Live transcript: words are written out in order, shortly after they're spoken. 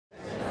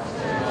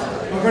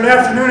Well, good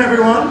afternoon,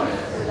 everyone.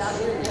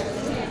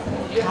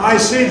 I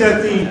see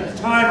that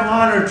the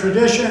time-honored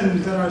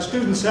tradition that our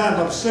students have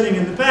of sitting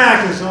in the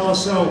back is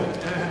also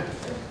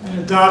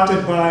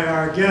adopted by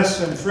our guests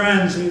and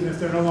friends, even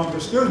if they're no longer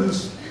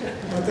students.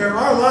 But there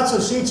are lots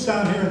of seats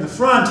down here in the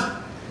front.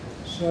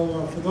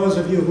 So for those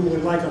of you who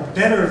would like a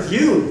better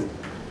view,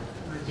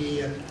 we'd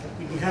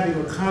be happy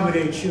to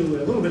accommodate you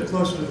a little bit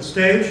closer to the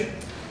stage.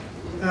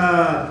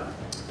 I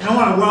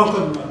want to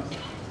welcome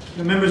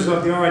the members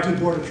of the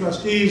RIT Board of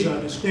Trustees, our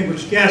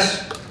distinguished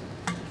guests,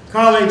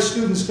 colleagues,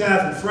 student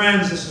staff, and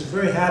friends. This is a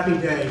very happy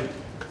day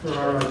for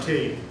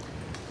RIT.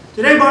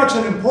 Today marks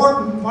an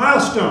important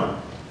milestone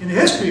in the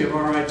history of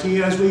RIT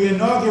as we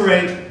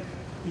inaugurate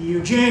the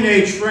Eugene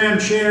H. Fram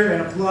Chair in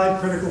Applied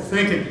Critical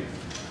Thinking.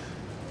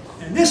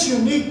 And this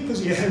unique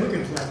position, yeah, we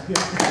can clap.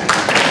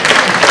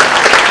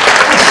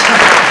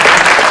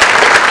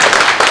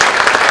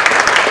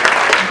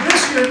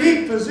 This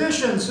unique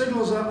position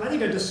signals, I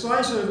think, a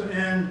decisive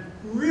and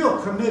real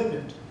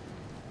commitment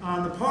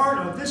on the part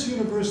of this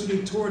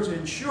university towards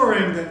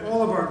ensuring that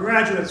all of our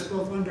graduates,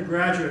 both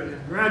undergraduate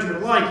and graduate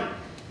alike,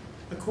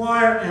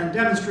 acquire and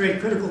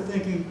demonstrate critical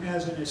thinking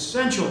as an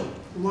essential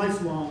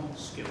lifelong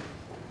skill.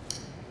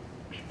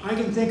 I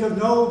can think of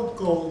no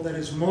goal that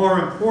is more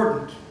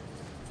important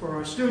for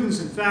our students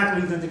and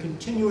faculty than the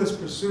continuous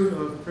pursuit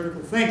of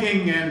critical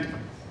thinking. And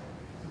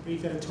a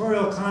brief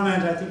editorial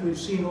comment, I think we've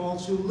seen all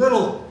too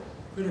little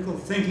critical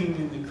thinking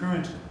in the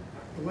current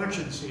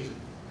election season.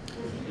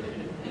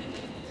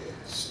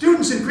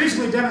 Students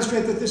increasingly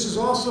demonstrate that this is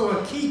also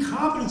a key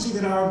competency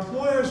that our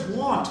employers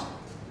want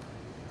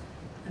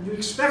and we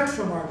expect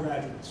from our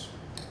graduates.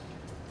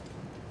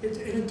 It,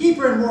 in a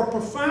deeper and more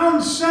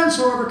profound sense,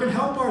 however, can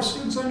help our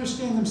students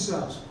understand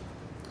themselves,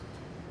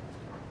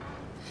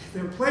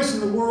 their place in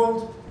the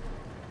world,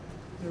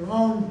 their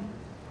own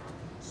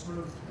sort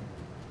of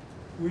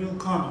real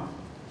karma.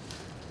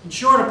 In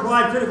short,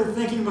 applied critical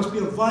thinking must be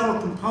a vital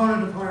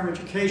component of higher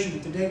education.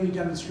 And today we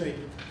demonstrate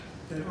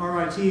that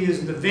RIT is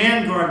in the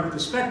vanguard with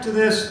respect to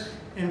this,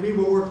 and we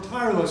will work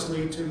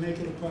tirelessly to make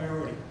it a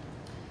priority.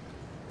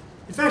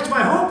 In fact, it's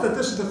my hope that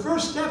this is the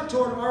first step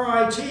toward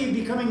RIT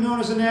becoming known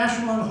as a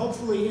national and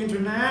hopefully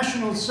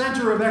international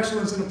center of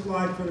excellence in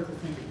applied critical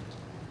thinking.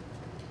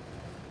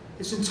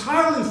 It's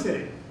entirely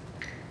fitting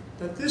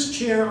that this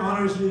chair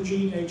honors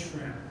Eugene H.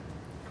 Fram,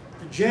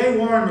 the J.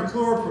 Warren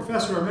McClure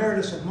Professor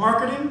Emeritus of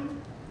Marketing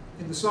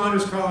in the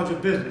Saunders College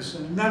of Business,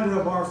 and a member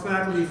of our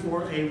faculty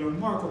for a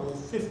remarkable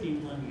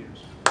 51 years.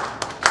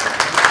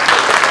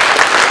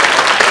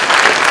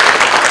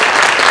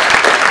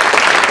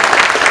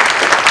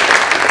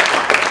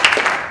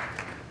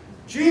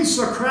 Gene's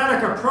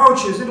Socratic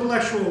approach, his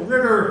intellectual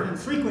rigor, and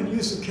frequent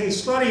use of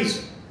case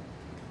studies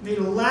made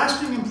a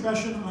lasting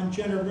impression on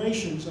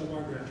generations of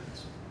our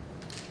graduates.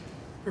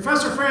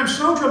 Professor Fram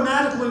so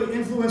dramatically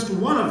influenced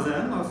one of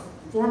them, a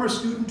former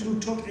student who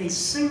took a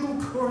single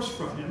course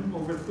from him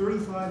over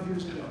 35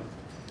 years ago,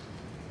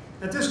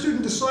 that this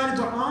student decided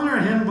to honor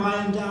him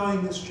by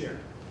endowing this chair.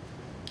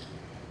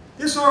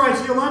 This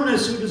RIT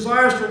alumnus, who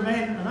desires to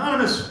remain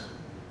anonymous,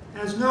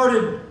 has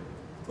noted,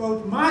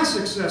 quote, "My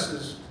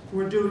successes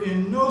were due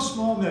in no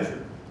small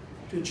measure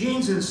to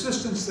Gene's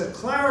insistence that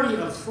clarity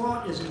of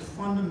thought is a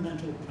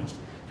fundamental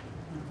principle."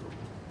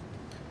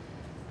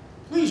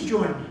 Please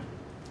join me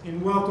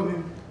in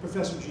welcoming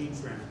Professor Gene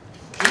Fram.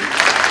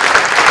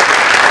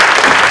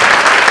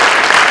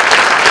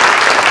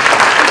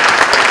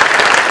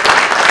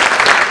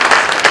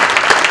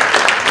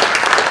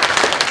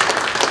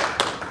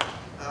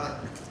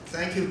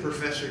 Thank you,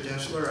 Professor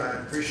Dessler.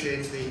 I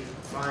appreciate the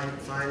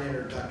fine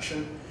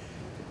introduction.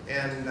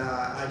 And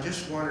I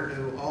just wanted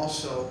to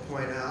also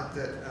point out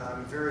that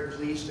I'm very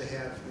pleased to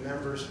have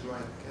members of my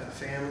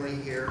family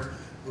here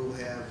who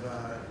have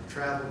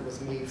traveled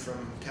with me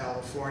from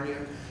California,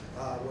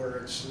 where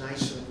it's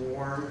nice and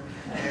warm.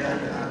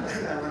 And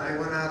when I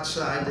went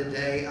outside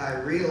today, I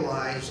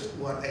realized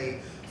what a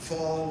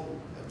fall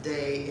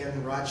day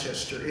in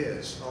Rochester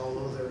is.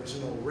 Although there was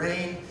no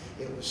rain,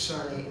 it was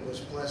sunny, it was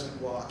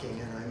pleasant walking,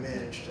 and I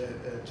managed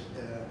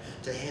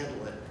to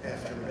handle it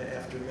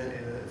after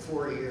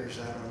 4 years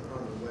out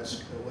on the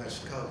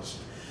West Coast.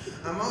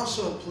 I'm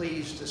also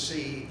pleased to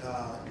see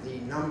the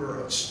number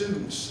of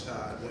students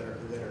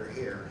that are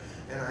here,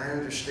 and I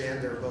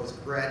understand there are both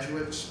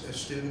graduate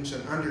students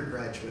and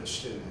undergraduate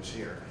students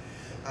here,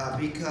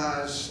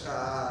 because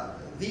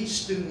these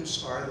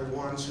students are the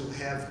ones who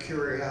have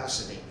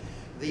curiosity.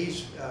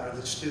 These are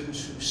the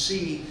students who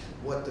see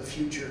what the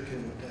future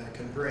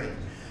can bring.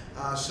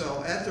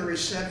 So at the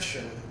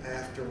reception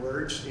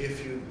afterwards,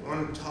 if you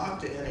want to talk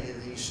to any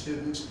of these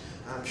students,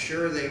 I'm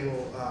sure they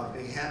will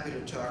be happy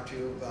to talk to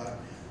you about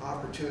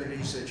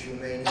opportunities that you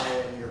may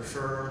know in your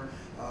firm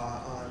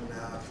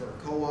for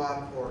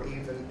co-op or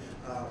even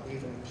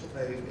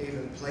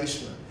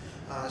placement.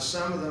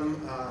 Some of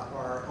them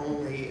are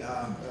only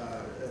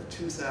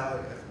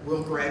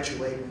will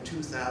graduate in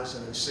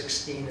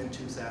 2016 and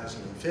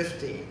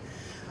 2015.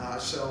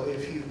 So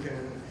if you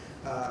can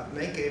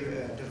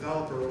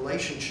develop a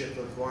relationship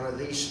with one of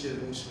these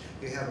students.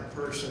 You have a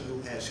person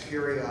who has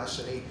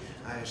curiosity,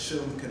 I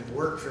assume can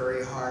work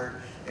very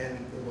hard, and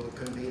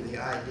can be the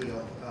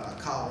ideal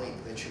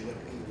colleague that you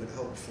would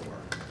hope for.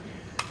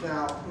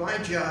 Now, my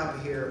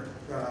job here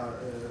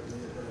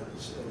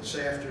this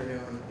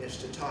afternoon is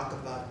to talk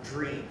about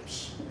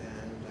dreams.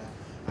 And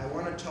I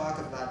want to talk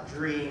about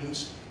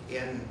dreams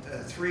in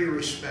three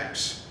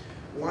respects.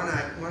 One,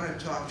 I want to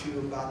talk to you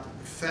about the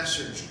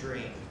professor's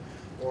dream,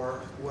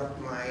 or what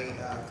my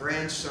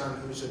grandson,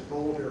 who's at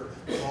Boulder,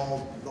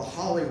 called the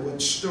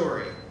Hollywood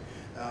story.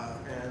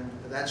 And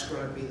that's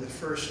going to be the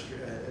first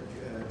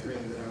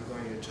dream that I'm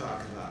going to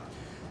talk about.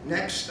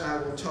 Next, I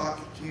will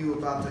talk to you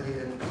about the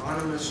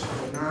anonymous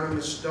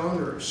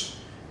donor's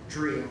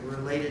dream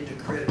related to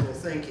critical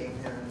thinking.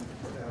 And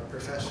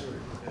President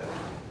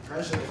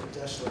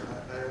Dessler,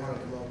 I don't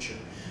want to demote you.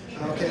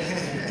 Okay.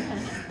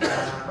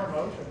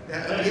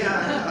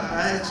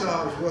 Yeah,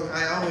 I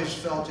always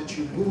felt that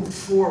you moved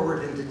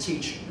forward into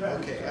teaching.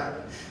 Okay.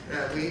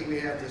 We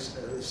have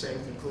the same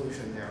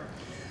conclusion there.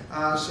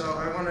 So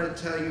I want to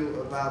tell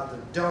you about the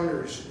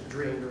donor's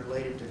dream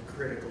related to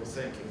critical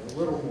thinking, a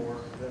little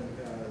more than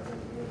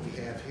what we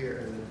have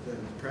here, than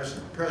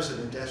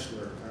President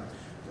Dessler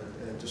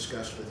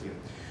discussed with you.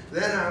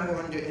 Then I'm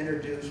going to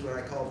introduce what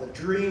I call the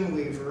Dream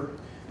Weaver,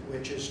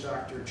 which is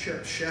Dr.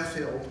 Chip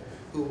Sheffield,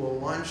 who will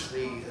launch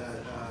the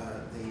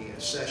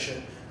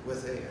session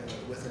with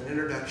an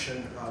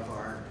introduction of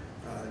our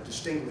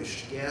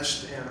distinguished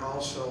guest, and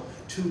also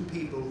two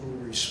people who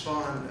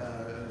respond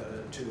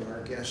to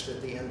our guest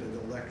at the end of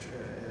the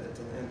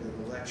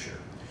lecture.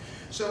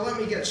 So let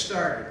me get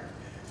started.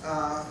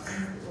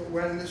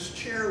 When this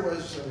chair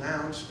was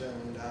announced,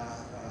 and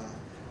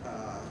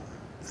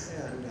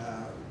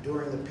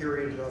during the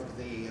period of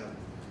the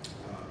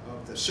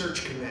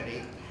search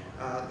committee,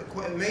 the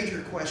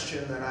major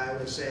question that I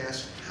was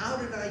asked: how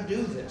did I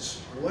do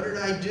this? What did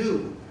I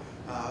do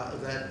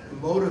that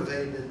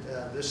motivated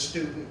this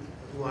student,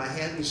 who I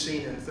hadn't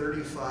seen in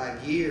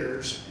 35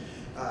 years,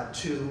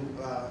 to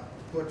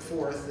put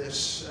forth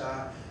this,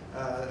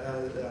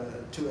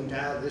 to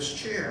endow this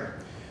chair?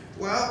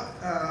 Well,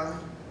 a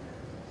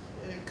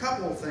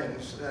couple of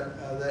things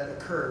that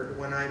occurred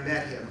when I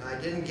met him. I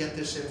didn't get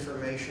this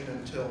information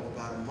until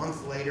about a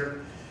month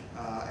later,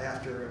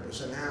 after it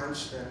was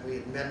announced, and we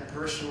had met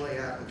personally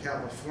out in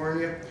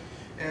California.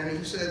 And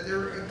he said there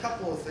were a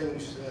couple of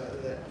things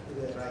that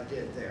I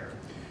did there.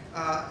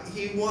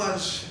 He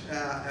was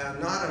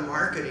not a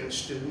marketing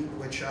student,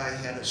 which I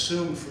had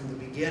assumed from the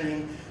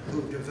beginning,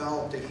 who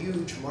developed a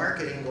huge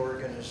marketing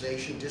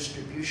organization,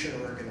 distribution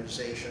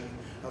organization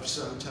of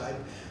some type,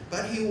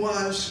 but he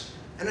was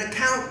an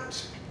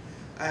accountant.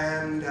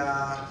 And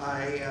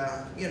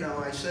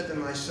I said to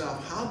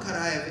myself, how could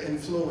I have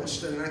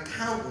influenced an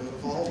accountant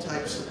of all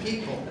types of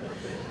people?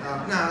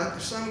 Now,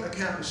 some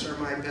accountants are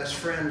my best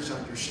friends,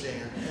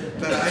 understand,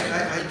 but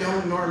I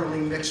don't normally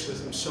mix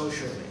with them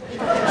socially.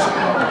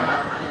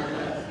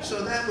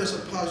 So that was a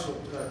puzzle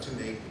to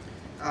me.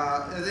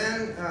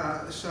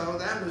 So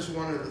that was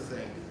one of the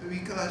things,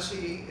 because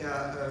he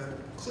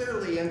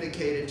clearly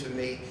indicated to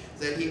me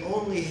that he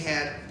only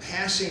had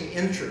passing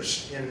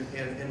interest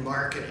in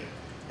marketing.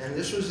 And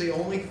this was the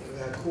only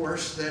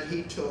course that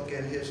he took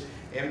in his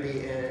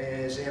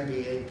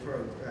MBA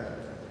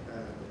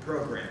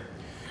program.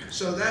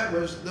 So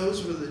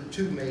those were the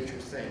two major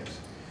things.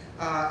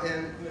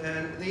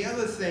 And the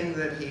other thing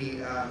that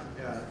he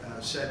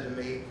said to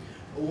me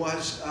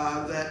was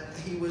that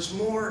he was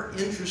more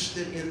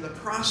interested in the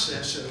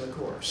process in the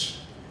course,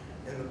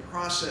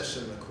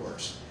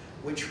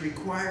 which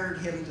required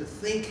him to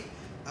think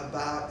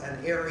about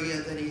an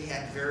area that he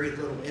had very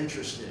little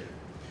interest in,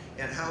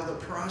 and how the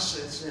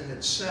process in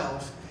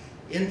itself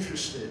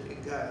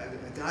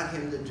got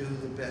him to do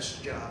the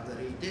best job that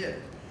he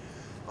did.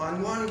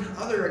 On one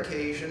other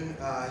occasion,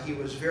 he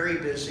was very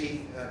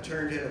busy,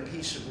 turned in a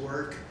piece of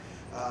work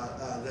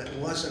that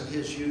wasn't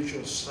his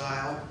usual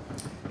style,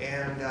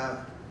 and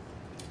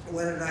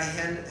when I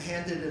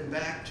handed it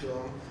back to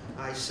him,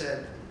 I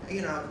said,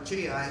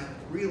 gee, I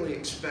really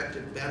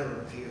expected better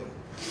of you.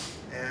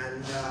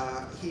 And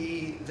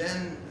he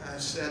then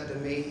said to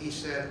me, he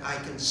said, I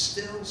can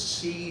still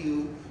see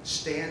you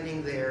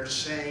standing there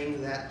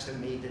saying that to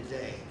me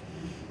today.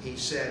 He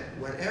said,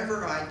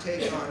 whenever I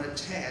take on a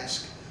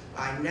task,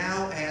 I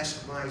now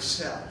ask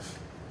myself,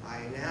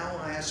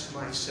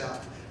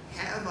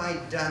 have I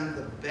done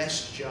the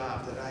best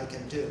job that I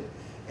can do?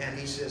 And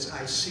he says,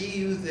 I see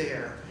you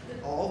there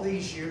all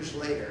these years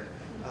later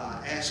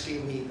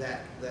asking me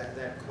that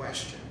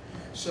question.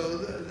 So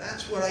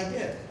that's what I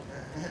did.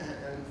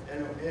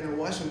 And it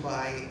wasn't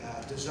by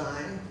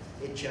design,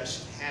 it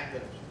just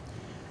happened.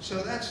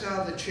 So that's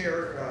how the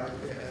chair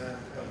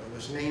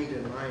was named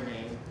in my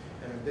name,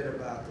 and a bit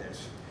about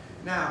this.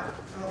 Now,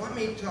 let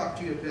me talk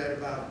to you a bit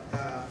about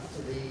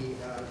the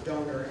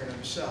donor and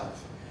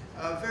himself.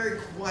 A very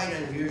quite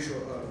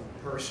unusual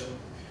person.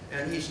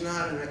 And he's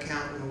not an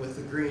accountant with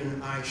the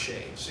green eye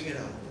shades, you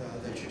know,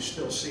 that you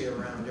still see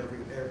around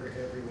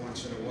every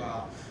once in a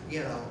while,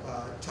 you know,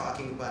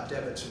 talking about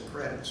debits and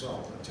credits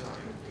all the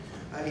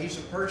time. He's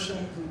a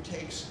person who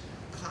takes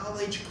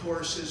college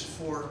courses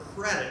for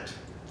credit.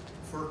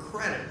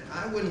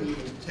 I wouldn't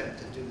even attempt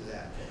to do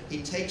that.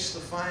 He takes the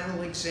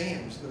final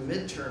exams, the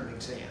midterm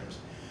exams.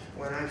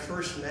 When I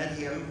first met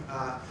him,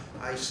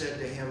 I said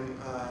to him,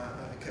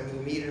 can we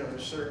meet at a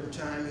certain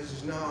time? He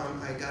says, no,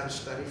 I got to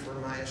study for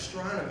my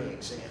astronomy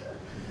exam.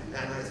 And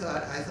I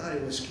thought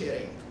he was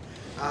kidding.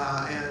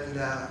 I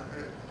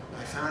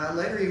found out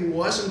later he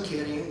wasn't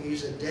kidding.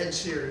 He's a dead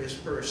serious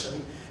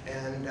person,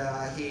 and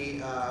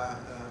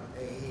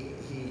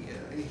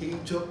he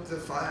took the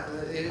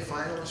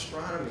final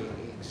astronomy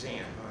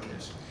exam on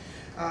this.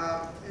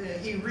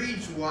 He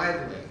reads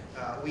widely.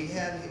 We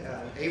had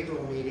an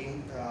April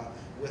meeting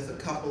with a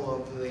couple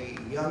of the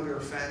younger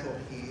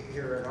faculty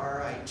here at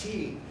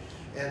RIT,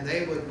 and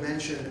they would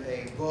mention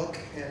a book,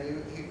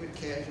 and he would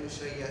casually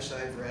say, yes,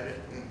 I've read it,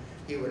 and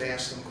he would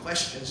ask them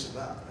questions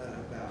about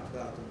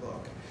the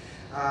book.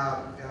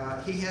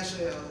 He has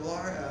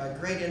a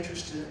great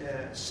interest,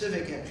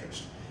 civic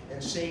interest, in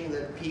seeing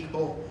that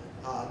people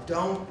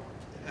don't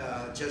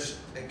just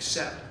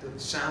accept the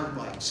sound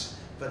bites,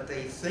 but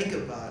they think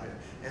about it,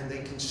 and they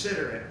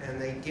consider it,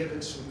 and they give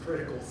it some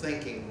critical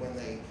thinking when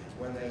they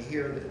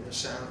hear the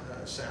sound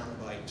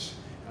bites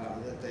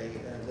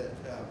that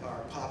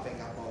are popping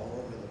up all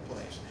over the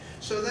place.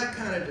 So that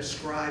kind of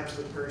describes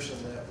the person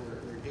that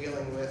we're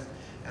dealing with,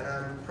 and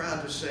I'm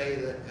proud to say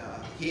that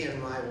he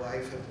and my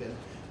wife have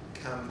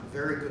become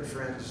very good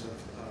friends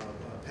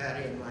of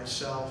Patty and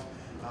myself,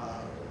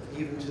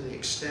 even to the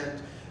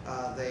extent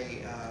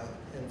they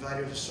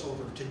invited us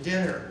over to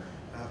dinner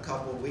a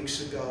couple of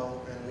weeks ago,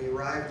 and we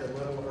arrived a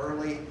little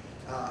early,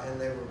 and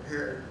they were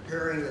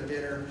preparing the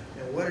dinner,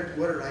 and what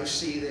did I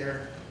see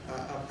there?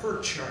 A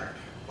per chart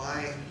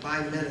by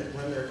minute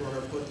when they're going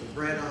to put the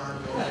bread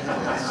on.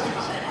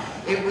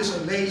 It was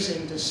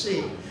amazing to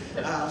see.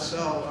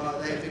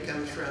 So they've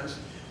become friends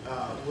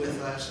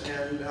with us,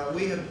 and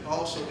we have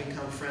also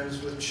become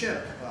friends with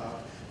Chip.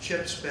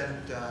 Chip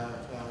spent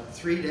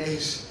 3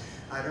 days,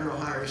 I don't know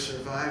how he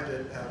survived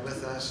it,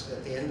 with us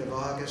at the end of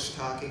August,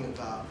 talking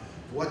about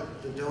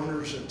what the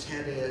donor's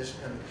intent is,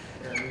 and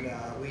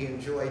we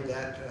enjoyed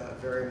that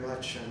very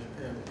much,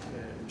 and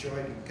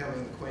enjoyed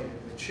becoming acquainted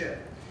with Chip.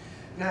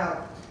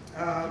 Now,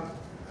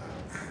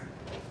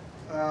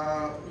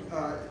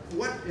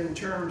 what in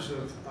terms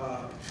of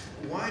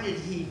why did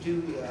he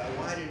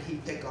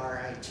pick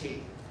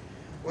RIT?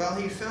 Well,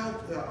 he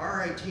felt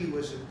RIT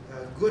was a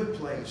good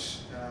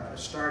place, a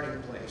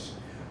starting place,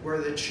 where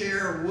the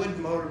chair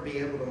would be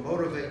able to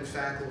motivate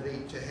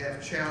faculty to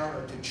have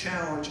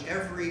challenge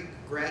every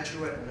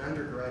graduate and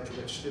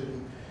undergraduate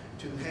student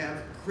to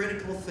have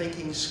critical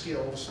thinking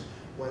skills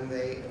when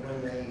they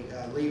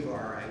leave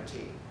RIT.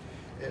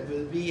 It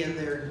would be in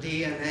their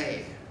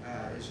DNA,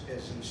 as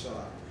he saw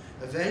it.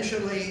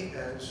 Eventually,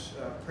 as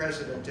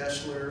President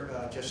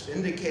Dessler just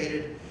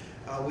indicated,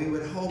 we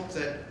would hope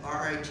that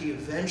RIT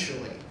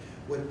eventually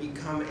would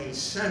become a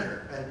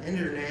center, an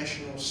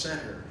international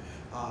center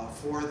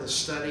for the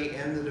study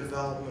and the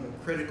development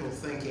of critical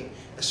thinking,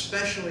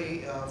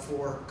 especially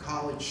for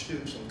college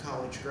students and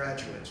college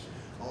graduates.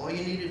 All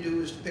you need to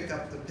do is pick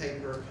up the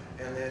paper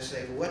and they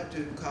say, what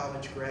do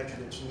college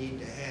graduates need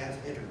to have?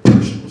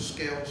 Interpersonal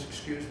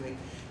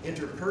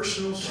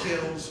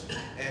skills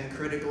and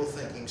critical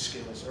thinking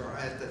skills are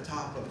at the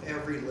top of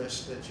every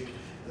list that you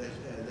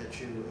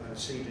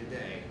see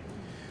today.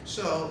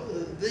 So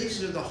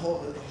these are the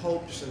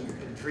hopes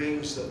and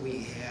dreams that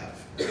we have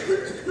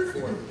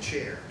for the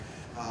chair.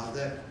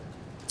 That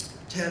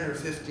 10 or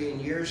 15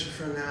 years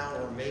from now,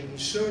 or maybe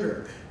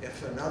sooner,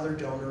 if another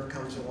donor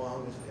comes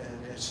along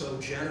and is so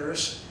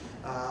generous,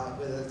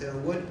 that there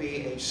would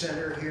be a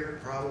center here,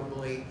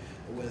 probably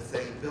with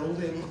a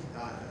building.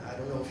 I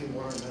don't know if you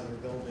want another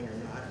building or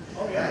not.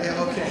 Oh, yeah.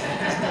 Okay.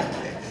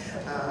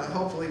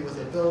 Hopefully with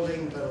a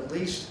building, but at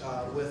least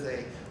with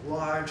a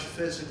large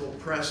physical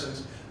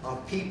presence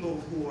of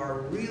people who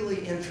are really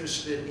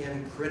interested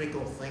in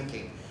critical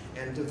thinking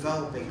and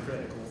developing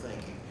critical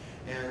thinking.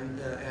 And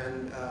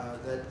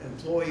that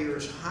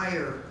employers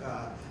hire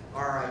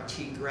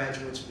RIT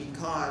graduates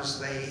because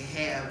they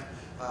have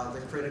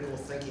the critical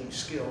thinking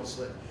skills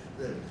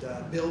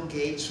that Bill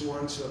Gates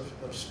wants of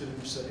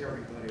students, that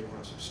everybody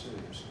wants of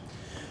students.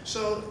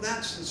 So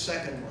that's the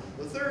second one.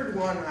 The third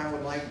one I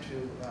would like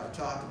to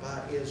talk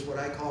about is what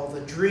I call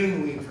the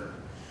dream weaver,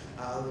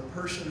 the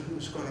person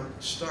who's going to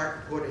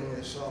start putting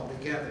this all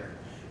together,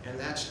 and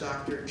that's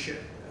Dr.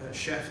 Chip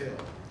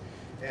Sheffield.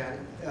 And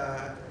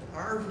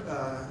our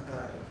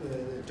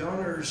the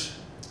donors'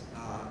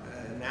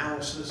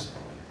 analysis,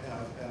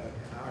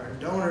 our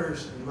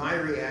donors, and my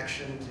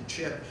reaction to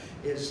Chip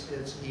is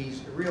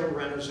he's a real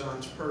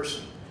Renaissance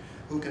person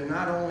who can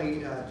not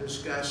only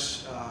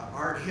discuss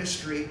art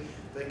history,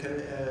 but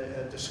can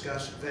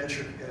discuss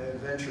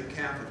venture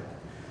capital.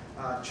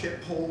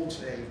 Chip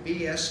holds a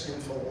BS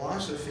in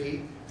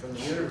philosophy from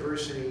the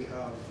University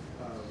of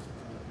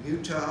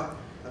Utah,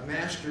 a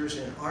master's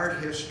in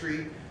art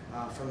history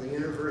from the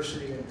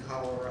University of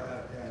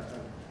Colorado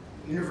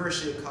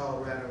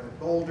at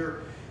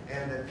Boulder,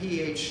 and a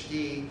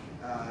PhD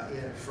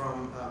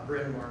from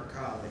Bryn Mawr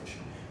College.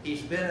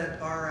 He's been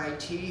at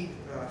RIT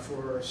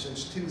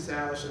since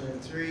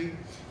 2003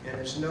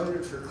 and is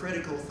noted for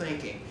critical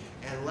thinking.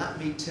 And let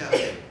me tell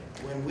you,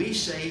 when we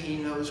say he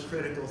knows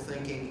critical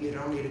thinking, you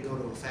don't need to go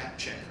to a fact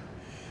checker.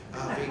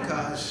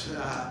 Because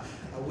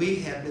we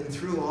have been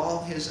through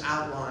all his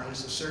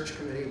outlines, the search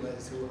committee went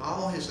through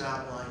all his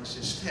outlines,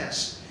 his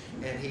tests,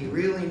 and he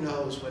really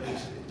knows what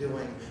he's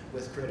doing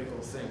with critical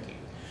thinking.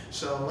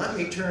 So let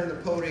me turn the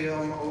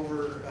podium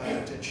over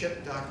to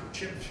Dr.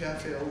 Chip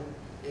Sheffield.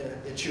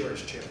 It's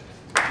yours, Chip.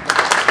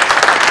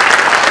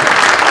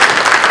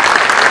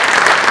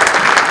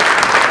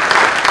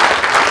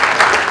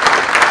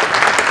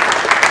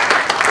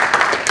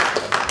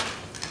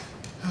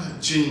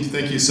 Gene,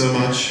 thank you so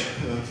much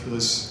for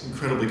those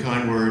incredibly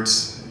kind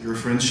words. Your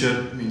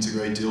friendship means a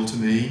great deal to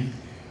me,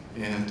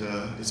 and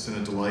it's been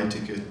a delight to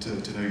get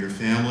to know your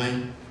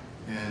family.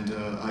 And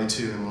I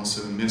too am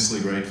also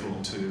immensely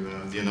grateful to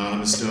the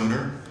anonymous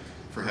donor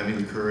for having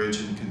the courage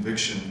and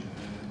conviction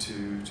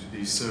to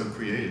be so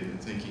creative in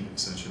thinking of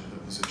such a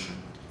position.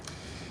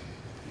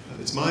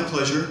 It's my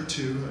pleasure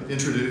to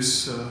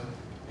introduce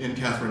N.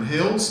 Catherine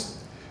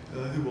Hales,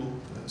 who will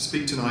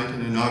speak tonight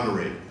and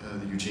inaugurate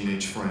the Eugene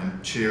H.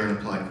 Fram Chair in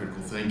Applied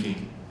Critical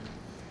Thinking.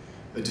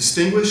 A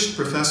distinguished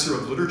professor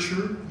of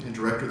literature and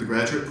director of the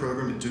graduate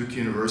program at Duke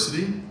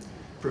University,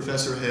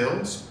 Professor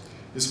Hales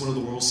is one of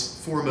the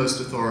world's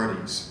foremost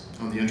authorities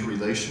on the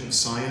interrelation of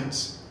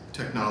science,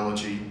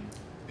 technology,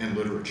 and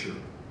literature.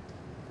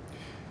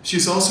 She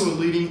is also a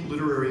leading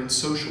literary and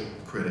social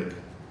critic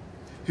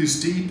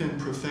whose deep and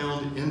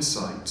profound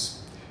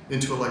insights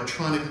into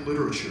electronic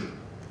literature,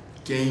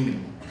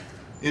 gaming,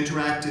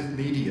 interactive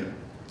media,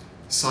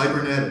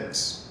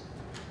 cybernetics,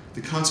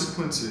 the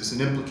consequences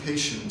and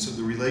implications of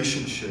the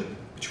relationship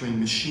between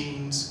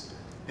machines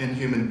and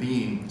human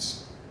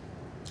beings,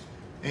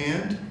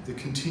 and the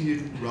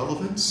continued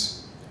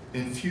relevance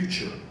and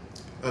future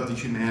of the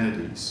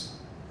humanities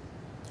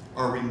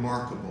are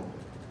remarkable.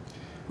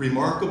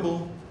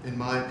 Remarkable, in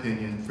my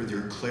opinion, for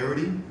their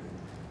clarity,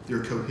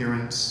 their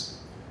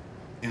coherence,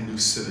 and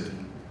lucidity.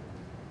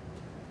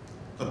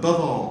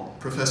 Above all,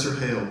 Professor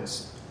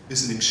Hales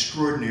is an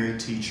extraordinary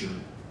teacher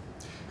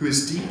who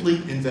is deeply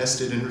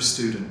invested in her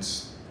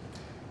students,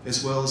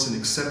 as well as an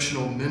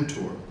exceptional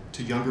mentor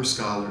to younger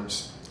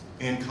scholars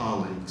and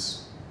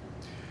colleagues.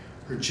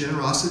 Her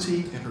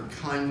generosity and her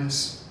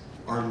kindness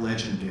are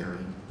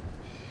legendary,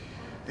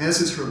 as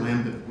is her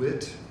lambent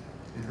wit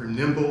and her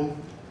nimble,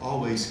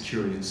 always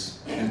curious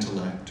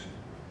intellect.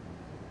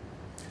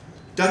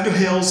 Dr.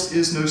 Hales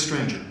is no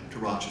stranger to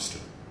Rochester.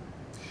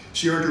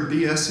 She earned her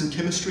BS in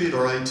chemistry at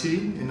RIT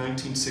in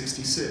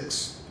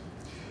 1966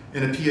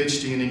 and a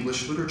PhD in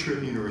English literature at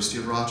the University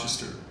of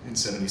Rochester in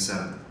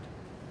 1977.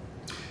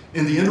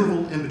 In the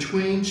interval in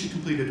between, she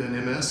completed an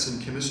MS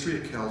in chemistry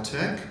at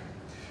Caltech.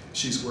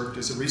 She's worked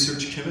as a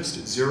research chemist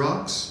at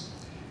Xerox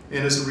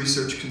and as a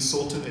research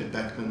consultant at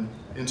Beckman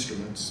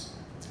Instruments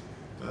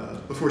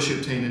before she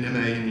obtained an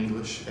MA in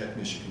English at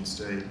Michigan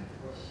State.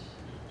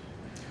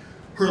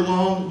 Her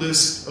long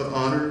list of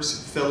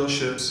honors,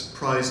 fellowships,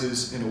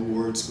 prizes, and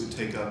awards would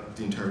take up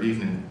the entire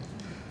evening.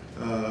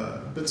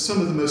 But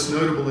some of the most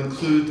notable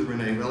include the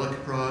Renee Relic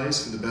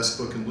Prize for the Best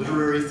Book in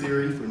Literary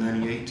Theory for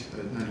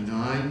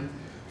 98-99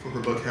 for her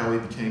book How We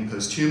Became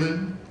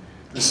Posthuman,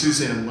 the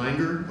Suzanne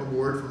Langer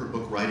Award for her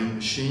book Writing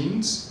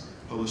Machines,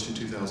 published in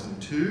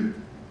 2002.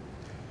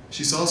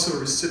 She's also a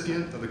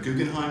recipient of a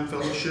Guggenheim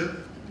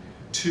Fellowship,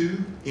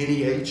 2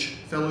 NEH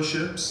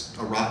Fellowships,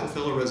 a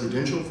Rockefeller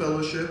Residential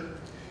Fellowship,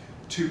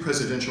 2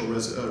 Presidential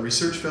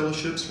Research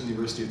Fellowships from the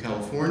University of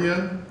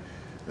California,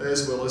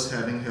 as well as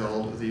having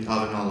held the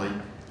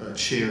Avenali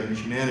Chair in the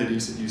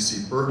Humanities at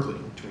UC Berkeley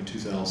between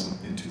 2000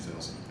 and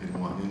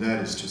 2001. And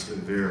that is just a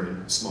very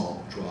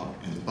small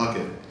drop in the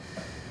bucket.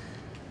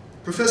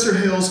 Professor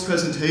Hales'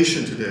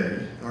 presentation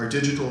today, Our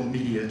Digital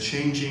Media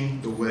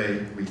Changing the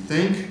Way We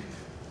Think,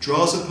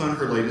 draws upon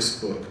her latest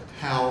book,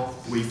 How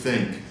We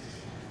Think,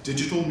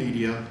 Digital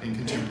Media and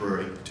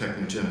Contemporary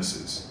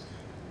Technogenesis,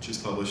 which is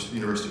published at the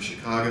University of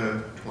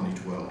Chicago,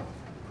 2012.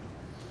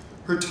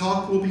 Her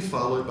talk will be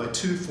followed by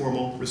 2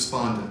 formal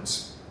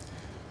respondents.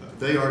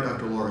 They are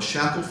Dr. Laura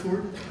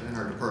Shackelford in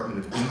our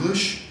Department of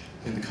English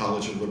in the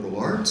College of Liberal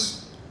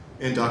Arts,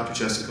 and Dr.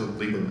 Jessica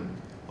Lieberman,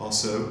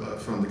 also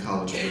from the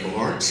College of Liberal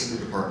Arts in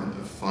the Department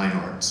of Fine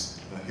Arts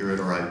here at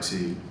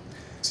RIT.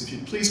 So if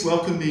you'd please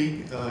welcome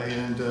me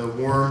and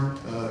warm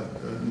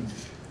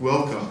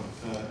welcome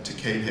to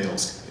Kate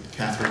Hales,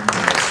 Catherine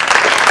Hales.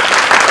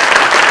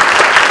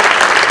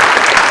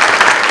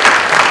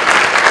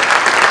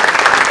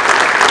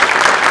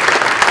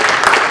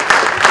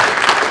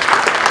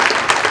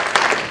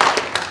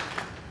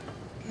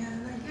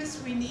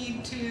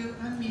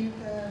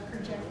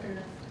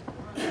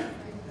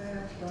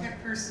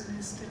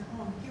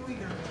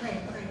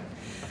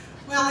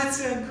 Well,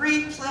 it's a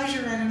great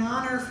pleasure and an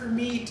honor for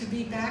me to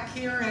be back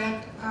here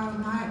at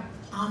my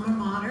alma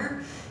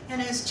mater.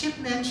 And as Chip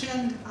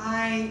mentioned,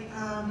 I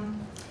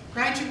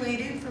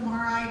graduated from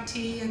RIT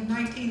in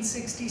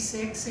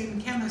 1966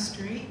 in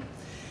chemistry.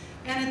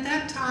 And at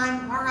that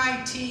time,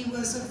 RIT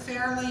was a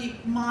fairly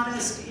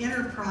modest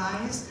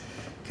enterprise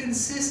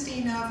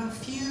consisting of a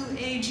few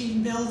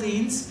aging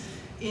buildings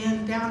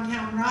in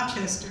downtown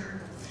Rochester.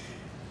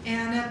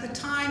 And at the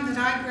time that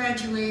I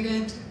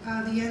graduated,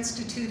 the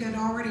Institute had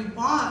already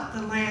bought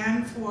the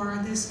land for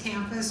this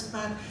campus,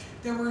 but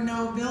there were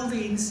no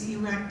buildings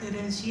erected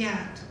as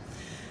yet.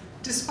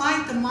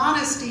 Despite the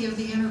modesty of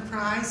the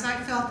enterprise, I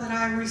felt that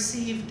I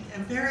received a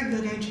very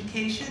good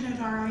education at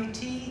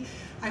RIT.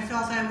 I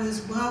felt I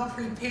was well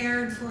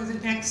prepared for the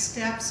next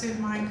steps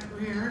in my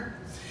career.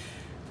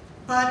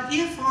 But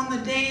if on the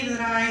day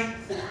that I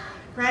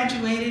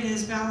graduated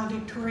as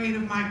valedictorian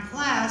of my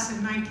class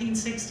in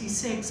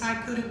 1966, I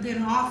could have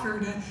been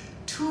offered a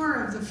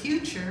tour of the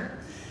future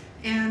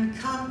and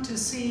come to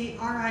see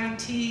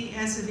RIT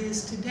as it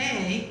is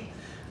today,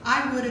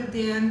 I would have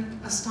been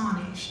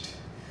astonished.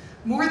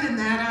 More than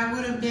that, I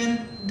would have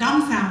been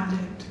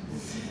dumbfounded.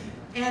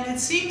 And it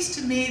seems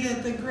to me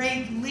that the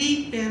great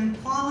leap in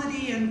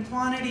quality and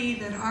quantity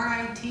that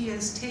RIT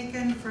has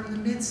taken from the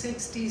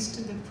mid-60s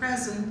to the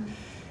present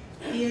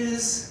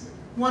is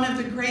one of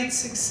the great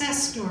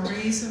success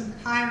stories of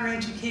higher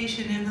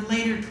education in the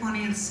later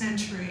 20th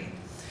century.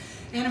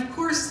 And of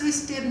course,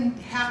 this didn't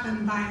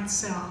happen by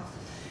itself.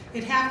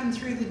 It happened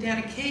through the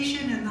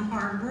dedication and the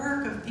hard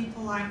work of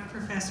people like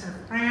Professor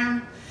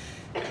Fram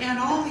and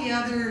all the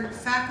other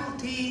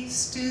faculty,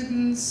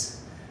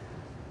 students,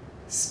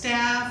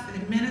 staff,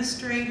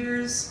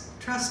 administrators,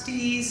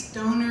 trustees,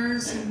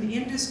 donors, and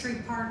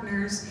industry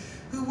partners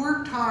who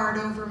worked hard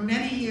over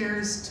many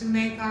years to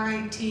make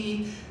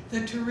RIT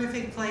the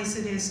terrific place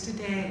it is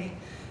today.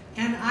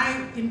 And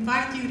I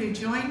invite you to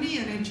join me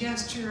in a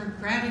gesture of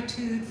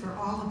gratitude for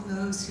all of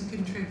those who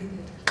contributed.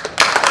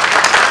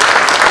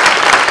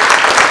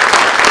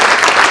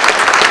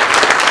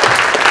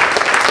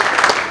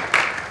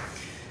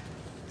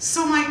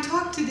 So my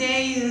talk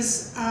today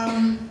is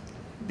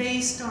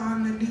based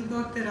on the new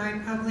book that I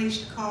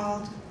published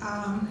called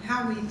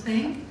How We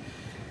Think,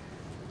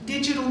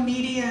 Digital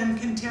Media and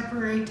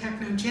Contemporary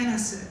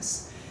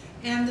Technogenesis.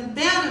 And the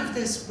bed of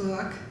this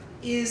book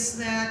is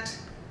that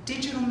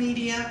digital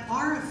media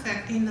are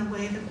affecting the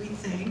way that we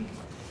think,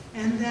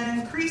 and that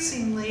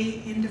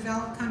increasingly in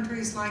developed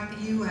countries like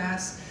the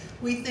US,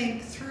 we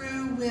think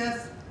through,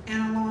 with,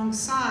 and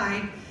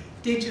alongside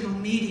digital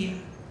media.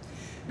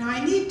 Now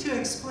I need to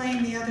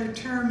explain the other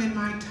term in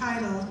my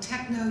title,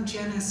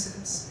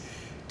 technogenesis.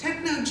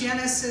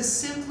 Technogenesis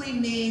simply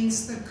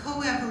means the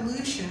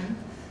co-evolution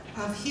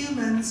of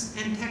humans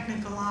and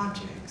technical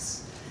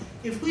objects.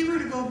 If we were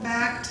to go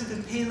back to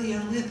the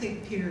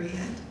Paleolithic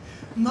period,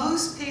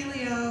 most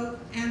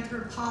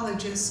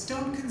paleoanthropologists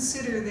don't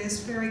consider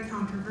this very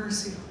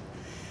controversial.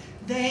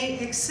 They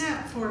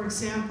accept, for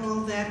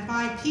example, that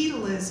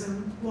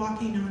bipedalism,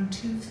 walking on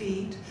 2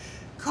 feet,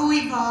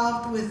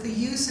 co-evolved with the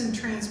use and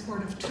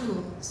transport of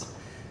tools.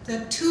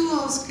 That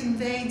tools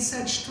conveyed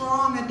such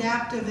strong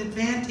adaptive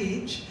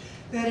advantage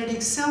that it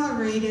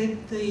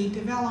accelerated the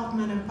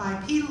development of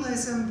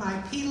bipedalism.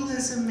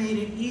 Bipedalism made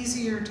it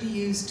easier to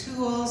use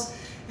tools,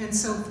 and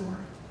so forth.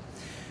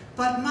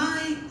 But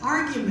my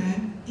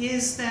argument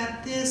is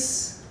that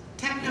this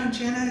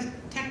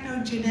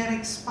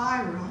technogenetic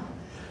spiral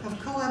of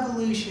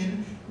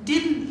coevolution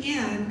didn't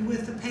end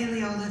with the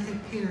Paleolithic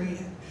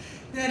period,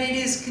 that it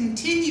is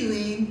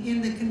continuing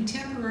in the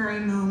contemporary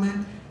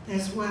moment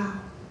as well.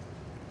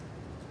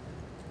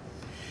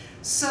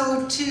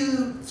 So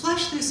to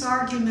flesh this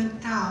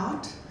argument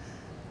out,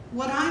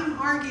 what I'm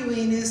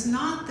arguing is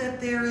not that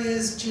there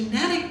is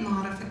genetic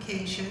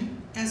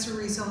modification as a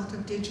result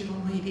of digital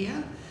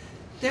media.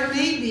 There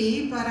may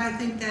be, but I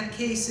think that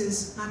case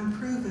is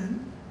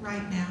unproven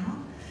right now.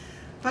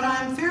 But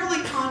I'm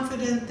fairly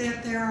confident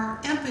that there are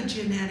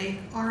epigenetic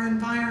or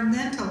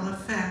environmental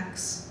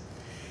effects.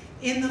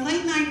 In the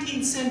late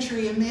 19th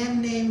century, a man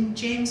named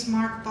James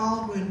Mark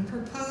Baldwin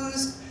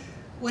proposed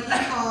what he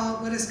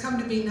called, what has come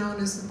to be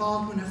known as the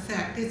Baldwin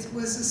effect. It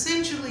was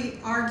essentially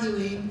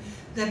arguing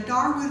that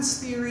Darwin's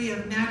theory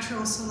of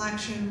natural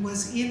selection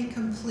was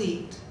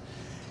incomplete.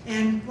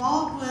 And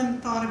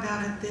Baldwin thought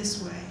about it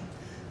this way.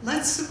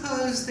 Let's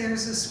suppose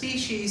there's a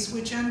species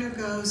which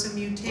undergoes a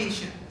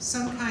mutation,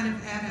 some kind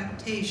of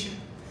adaptation.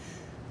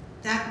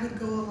 That would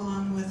go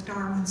along with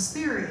Darwin's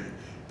theory.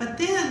 But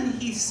then,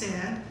 he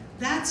said,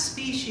 that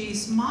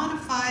species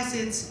modifies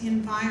its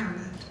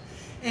environment.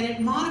 And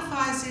it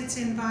modifies its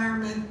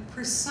environment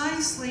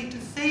precisely to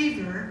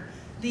favor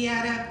the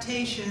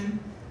adaptation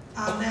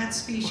that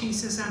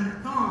species has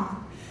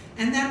undergone.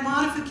 And that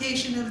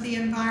modification of the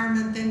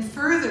environment then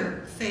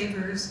further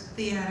favors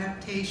the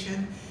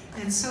adaptation,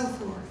 and so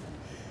forth.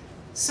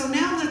 So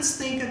now let's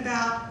think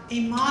about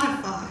a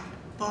modified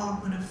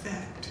Baldwin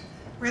effect,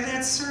 where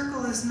that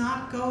circle is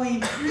not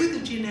going through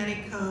the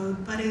genetic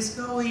code, but is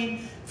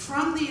going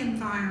from the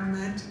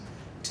environment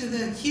to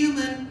the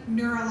human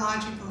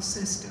neurological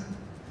system.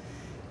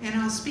 And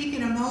I'll speak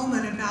in a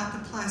moment about the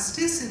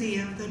plasticity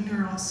of the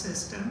neural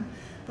system,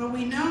 but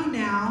we know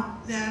now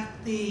that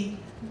the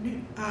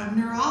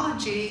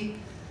neurology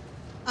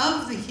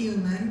of the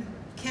human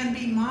can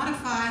be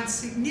modified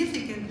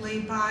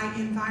significantly by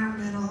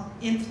environmental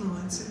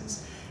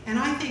influences. And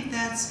I think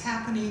that's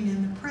happening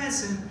in the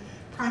present,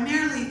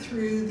 primarily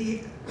through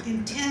the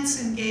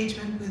intense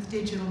engagement with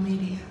digital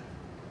media.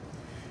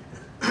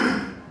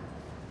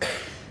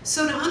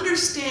 So to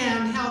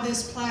understand how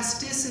this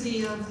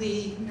plasticity of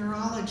the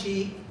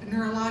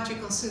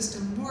neurological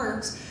system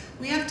works,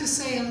 we have to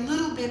say a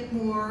little bit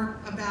more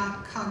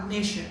about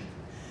cognition.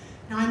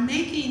 Now, I'm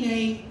making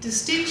a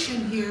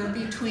distinction here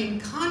between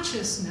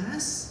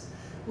consciousness,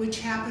 which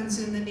happens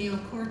in the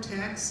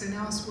neocortex and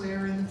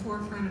elsewhere in the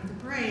forefront of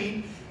the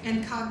brain,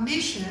 and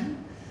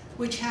cognition,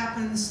 which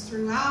happens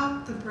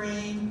throughout the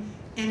brain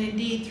and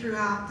indeed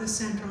throughout the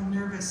central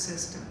nervous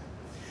system.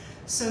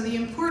 So the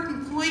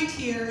important point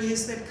here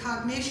is that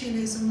cognition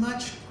is a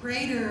much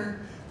greater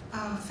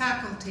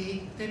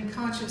faculty than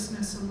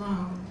consciousness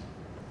alone.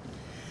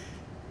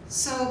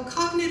 So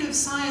cognitive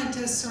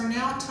scientists are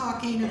now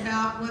talking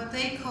about what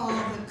they call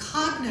the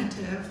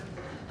cognitive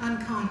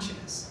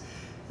unconscious.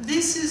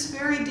 This is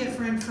very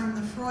different from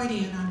the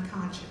Freudian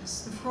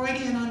unconscious. The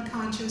Freudian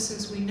unconscious,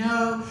 as we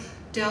know,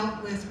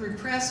 dealt with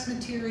repressed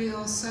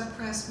material,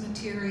 suppressed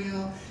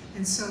material,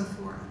 and so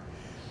forth.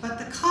 But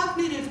the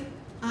cognitive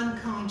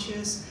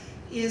unconscious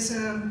is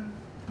a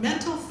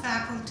mental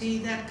faculty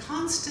that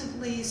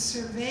constantly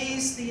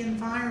surveys the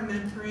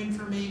environment for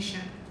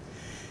information.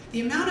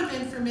 The amount of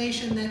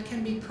information that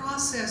can be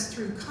processed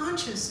through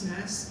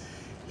consciousness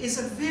is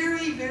a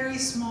very, very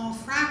small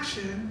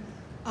fraction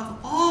of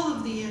all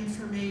of the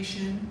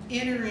information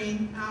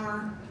entering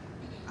our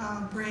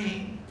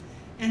brain.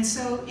 And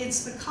so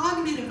it's the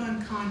cognitive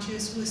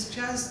unconscious, which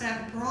does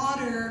that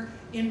broader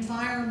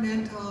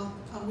environmental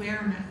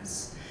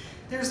awareness.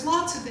 There's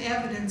lots of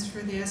evidence for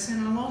this,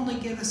 and I'll only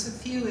give us a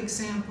few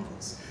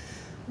examples.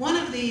 One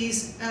of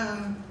these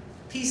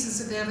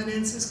pieces of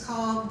evidence is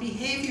called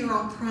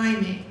behavioral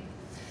priming.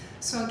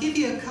 So I'll give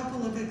you a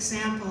couple of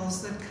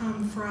examples that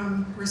come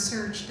from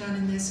research done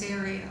in this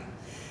area.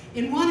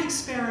 In one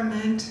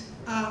experiment,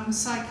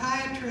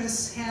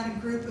 psychiatrists had a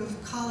group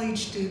of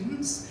college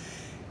students,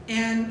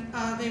 and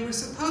they were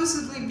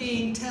supposedly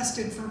being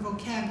tested for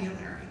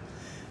vocabulary.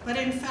 But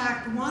in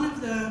fact, one of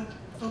the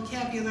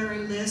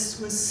vocabulary lists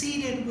was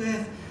seeded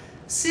with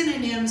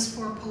synonyms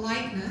for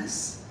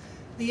politeness.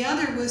 The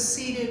other was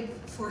seeded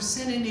for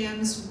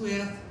synonyms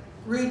with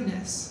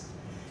rudeness.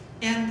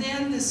 And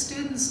then the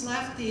students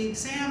left the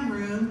exam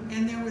room,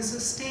 and there was a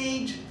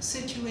stage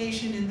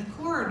situation in the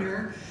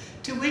corridor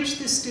to which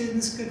the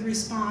students could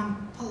respond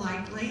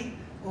politely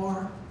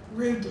or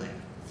rudely.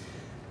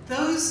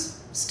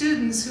 Those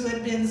students who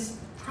had been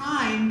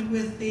primed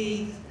with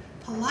the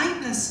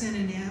politeness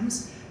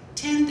synonyms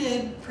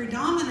tended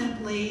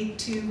predominantly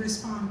to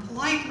respond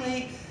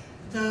politely.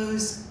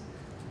 Those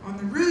on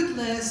the rude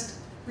list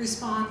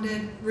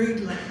responded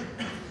rudely.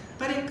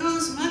 But it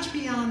goes much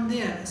beyond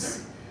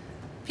this.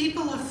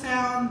 People have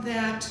found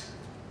that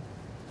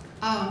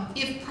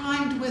if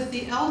primed with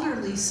the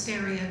elderly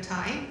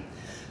stereotype,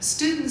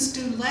 students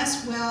do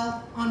less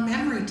well on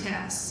memory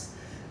tests.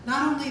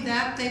 Not only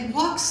that, they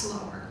walk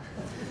slower.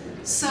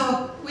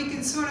 So we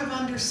can sort of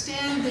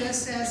understand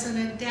this as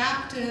an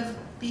adaptive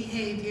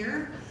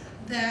behavior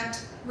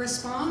that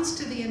responds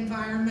to the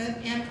environment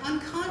and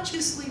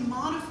unconsciously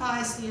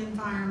modifies the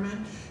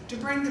environment to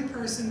bring the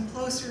person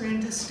closer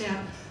into step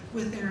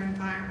with their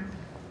environment.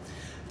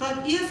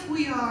 But if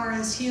we are,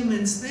 as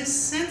humans, this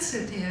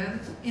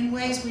sensitive in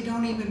ways we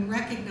don't even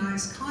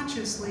recognize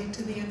consciously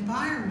to the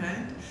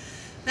environment,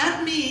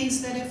 that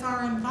means that if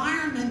our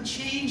environment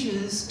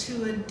changes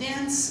to a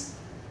dense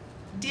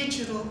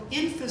digital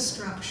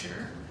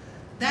infrastructure,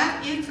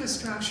 that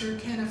infrastructure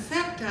can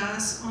affect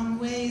us on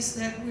ways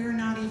that we're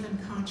not even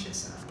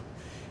conscious of.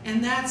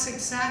 And that's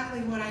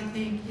exactly what I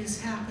think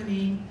is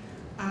happening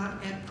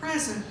at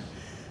present.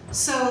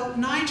 So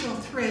Nigel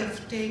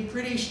Thrift, a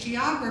British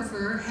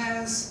geographer,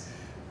 has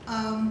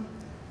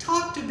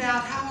talked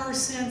about how our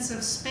sense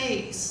of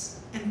space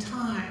and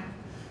time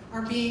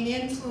are being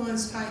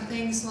influenced by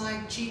things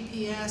like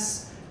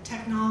GPS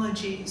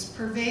technologies,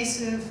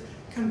 pervasive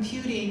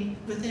computing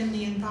within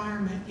the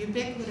environment,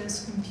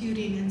 ubiquitous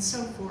computing, and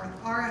so forth,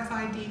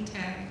 RFID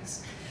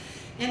tags.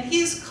 And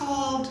he's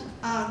called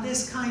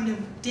this kind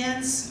of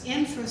dense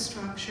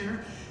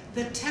infrastructure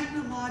the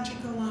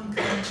technological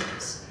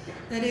unconscious.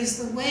 That is,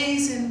 the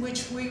ways in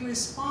which we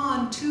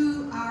respond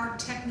to our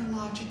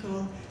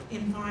technological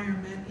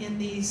environment in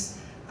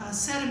these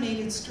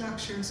sedimented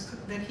structures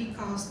that he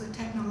calls the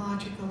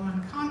technological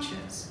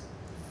unconscious.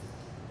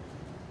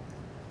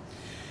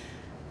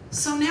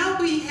 So now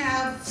we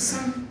have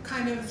some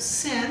kind of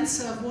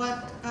sense of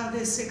what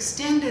this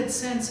extended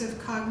sense of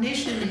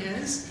cognition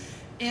is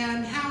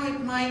and how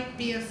it might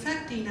be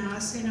affecting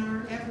us in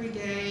our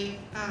everyday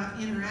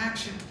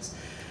interactions.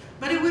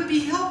 But it would be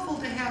helpful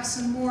to have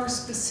some more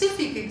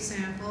specific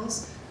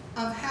examples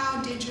of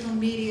how digital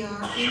media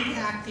are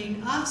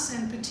impacting us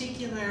and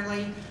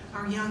particularly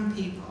our young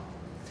people.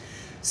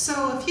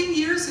 So a few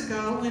years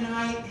ago, when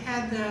I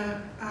had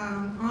the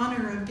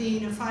honor of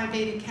being a Phi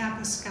Beta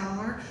Kappa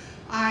Scholar,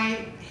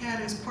 I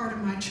had as part of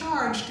my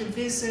charge to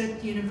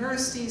visit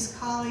universities,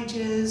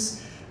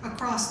 colleges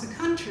across the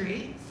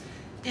country.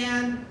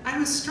 And I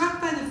was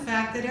struck by the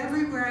fact that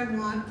everywhere I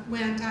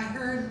went, I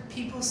heard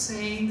people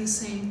saying the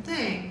same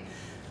thing.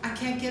 I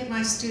can't get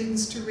my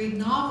students to read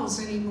novels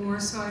anymore,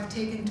 so I've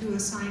taken to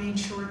assigning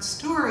short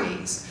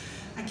stories.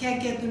 I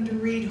can't get them to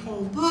read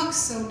whole books,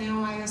 so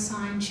now I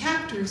assign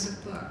chapters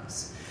of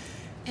books.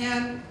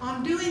 And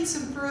on doing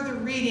some further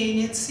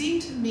reading, it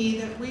seemed to me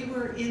that we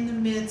were in the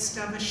midst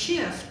of a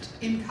shift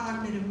in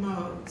cognitive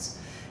modes,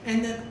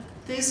 and that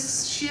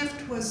this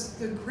shift was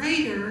the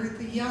greater,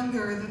 the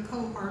younger the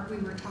cohort we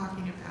were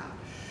talking about.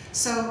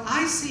 So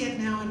I see it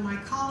now in my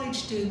college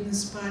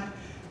students, but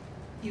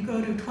you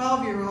go to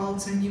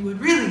 12-year-olds and you would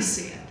really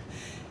see it.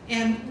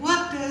 And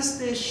what does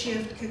this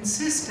shift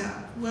consist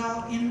of?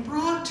 Well, in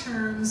broad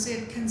terms,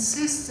 it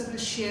consists of a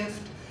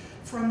shift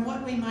from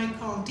what we might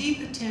call deep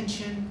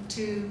attention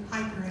to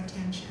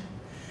hyperattention.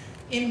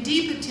 In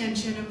deep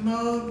attention, a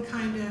mode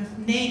kind of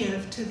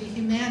native to the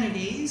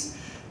humanities,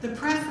 the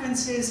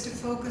preference is to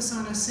focus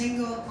on a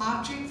single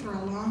object for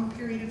a long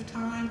period of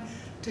time,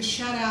 to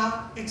shut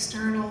out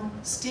external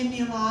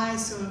stimuli.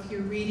 So if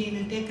you're reading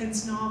a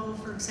Dickens novel,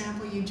 for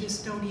example, you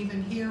just don't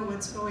even hear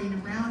what's going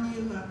around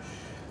you, a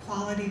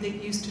quality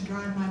that used to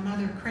drive my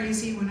mother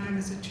crazy when I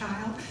was a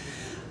child,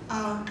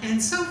 and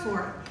so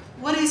forth.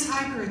 What is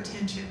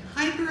hyperattention?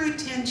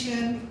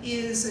 Hyperattention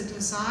is a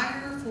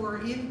desire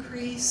for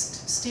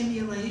increased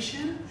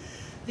stimulation,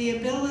 the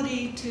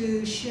ability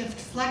to shift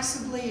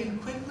flexibly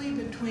and quickly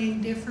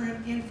between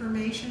different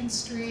information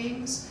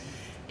streams,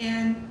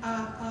 and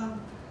a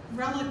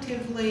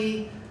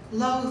relatively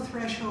low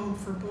threshold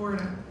for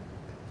boredom.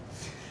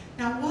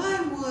 Now, why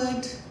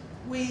would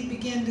we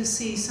begin to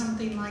see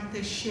something like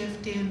this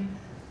shift in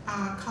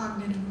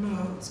cognitive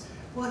modes?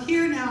 Well,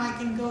 here now I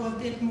can go a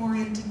bit more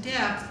into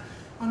depth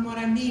on what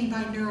I mean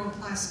by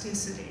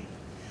neuroplasticity.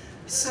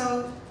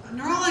 So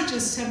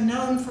neurologists have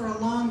known for a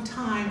long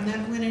time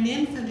that when an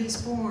infant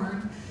is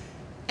born,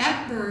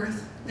 at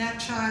birth, that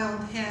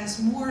child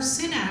has more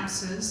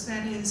synapses,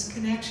 that is,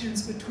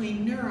 connections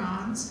between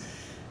neurons,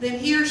 than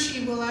he or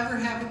she will ever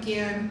have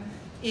again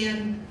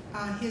in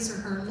his or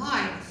her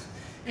life.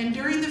 And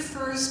during the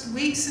first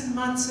weeks and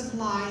months of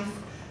life,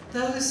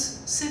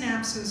 those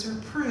synapses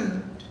are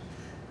pruned.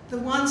 The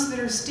ones that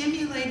are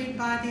stimulated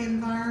by the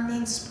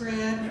environment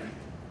spread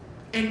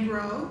and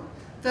grow.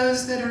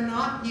 Those that are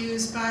not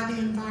used by the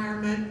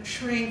environment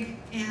shrink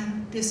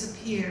and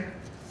disappear.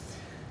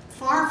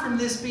 Far from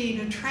this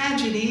being a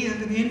tragedy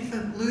of an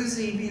infant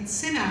losing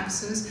its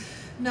synapses,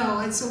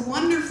 no, it's a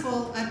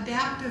wonderful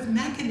adaptive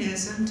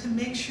mechanism to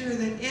make sure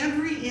that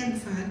every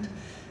infant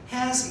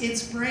has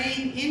its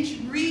brain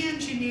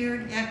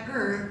re-engineered at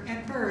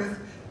birth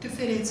to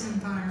fit its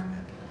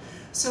environment.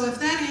 So if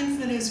that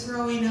infant is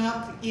growing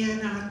up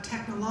in a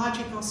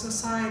technological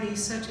society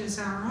such as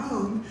our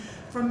own,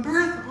 from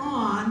birth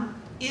on,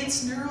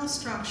 its neural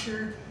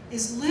structure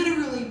is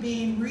literally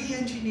being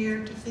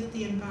re-engineered to fit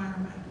the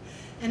environment.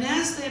 And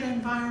as that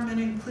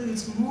environment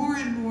includes more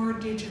and more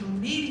digital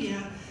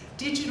media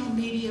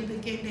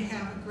begin to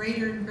have a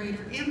greater and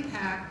greater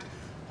impact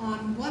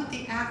on what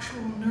the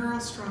actual neural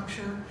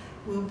structure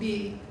will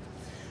be.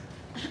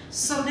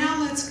 So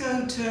now let's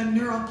go to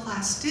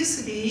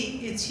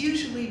neuroplasticity. It's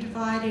usually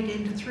divided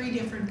into three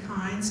different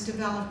kinds.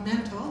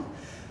 Developmental,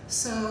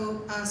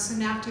 so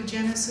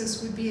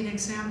synaptogenesis would be an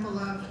example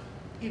of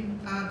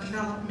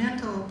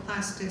developmental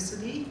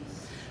plasticity.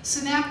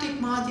 Synaptic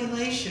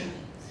modulation.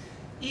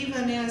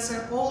 Even as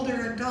an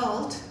older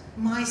adult,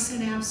 my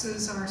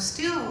synapses are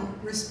still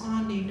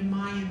responding to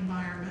my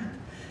environment.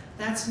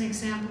 That's an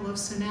example of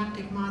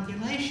synaptic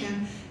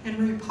modulation. And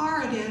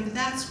reparative,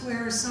 that's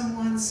where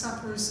someone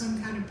suffers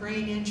some kind of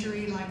brain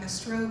injury like a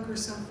stroke or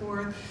so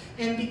forth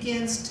and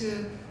begins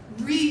to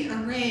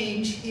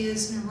rearrange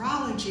his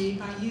neurology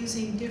by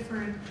using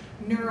different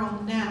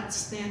neural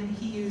nets than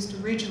he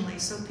used originally.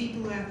 So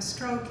people who have a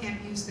stroke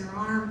can't use their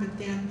arm, but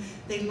then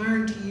they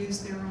learn to use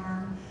their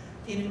arm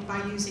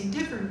by using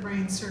different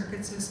brain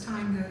circuits as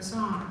time goes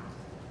on.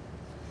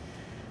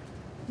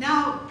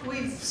 Now,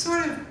 we've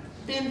sort of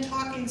been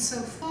talking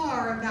so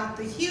far about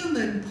the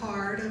human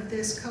part of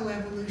this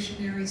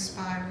coevolutionary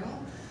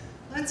spiral.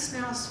 Let's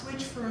now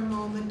switch for a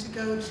moment to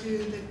go to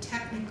the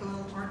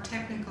technical or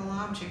technical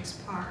objects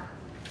part.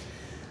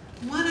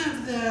 One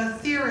of the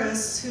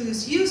theorists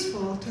who's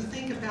useful to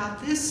think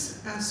about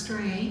this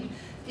strain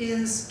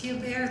is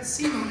Gilbert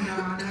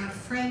Simondon, a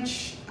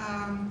French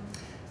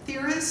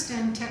theorist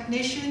and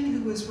technician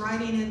who was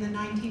writing in the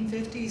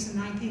 1950s and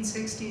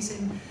 1960s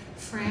in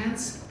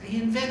France. He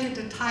invented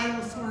a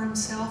title for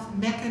himself,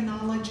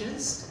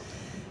 mechanologist.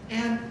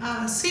 And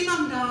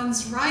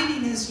Simondon's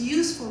writing is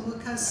useful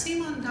because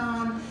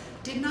Simondon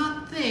did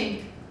not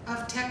think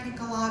of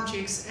technical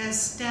objects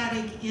as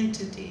static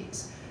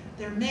entities.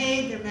 They're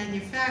made, they're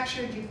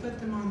manufactured, you put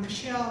them on the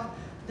shelf,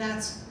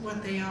 that's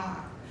what they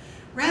are.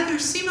 Rather,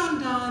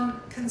 Simondon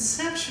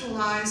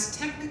conceptualized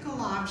technical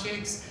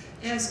objects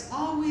as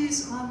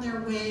always on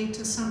their way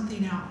to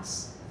something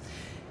else.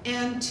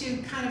 And to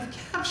kind of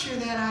capture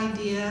that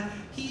idea,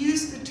 he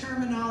used the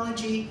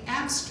terminology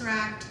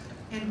abstract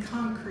and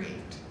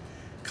concrete.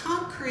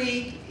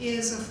 Concrete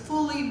is a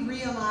fully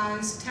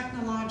realized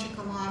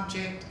technological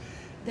object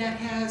that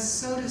has,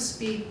 so to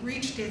speak,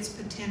 reached its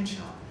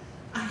potential.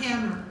 A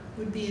hammer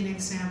would be an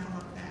example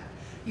of that.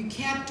 You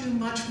can't do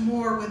much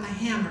more with a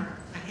hammer.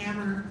 A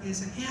hammer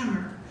is a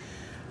hammer.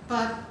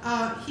 But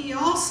he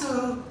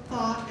also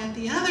thought at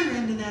the other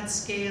end of that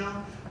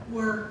scale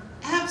were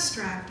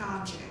abstract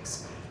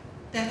objects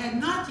that had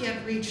not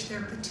yet reached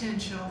their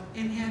potential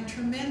and had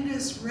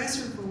tremendous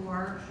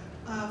reservoir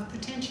of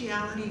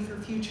potentiality for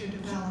future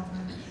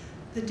development.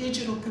 The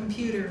digital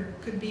computer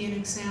could be an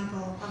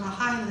example of a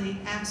highly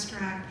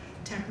abstract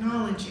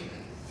technology.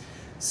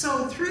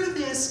 So through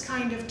this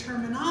kind of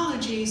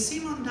terminology,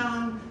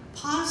 Simondon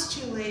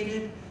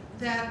postulated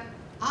that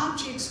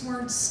objects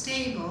weren't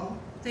stable,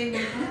 they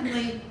were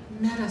only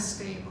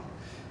metastable.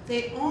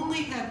 They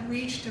only had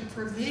reached a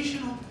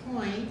provisional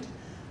point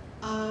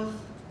of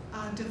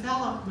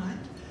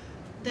development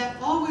that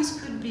always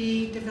could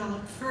be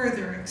developed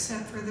further,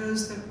 except for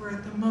those that were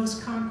at the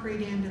most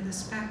concrete end of the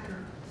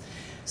spectrum.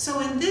 So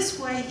in this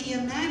way, he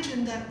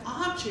imagined that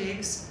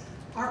objects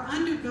are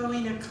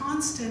undergoing a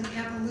constant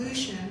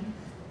evolution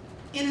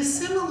in a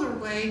similar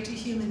way to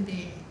human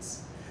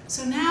beings.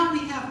 So now we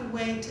have a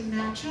way to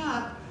match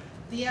up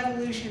the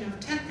evolution of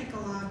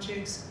technical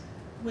objects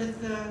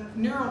with the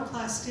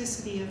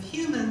neuroplasticity of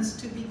humans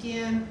to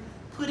begin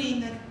putting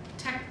the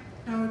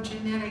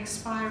technogenetic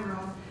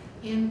spiral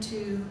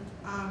into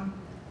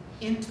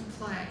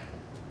play.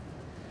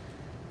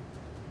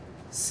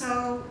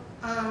 So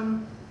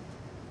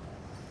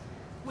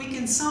we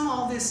can sum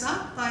all this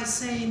up by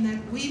saying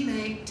that we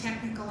make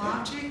technical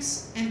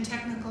objects and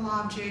technical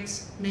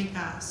objects make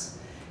us,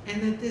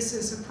 and that this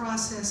is a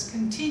process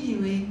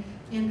continuing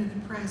into the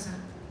present.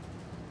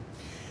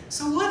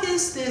 So what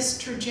is this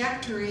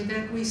trajectory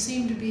that we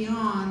seem to be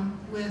on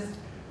with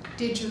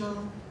digital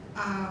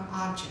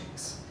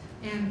objects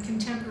and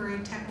contemporary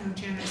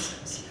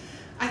technogenesis?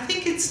 I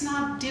think it's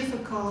not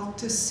difficult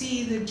to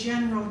see the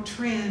general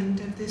trend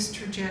of this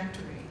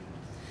trajectory.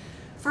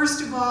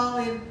 First of all,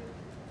 it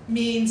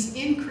means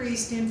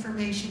increased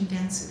information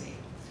density.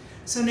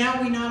 So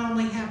now we not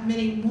only have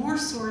many more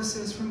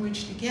sources from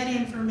which to get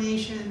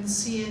information,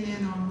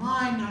 CNN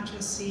online, not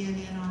just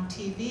CNN on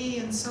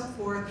TV and so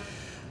forth,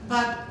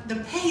 but the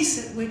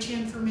pace at which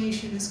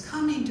information is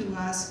coming to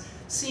us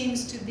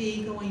seems to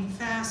be going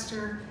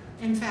faster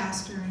and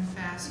faster and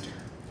faster.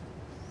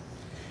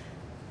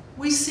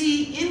 We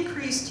see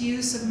increased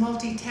use of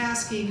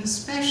multitasking,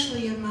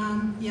 especially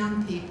among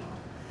young people.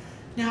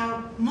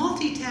 Now,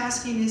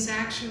 multitasking is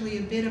actually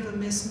a bit of a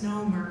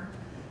misnomer.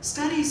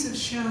 Studies have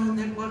shown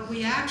that what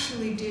we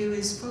actually do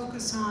is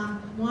focus on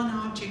one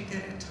object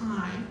at a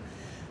time,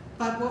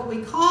 but what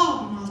we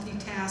call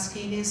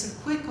multitasking is a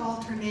quick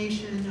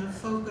alternation of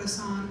focus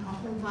on a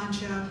whole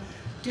bunch of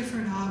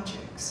different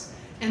objects.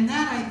 And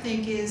that, I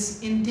think,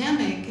 is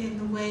endemic in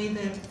the way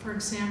that, for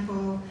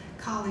example,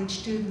 college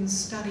students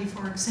study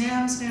for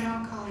exams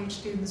now, college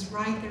students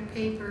write their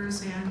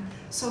papers and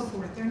so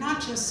forth. They're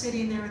not just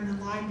sitting there in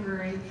the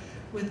library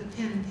with a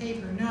pen and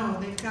paper. No,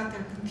 they've got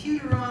their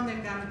computer on,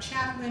 they've got a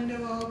chat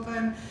window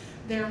open,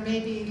 they're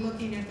maybe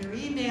looking at their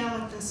email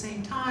at the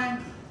same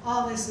time.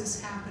 All this is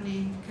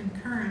happening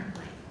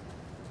concurrently.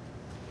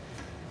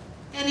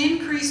 An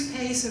increased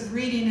pace of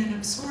reading and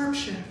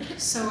absorption.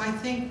 So I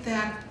think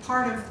that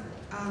part of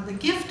the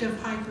gift of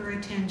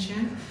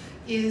hyperattention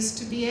is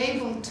to be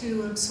able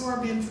to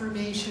absorb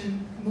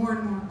information more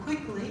and more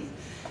quickly.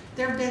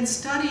 There have been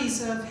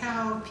studies of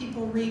how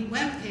people read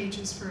web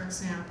pages, for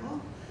example,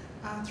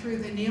 through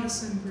the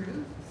Nielsen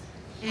group.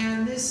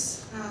 And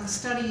this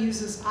study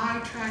uses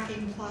eye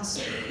tracking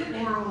plus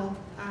oral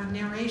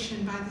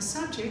narration by the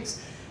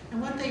subjects.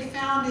 And what they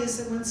found is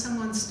that when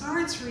someone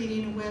starts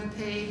reading a web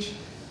page,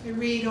 they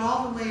read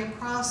all the way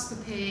across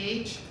the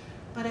page,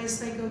 but as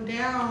they go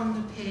down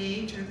the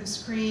page or the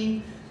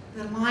screen,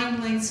 the line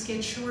lengths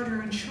get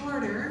shorter and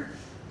shorter,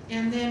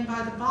 and then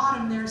by the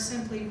bottom they're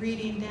simply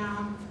reading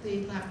down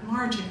the left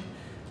margin.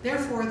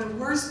 Therefore, the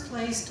worst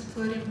place to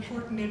put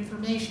important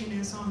information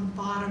is on the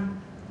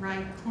bottom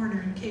right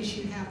corner, in case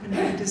you happen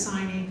to be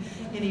designing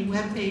any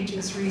web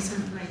pages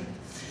recently.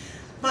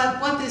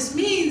 But what this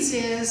means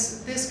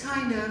is this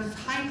kind of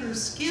hyper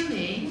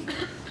skimming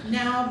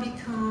now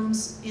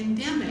becomes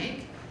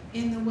endemic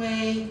in the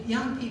way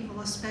young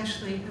people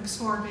especially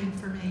absorb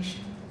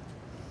information.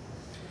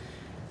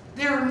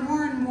 There are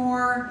more and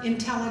more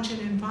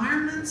intelligent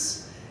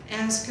environments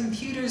as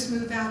computers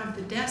move out of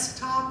the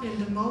desktop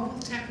into mobile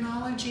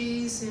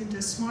technologies, into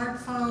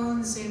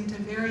smartphones, into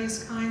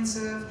various kinds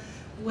of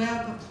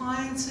web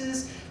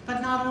appliances.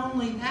 But not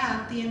only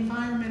that, the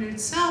environment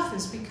itself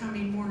is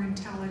becoming more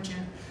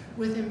intelligent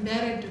with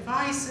embedded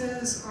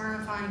devices,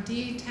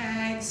 RFID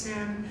tags,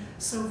 and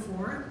so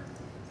forth.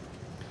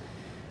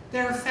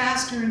 There are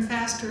faster and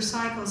faster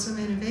cycles of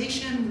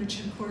innovation,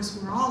 which of course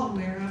we're all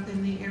aware of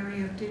in the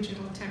area of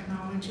digital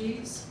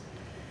technologies.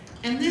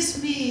 And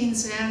this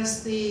means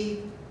as the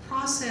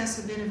process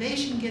of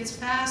innovation gets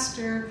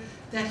faster,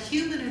 that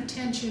human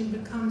attention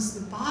becomes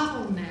the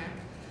bottleneck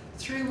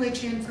through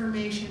which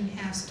information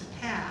has to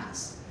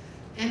pass.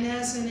 And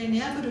as an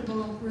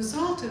inevitable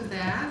result of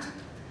that,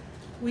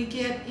 we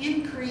get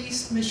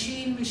increased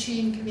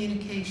machine-machine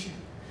communication.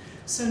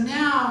 So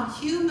now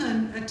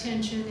human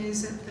attention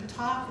is at the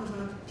top of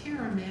a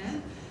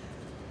pyramid.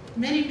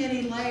 Many,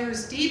 many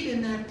layers deep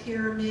in that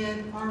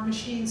pyramid are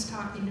machines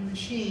talking to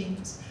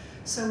machines.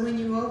 So when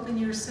you open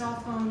your cell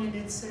phone and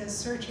it says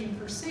searching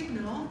for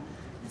signal,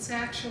 it's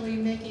actually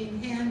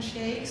making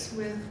handshakes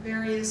with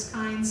various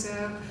kinds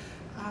of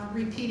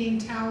repeating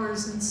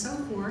towers and so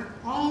forth,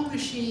 all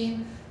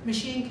machine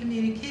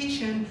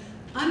communication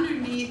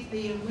underneath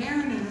the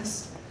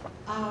awareness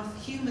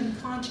of human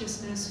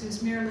consciousness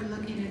who's merely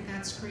looking at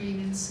that screen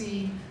and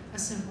seeing a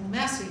simple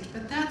message.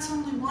 But that's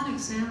only one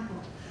example.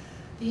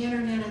 The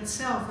internet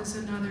itself is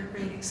another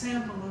great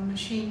example of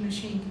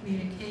machine-machine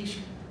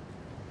communication.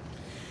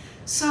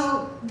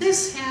 So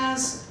this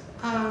has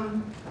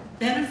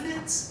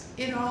benefits.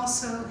 It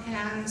also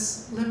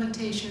has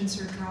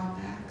limitations or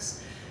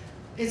drawbacks.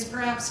 It's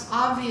perhaps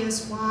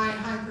obvious why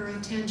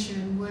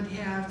hyperattention would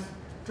have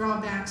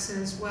drawbacks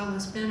as well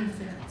as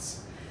benefits.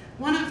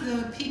 One of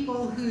the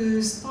people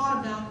who's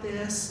thought about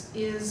this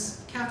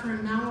is Catherine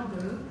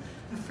Malabou,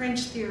 a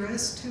French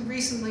theorist who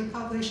recently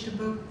published a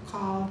book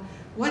called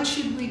What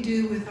Should We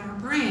Do with Our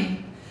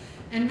Brain?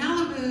 And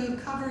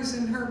Malabou covers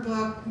in her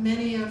book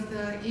many of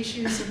the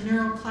issues of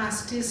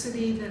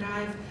neuroplasticity that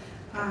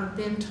I've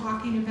been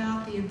talking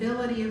about, the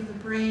ability of the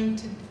brain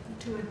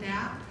to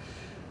adapt.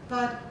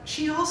 But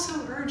she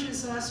also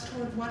urges us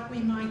toward what we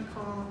might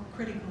call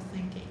critical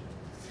thinking.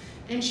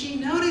 And she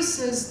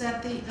notices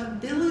that the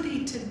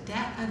ability to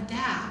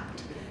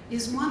adapt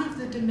is one of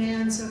the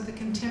demands of the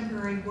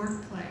contemporary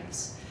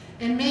workplace.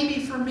 And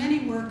maybe for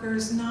many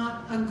workers,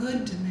 not a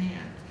good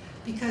demand,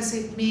 because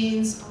it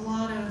means a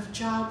lot of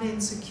job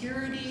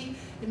insecurity.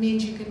 It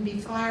means you can be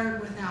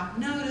fired without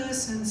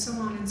notice, and so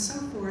on and so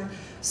forth.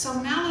 So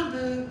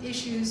Malabou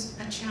issues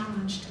a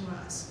challenge to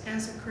us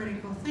as a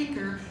critical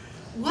thinker.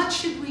 What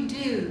should we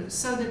do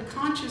so that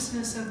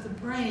consciousness of the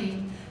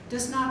brain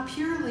does not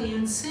purely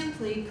and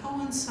simply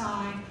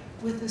coincide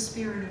with the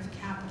spirit of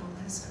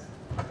capitalism?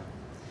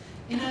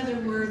 In other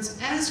words,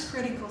 as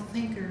critical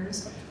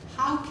thinkers,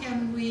 how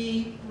can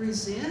we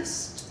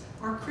resist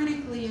or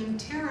critically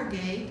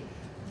interrogate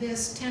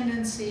this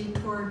tendency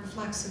toward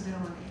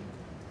flexibility?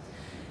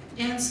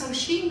 And so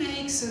she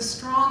makes a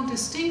strong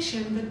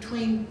distinction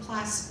between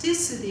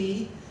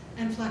plasticity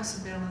and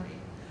flexibility.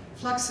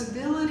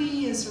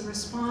 Flexibility is a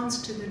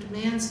response to the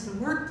demands of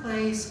the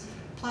workplace.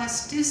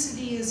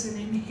 Plasticity is an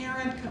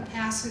inherent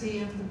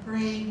capacity of the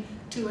brain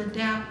to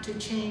adapt to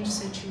change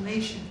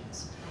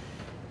situations.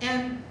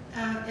 And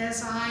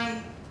as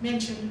I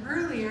mentioned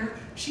earlier,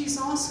 she's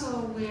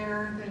also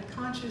aware that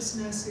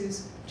consciousness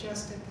is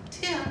just at the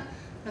tip,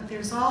 but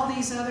there's all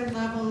these other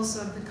levels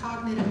of the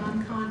cognitive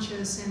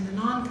unconscious and the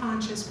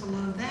non-conscious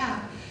below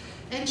that.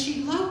 And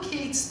she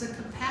locates the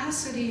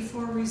capacity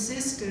for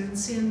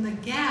resistance in the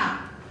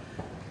gap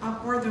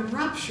or the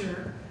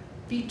rupture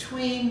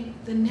between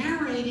the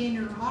narrating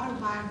or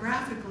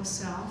autobiographical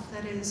self,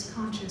 that is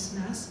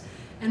consciousness,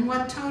 and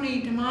what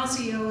Tony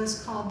Damasio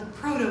has called the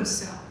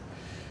proto-self,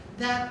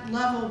 that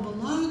level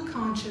below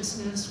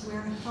consciousness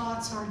where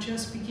thoughts are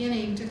just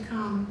beginning to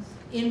come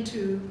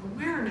into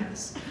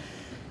awareness.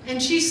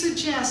 And she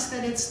suggests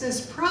that it's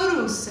this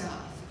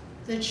proto-self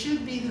that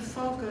should be the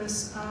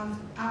focus of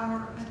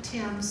our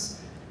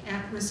attempts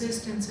at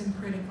resistance and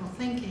critical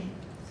thinking.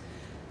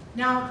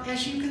 Now,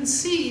 as you can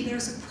see,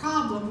 there's a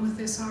problem with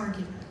this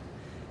argument.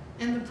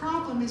 And the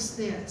problem is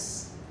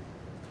this.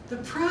 The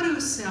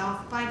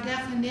proto-self, by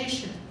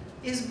definition,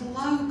 is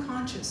below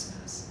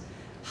consciousness.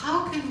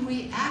 How can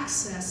we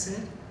access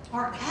it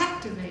or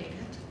activate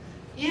it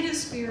in a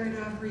spirit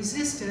of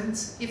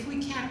resistance if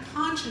we can't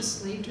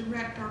consciously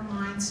direct our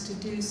minds to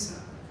do so?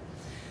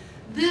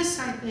 This,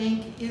 I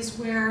think, is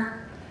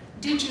where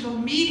digital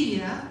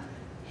media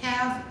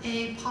have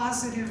a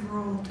positive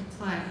role to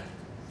play.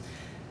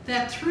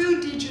 That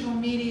through digital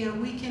media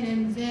we can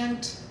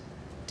invent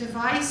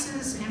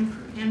devices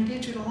and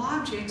digital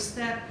objects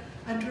that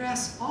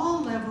address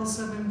all levels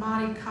of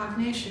embodied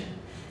cognition,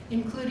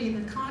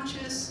 including the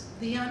conscious,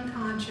 the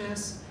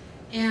unconscious,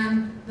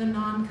 and the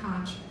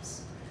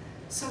non-conscious.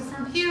 So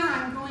from here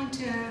I'm going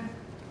to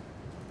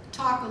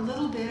talk a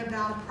little bit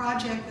about a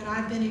project that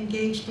I've been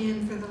engaged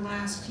in for the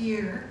last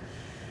year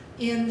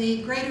in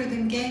the Greater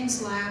Than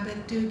Games Lab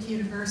at Duke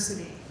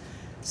University.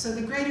 So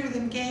the Greater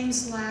Than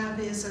Games Lab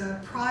is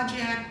a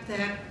project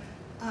that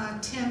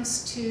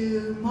attempts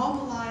to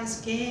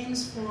mobilize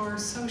games for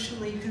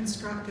socially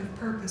constructive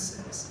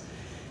purposes.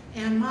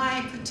 And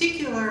my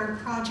particular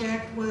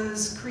project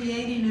was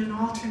creating an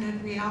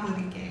alternate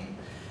reality game.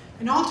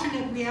 An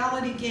alternate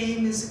reality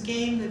game is a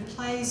game that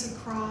plays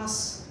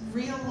across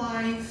real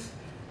life,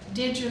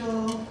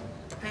 digital,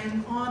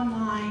 and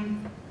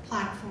online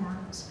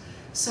platforms.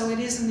 So it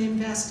isn't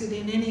invested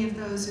in any of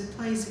those, it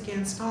plays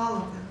against all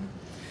of them.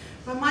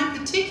 But my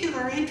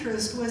particular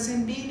interest was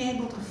in being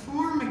able to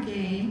form a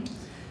game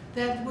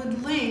that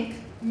would link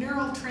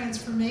neural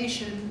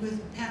transformation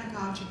with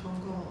pedagogical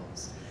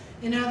goals.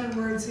 In other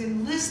words,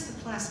 enlist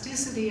the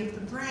plasticity of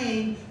the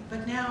brain,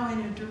 but now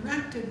in a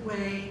directed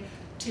way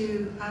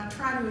to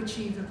try to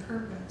achieve a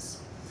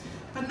purpose.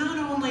 But not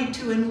only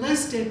to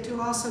enlist it,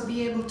 to also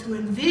be able to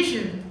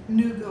envision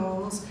new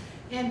goals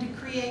and to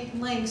create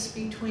links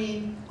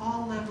between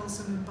all levels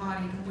of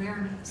embodied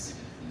awareness.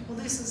 Well,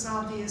 this is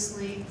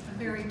obviously a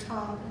very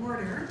tall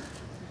order.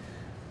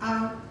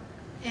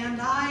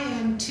 And I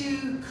and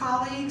 2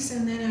 colleagues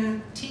and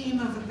then a team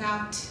of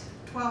about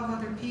 12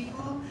 other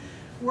people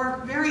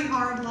worked very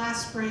hard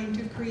last spring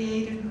to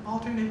create an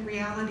alternate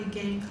reality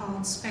game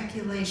called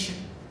Speculation.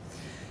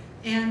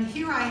 And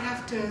here I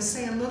have to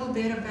say a little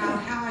bit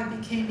about how I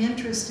became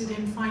interested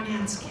in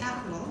finance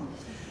capital.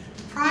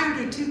 Prior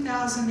to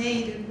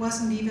 2008, it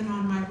wasn't even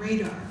on my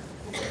radar.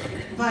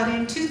 But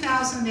in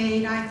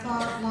 2008, I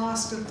thought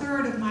lost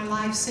 1/3 of my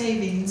life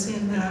savings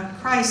in the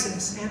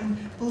crisis. And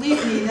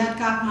believe me, that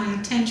got my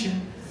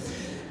attention.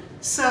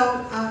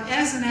 So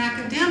as an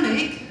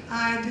academic,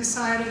 I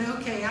decided,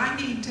 okay, I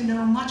need to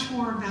know much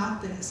more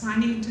about this. I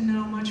need to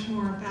know much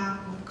more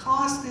about what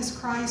caused this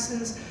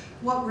crisis,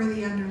 what were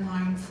the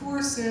underlying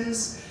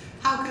forces,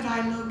 how could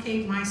I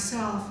locate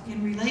myself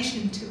in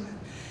relation to it.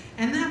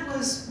 And that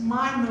was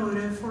my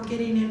motive for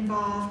getting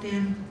involved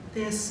in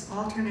this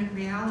alternate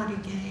reality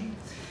game.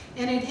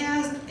 And it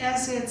has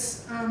as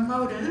its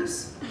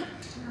motives,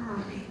 where are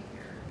we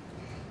here?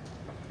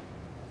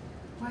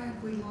 Why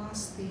have we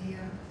lost the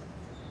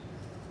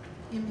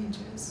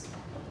images?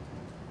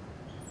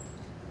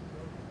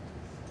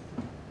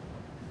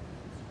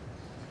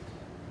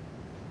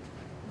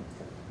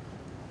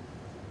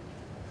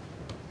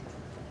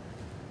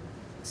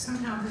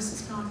 Somehow this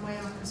has gone way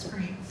off the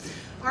screen.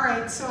 All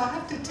right, so I'll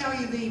have to tell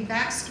you the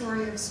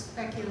backstory of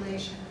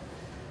Speculation.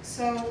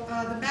 So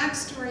the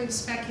backstory of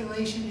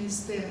Speculation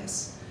is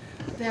this,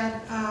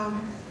 that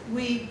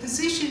we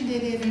positioned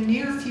it in a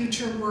near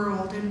future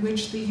world in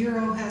which the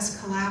euro has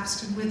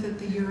collapsed and with it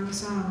the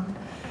eurozone.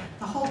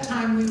 The whole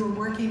time we were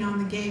working on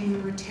the game, we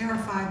were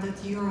terrified that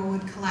the euro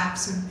would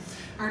collapse and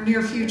our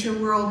near future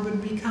world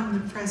would become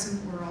the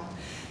present world.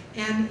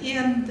 And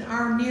in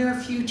our near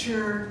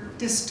future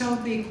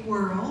dystopic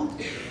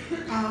world,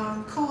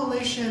 a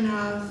coalition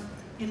of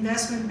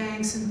investment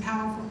banks and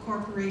powerful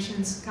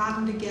corporations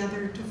gotten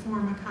together to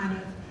form a kind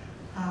of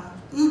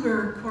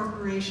Uber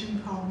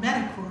corporation called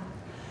Metacorp.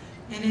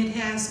 And it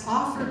has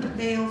offered to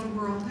bail the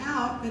world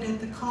out, but at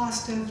the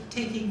cost of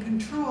taking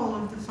control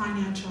of the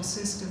financial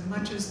system,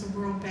 much as the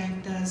World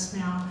Bank does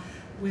now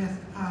with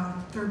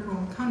third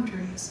world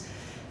countries.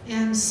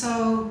 And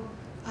so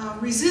a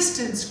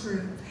resistance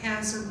group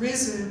has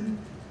arisen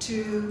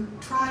to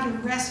try to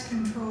wrest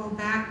control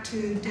back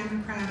to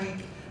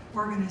democratic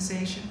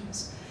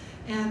organizations.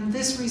 And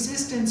this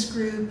resistance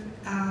group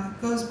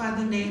goes by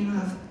the name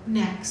of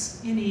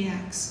NEX,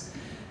 N-E-X.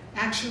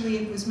 Actually,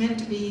 it was meant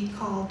to be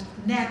called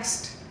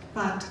Next,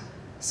 but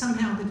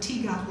somehow the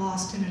T got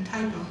lost in a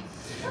typo.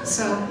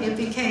 So it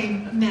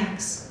became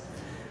NEX.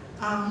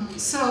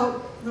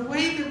 So the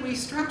way that we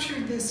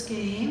structured this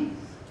game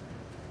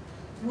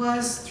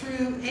was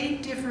through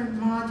 8 different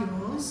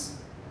modules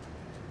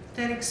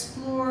that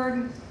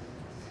explored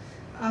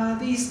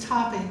these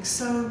topics.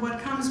 So what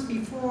comes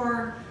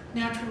before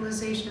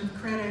naturalization of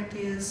credit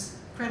is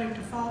credit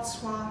default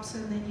swaps,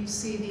 and then you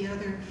see the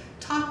other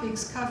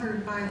topics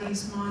covered by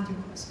these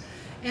modules.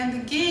 And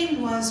the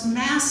game was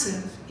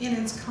massive in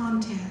its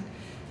content,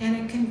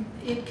 and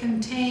it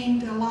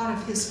contained a lot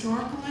of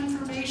historical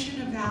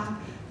information about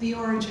the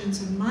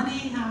origins of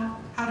money,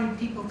 how did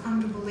people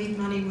come to believe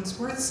money was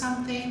worth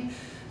something,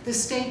 the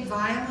state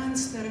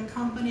violence that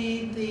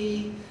accompanied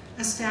the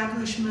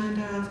establishment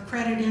of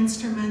credit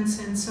instruments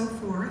and so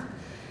forth.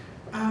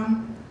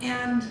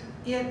 And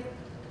it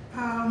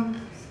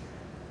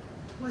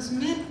was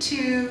meant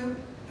to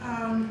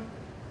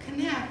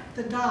connect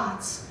the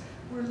dots.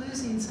 We're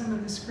losing some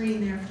of the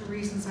screen there for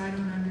reasons I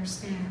don't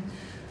understand.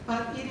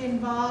 But it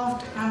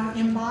involved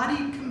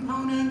embodied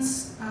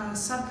components,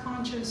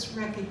 subconscious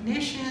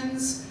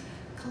recognitions,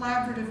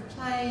 collaborative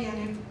play,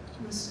 and it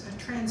was a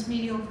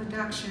transmedial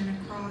production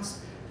across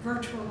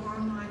virtual,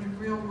 online, and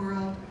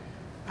real-world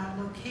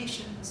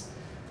locations.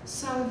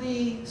 So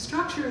the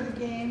structure of the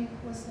game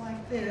was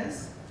like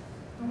this.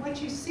 And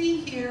what you see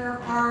here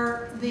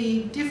are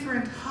the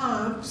different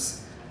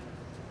hubs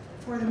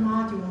for the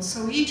modules.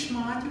 So each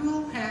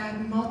module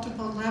had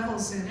multiple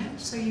levels in it.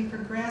 So you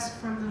progressed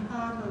from the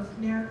hub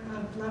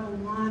of level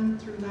 1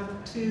 through level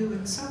 2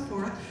 and so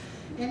forth.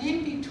 And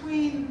in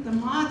between the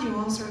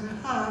modules or the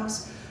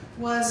hubs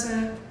was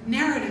a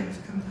narrative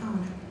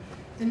component.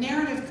 The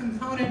narrative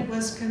component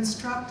was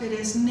constructed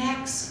as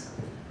NEX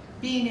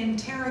being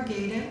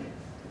interrogated,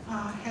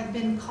 had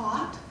been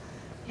caught,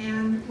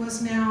 and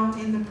was now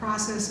in the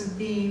process of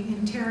being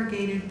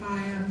interrogated by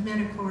a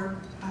Metacorp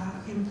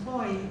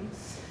employee.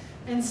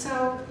 And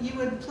so you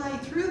would play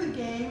through the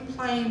game,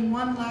 playing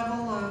one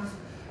level of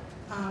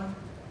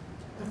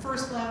the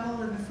first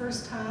level and the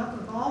first hub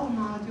of all the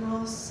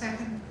modules,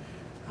 second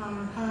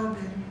hub,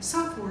 and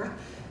so forth.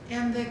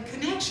 And the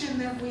connection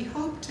that we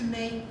hoped to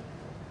make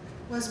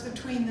was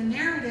between the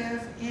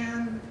narrative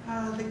and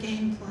the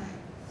gameplay.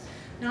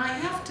 Now I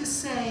have to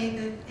say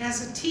that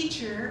as a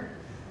teacher,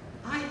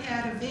 I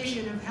had a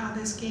vision of how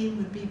this game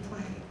would be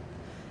played.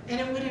 And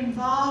it would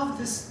involve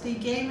the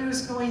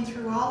gamers going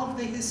through all of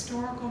the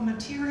historical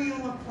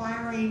material,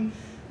 acquiring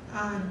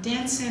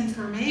dense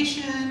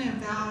information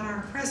about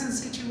our present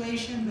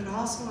situation, but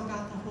also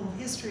about the whole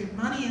history of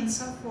money and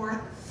so forth.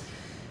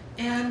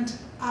 And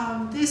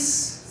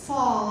this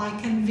fall, I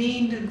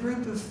convened a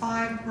group of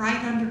 5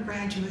 bright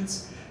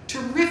undergraduates,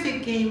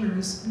 terrific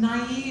gamers,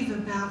 naive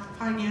about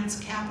finance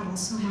capital,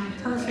 so my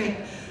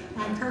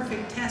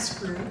perfect test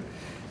group.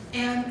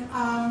 And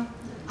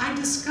I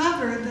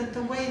discovered that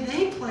the way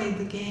they played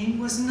the game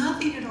was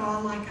nothing at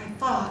all like I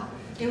thought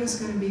it was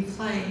going to be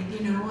played.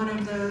 You know, one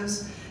of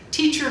those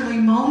teacherly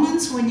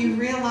moments when you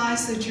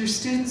realize that your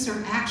students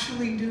are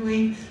actually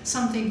doing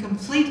something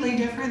completely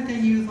different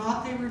than you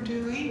thought they were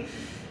doing.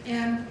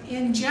 And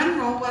in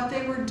general, what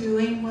they were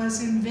doing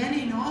was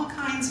inventing all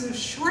kinds of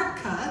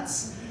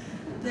shortcuts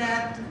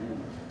that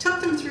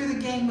took them through the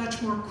game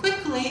much more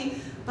quickly,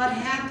 but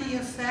had the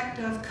effect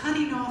of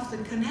cutting off the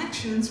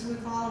connections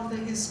with all of the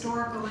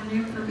historical and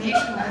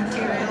informational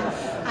material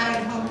I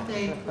had hoped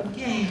they would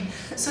gain.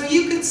 So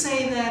you could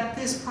say that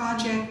this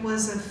project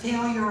was a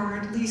failure, or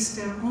at least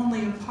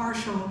only a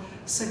partial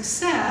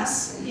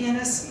success in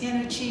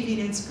achieving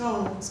its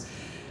goals.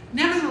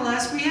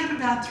 Nevertheless, we had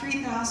about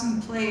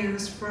 3,000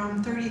 players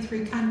from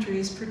 33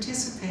 countries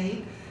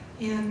participate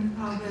in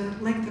the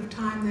length of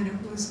time that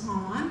it was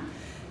on.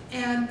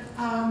 And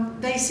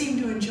they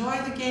seemed to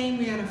enjoy the game.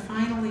 We had a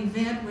final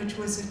event, which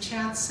was a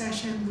chat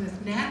session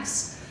with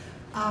Nex.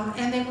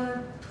 And they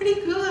were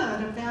pretty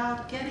good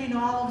about getting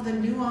all of the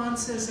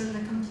nuances and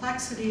the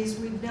complexities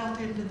we built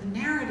into the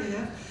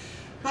narrative.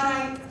 But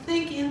I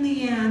think in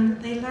the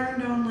end, they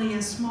learned only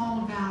a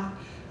small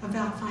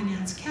about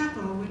finance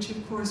capital, which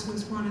of course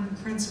was one of the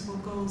principal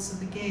goals of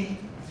the game.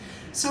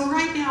 So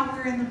right now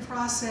we're in the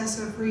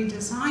process of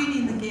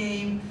redesigning the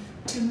game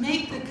to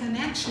make the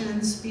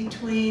connections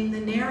between the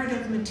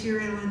narrative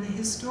material and the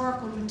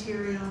historical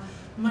material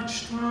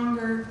much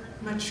stronger,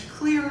 much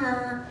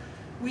clearer.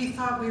 We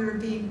thought we were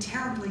being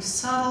terribly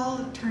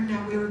subtle. It turned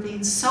out we were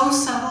being so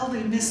subtle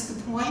we missed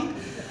the point.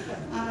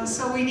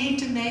 So we need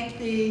to make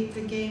the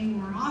game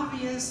more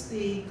obvious,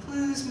 the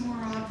clues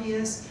more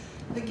obvious.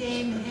 The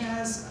game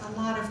has a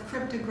lot of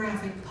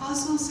cryptographic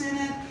puzzles in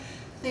it.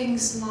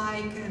 Things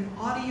like an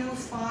audio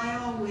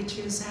file, which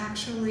is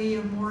actually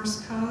a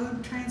Morse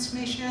code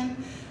transmission,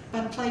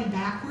 but played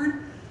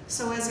backward.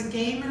 So as a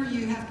gamer,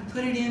 you have to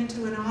put it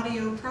into an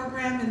audio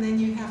program, and then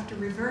you have to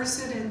reverse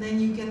it, and then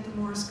you get the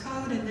Morse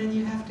code, and then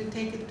you have to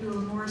take it to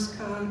a Morse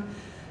code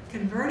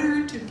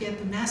converter to get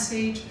the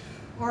message.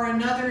 Or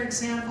another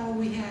example,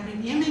 we had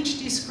an image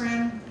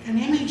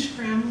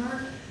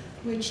scrambler,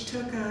 which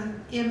took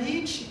an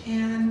image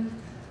and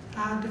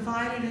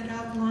divided it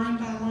up line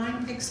by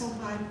line, pixel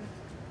by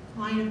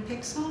line of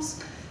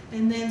pixels,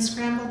 and then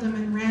scrambled them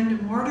in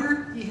random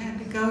order. You had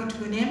to go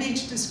to an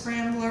image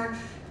descrambler,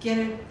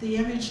 get the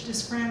image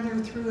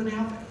descrambler through an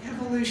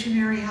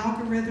evolutionary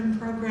algorithm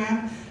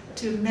program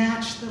to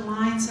match the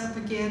lines up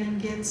again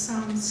and get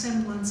some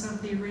semblance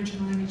of the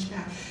original image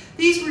back.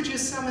 These were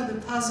just some of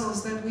the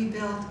puzzles that we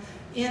built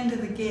into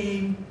the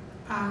game,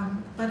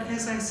 but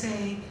as I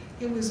say,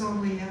 it was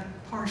only a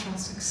partial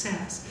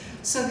success.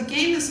 So the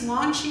game is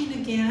launching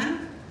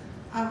again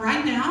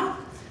right now.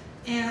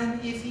 And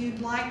if you'd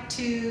like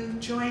to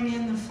join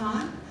in the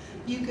fun,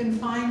 you can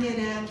find it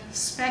at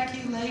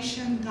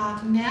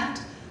speculation.net,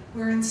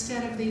 where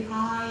instead of the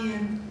I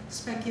in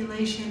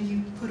speculation,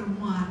 you put a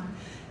 1.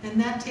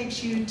 And that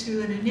takes you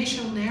to an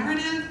initial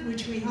narrative,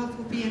 which we hope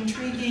will be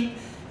intriguing,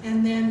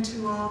 and then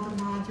to all the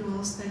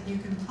modules that you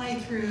can play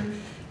through.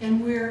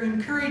 And we're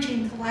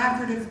encouraging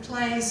collaborative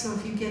play, so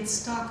if you get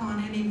stuck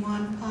on any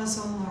one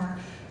puzzle or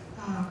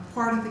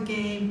part of the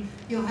game,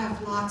 you'll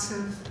have lots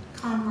of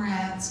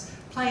comrades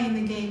playing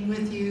the game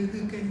with you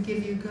who can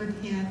give you good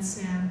hints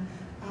and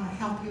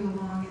help you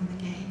along in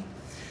the game.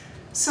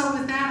 So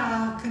with that,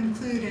 I'll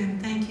conclude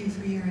and thank you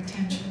for your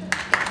attention.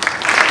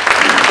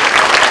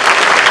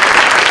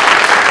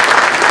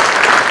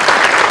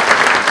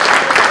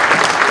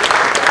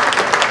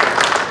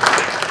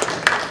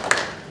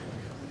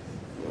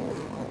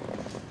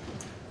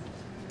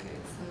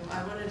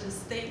 I want to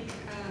just thank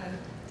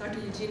Dr.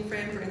 Eugene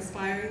Fram for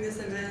inspiring this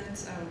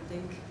event.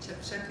 Thank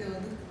Chip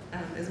Sheffield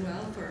as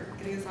well for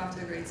getting us off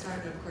to a great start,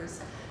 and of course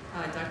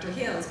Dr.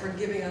 Hales for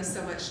giving us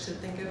so much to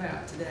think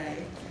about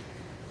today.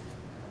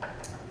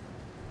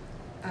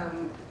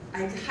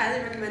 I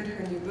highly recommend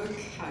her new book,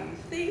 How You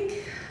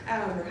Think,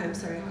 or I'm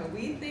sorry, How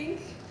We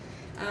Think.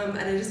 And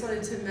I just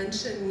wanted to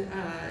mention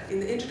in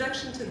the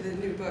introduction to the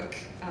new book,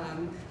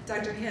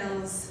 Dr.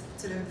 Hales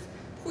sort of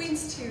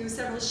points to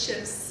several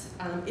shifts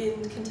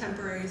in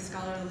contemporary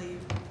scholarly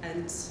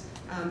and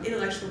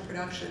intellectual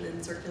production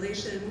and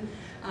circulation,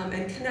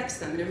 and connects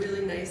them in a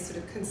really nice sort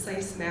of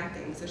concise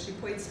mapping. So she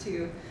points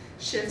to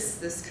shifts,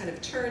 this kind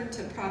of turn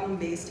to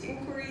problem-based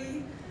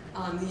inquiry,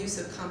 the use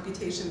of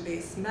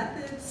computation-based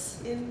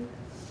methods in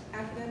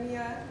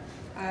academia,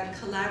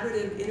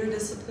 collaborative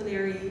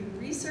interdisciplinary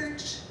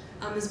research,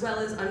 as well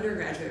as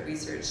undergraduate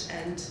research,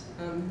 and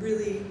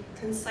really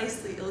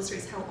concisely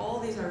illustrates how all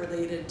these are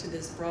related to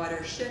this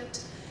broader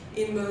shift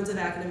in modes of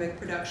academic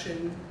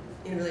production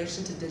in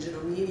relation to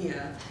digital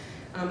media.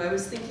 I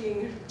was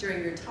thinking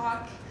during your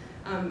talk,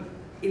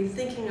 in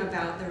thinking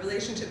about the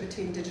relationship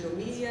between digital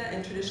media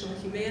and traditional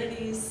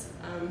humanities,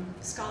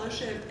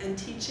 scholarship and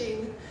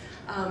teaching.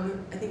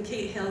 I think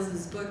Kate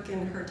Hales' book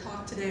and her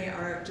talk today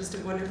are just a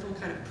wonderful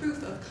kind of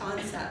proof of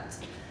concept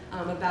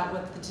about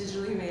what the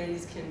digital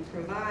humanities can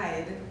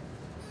provide.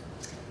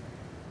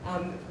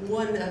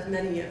 One of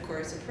many, of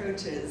course,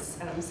 approaches.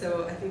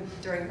 So I think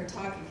during her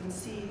talk you can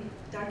see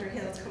Dr.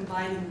 Hales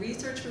combining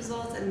research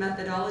results and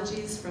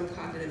methodologies from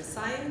cognitive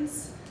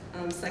science,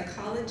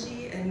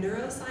 psychology, and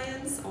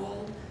neuroscience,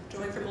 all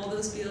drawing from all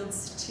those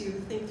fields to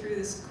think through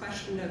this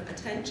question of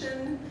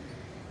attention.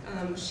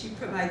 She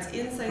provides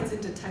insights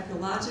into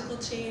technological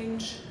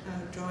change,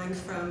 drawing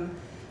from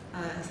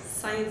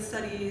science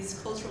studies,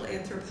 cultural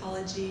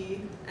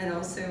anthropology, and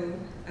also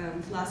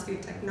philosophy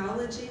of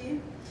technology.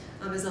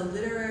 As a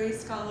literary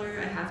scholar,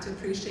 I have to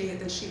appreciate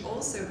that she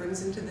also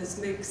brings into this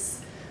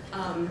mix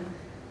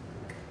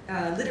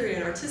literary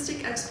and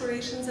artistic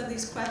explorations of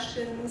these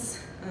questions,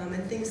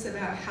 and thinks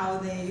about how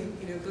they,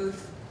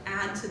 both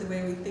add to the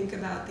way we think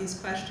about these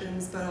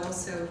questions, but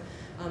also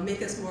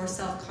make us more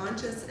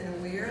self-conscious and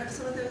aware of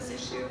some of those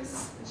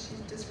issues, as she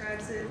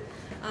describes it.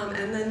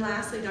 And then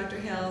lastly, Dr.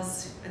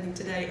 Hales, I think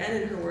today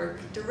and in her work,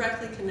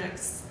 directly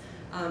connects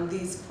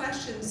these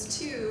questions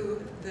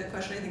to the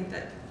question I think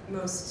that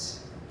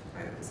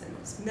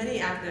many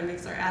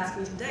academics are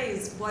asking today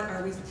is what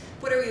are we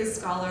as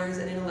scholars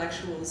and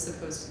intellectuals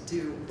supposed to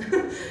do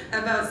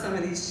about some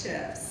of these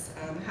shifts?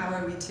 How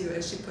are we to,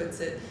 as she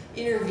puts it,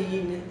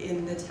 intervene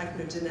in the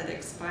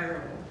technogenetic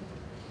spiral?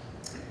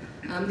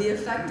 The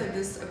effect of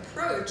this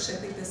approach, I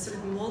think this sort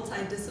of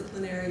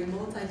multidisciplinary,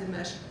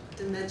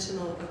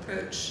 multidimensional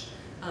approach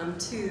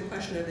to the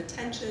question of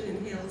attention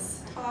in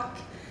Hales' talk,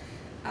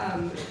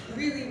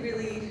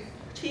 really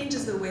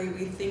changes the way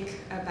we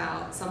think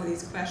about some of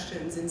these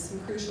questions in some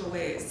crucial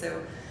ways.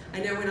 So I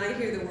know when I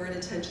hear the word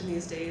attention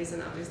these days,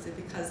 and obviously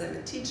because I'm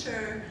a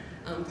teacher,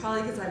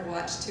 probably because I've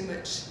watched too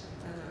much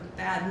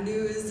bad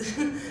news,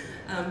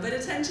 but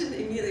attention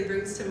immediately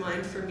brings to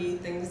mind for me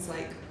things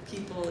like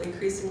people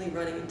increasingly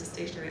running into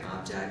stationary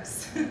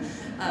objects,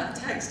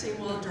 texting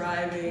while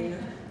driving,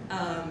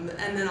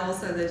 and then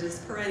also the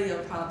just perennial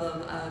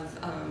problem of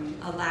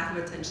a lack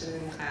of attention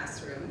in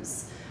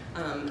classrooms.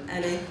 And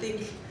I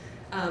think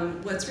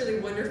what's really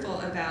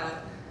wonderful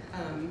about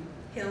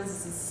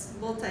Hales'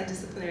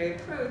 multidisciplinary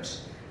approach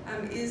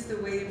is the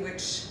way in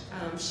which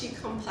she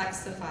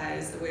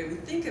complexifies the way we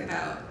think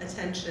about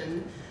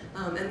attention,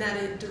 and that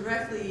it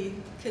directly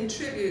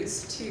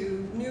contributes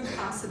to new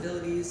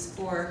possibilities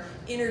for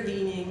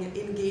intervening,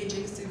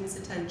 engaging students'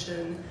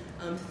 attention,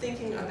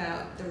 thinking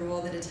about the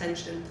role that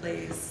attention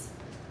plays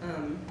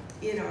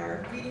in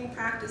our reading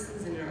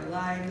practices and in our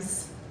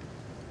lives.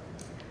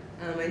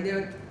 I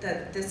note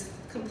that this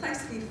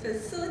complexity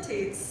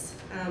facilitates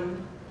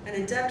an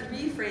adept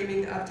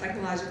reframing of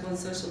technological and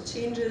social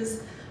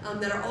changes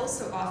that are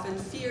also often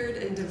feared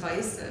and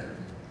divisive.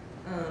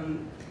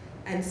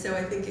 And so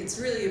I think it's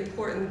really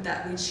important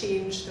that we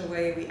change the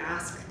way we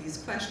ask these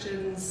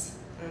questions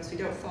so we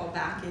don't fall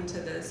back into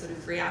the sort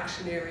of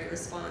reactionary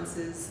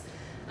responses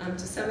to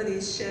some of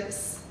these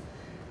shifts.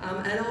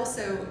 And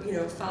also,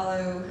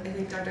 follow, I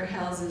think, Dr.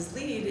 Hales'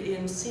 lead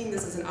in seeing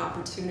this as an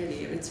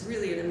opportunity. And it's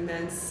really an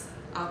immense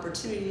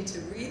opportunity to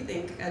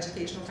rethink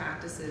educational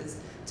practices,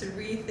 to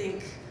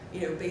rethink,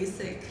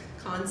 basic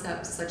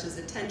concepts such as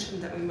attention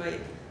that we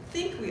might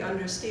think we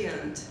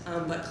understand,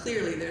 but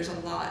clearly there's a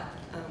lot,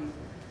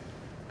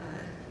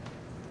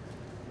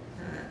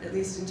 at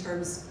least in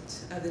terms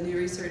of the new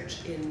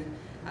research in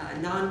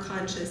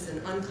non-conscious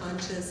and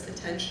unconscious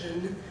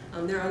attention.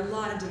 There are a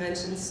lot of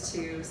dimensions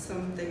to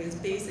something as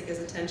basic as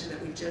attention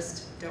that we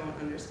just don't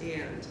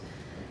understand.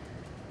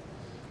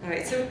 All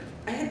right, so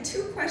I had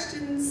two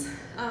questions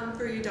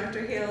for you,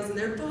 Dr. Hales, and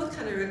they're both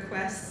kind of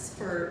requests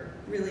for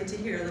really to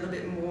hear a little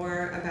bit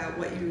more about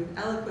what you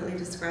eloquently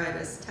describe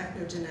as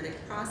technogenetic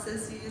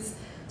processes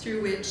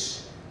through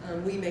which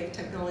we make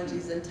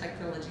technologies and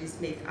technologies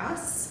make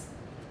us.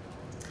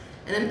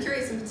 And I'm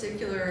curious in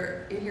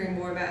particular in hearing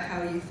more about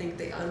how you think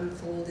they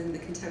unfold in the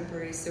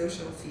contemporary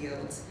social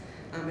fields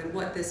and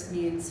what this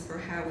means for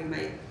how we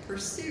might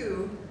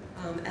pursue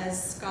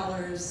as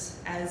scholars,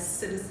 as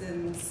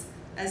citizens,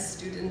 as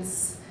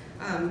students,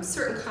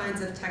 certain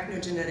kinds of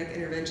technogenetic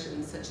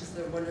interventions, such as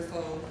the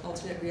wonderful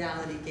alternate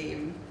reality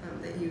game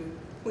that you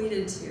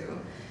pointed to.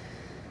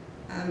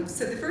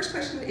 So the first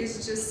question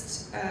is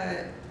just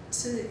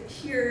to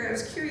hear, I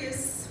was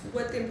curious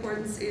what the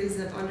importance is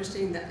of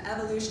understanding the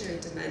evolutionary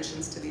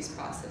dimensions to these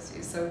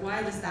processes. So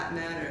why does that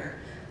matter?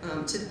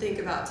 to think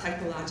about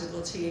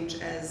technological change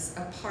as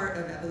a part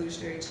of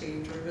evolutionary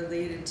change or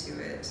related to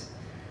it.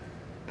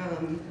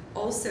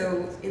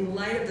 Also, in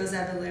light of those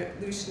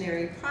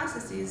evolutionary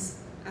processes,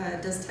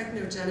 does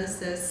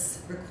technogenesis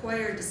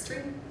require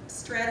distinct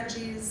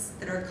strategies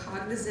that are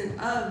cognizant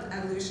of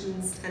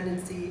evolution's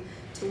tendency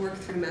to work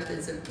through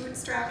methods of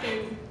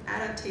bootstrapping,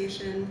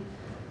 adaptation,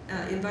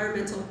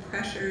 environmental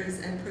pressures,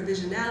 and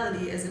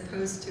provisionality, as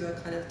opposed to a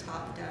kind of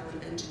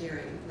top-down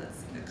engineering?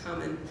 That's a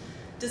common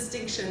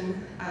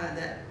distinction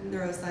that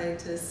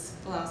neuroscientists,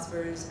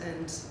 philosophers,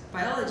 and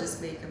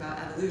biologists make about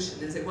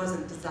evolution, is it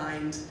wasn't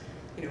designed,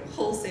 you know,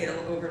 wholesale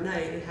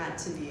overnight. It had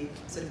to be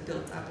sort of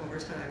built up over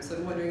time. So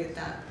I'm wondering if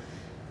that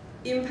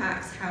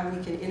impacts how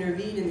we can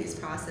intervene in these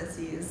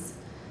processes.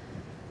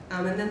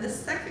 And then the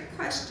second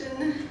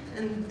question,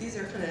 and these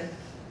are kind of,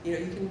 you know,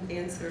 you can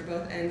answer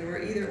both and or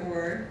either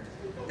or.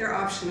 They're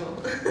optional.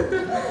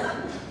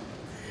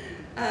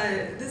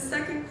 The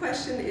second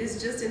question is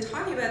just in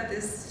talking about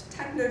this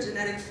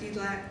technogenetic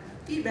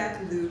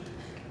feedback loop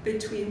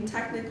between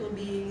technical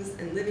beings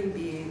and living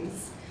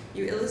beings,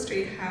 you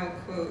illustrate how,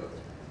 quote,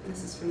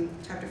 this is from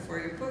chapter 4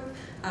 of your book,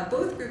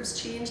 both groups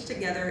change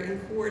together in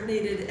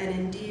coordinated and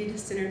indeed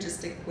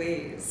synergistic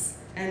ways,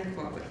 end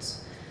quote.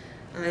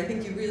 I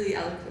think you really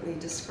eloquently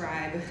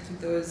describe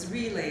those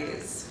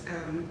relays.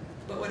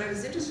 But what I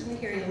was interested in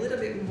hearing a little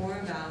bit more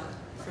about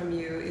from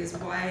you is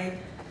why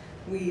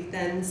we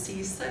then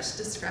see such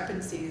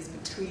discrepancies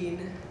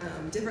between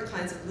different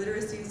kinds of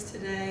literacies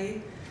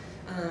today,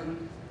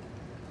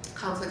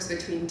 conflicts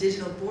between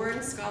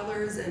digital-born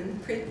scholars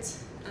and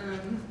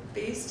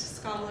print-based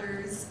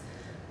scholars,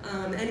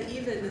 and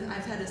even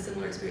I've had a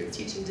similar experience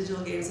teaching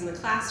digital games in the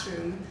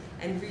classroom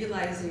and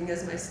realizing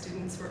as my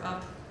students were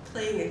up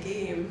playing a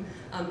game,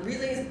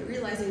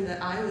 realizing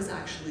that I was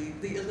actually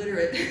the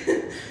illiterate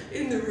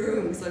in the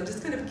room. So I'm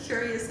just kind of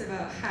curious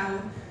about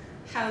how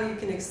you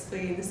can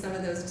explain some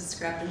of those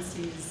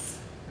discrepancies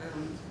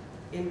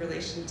in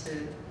relation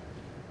to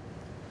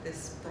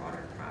this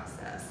broader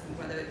process, and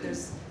whether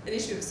there's an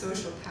issue of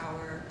social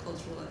power,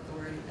 cultural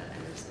authority that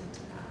enters into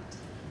that.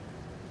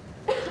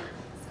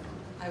 So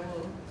I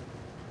will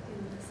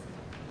end this.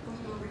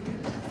 Go over here.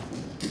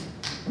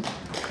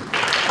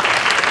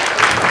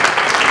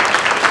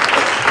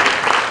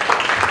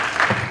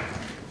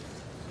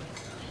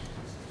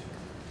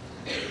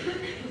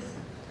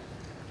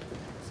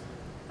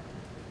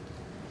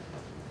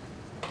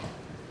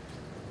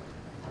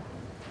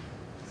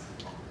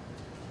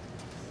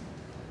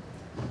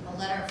 I'll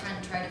let our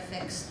friend try to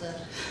fix the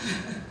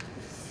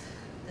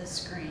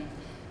screen.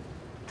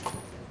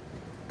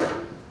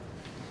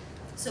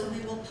 So we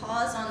will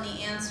pause on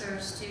the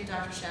answers to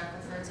Dr.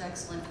 Shackelford's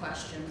excellent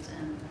questions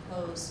and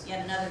pose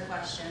yet another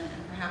question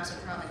and perhaps a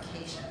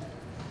provocation.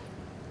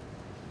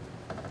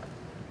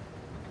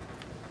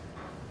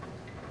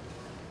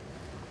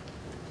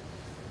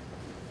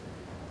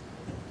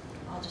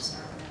 I'll just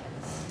start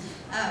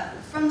with that.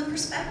 From the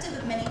perspective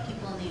of many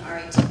people in the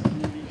RIT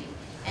community,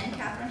 and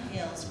Catherine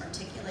Hale's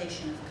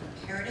articulation of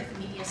comparative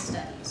media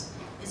studies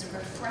is a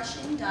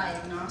refreshing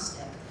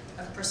diagnostic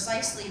of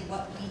precisely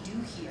what we do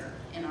here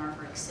in our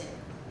brick city.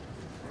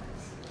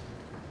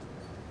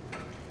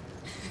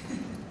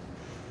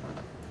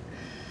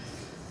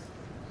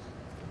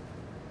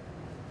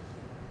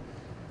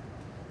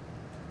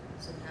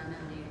 So now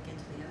do you get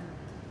to the other?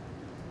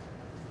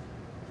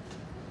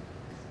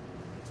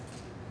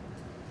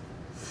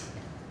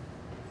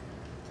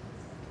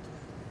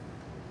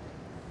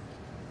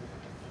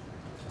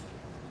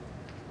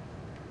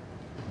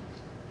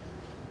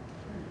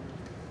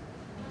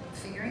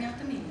 Figuring out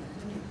the meaning.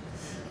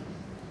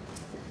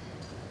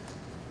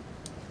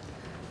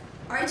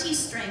 RIT's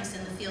strengths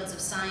in the fields of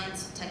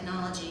science,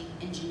 technology,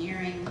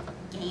 engineering,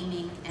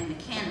 gaming, and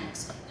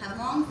mechanics have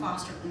long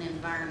fostered an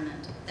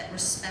environment that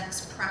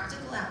respects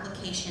practical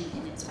application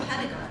in its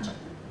pedagogy,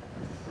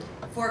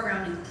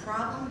 foregrounding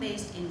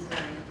problem-based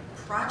inquiry,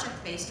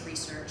 project-based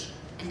research,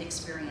 and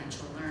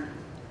experiential learning.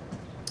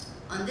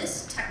 On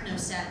this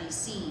techno-savvy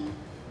scene,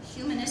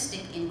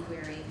 humanistic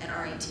inquiry at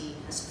RIT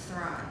has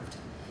thrived,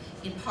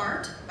 in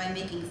part by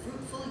making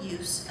fruitful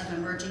use of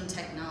emerging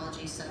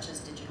technologies such as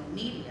digital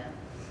media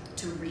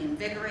to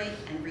reinvigorate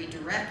and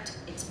redirect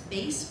its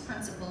base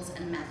principles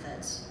and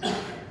methods,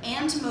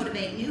 and to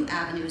motivate new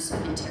avenues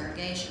of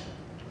interrogation.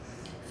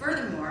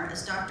 Furthermore,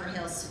 as Dr.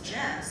 Hale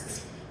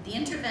suggests, the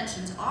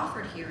interventions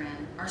offered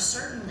herein are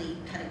certainly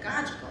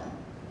pedagogical,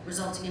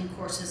 resulting in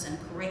courses and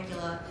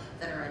curricula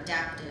that are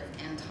adaptive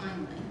and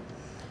timely,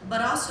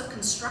 but also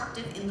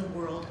constructive in the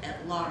world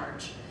at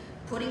large,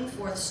 putting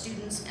forth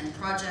students and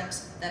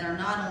projects that are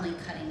not only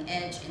cutting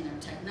edge in their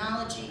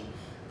technology,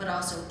 but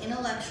also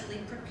intellectually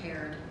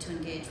prepared to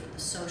engage with the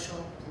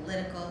social,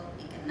 political,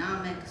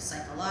 economic,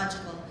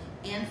 psychological,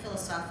 and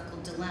philosophical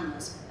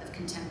dilemmas of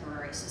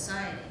contemporary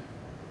society.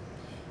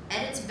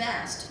 At its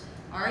best,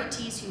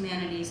 RIT's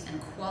humanities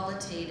and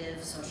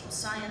qualitative social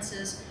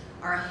sciences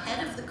are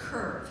ahead of the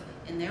curve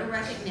in their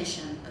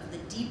recognition of the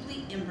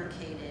deeply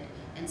imbricated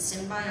and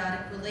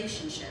symbiotic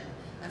relationship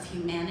of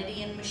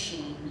humanity and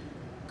machine,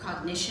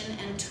 cognition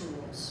and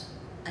tools,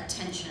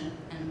 attention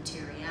and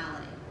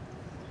materiality.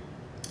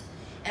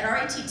 At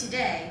RIT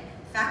today,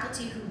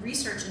 faculty who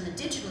research in the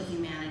digital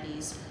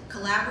humanities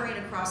collaborate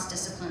across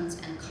disciplines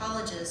and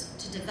colleges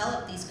to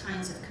develop these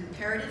kinds of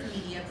comparative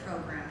media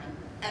programming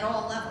at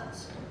all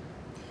levels.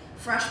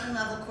 Freshman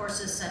level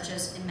courses such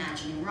as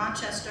Imagining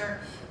Rochester,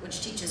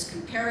 which teaches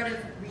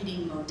comparative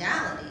reading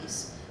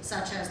modalities,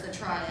 such as the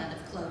triad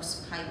of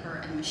close,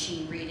 hyper, and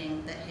machine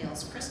reading that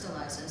Hales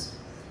crystallizes.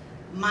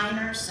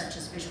 Minors such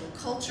as visual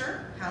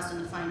culture, housed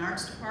in the fine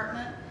arts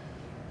department,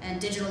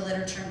 and digital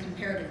literature and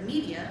comparative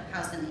media,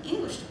 housed in the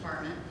English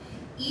department,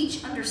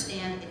 each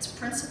understand its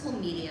principal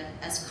media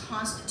as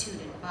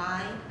constituted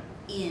by,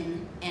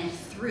 in, and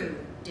through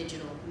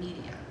digital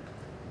media.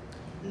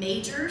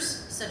 Majors,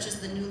 such as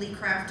the newly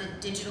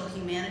crafted Digital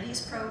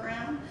Humanities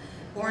program,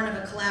 born of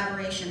a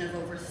collaboration of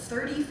over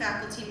 30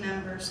 faculty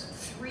members,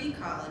 3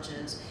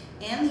 colleges,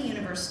 and the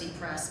university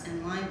press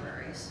and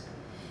libraries.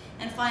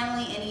 And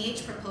finally,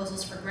 NEH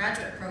proposals for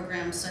graduate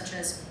programs such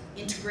as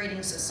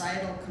integrating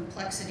societal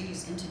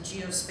complexities into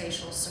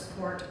geospatial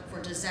support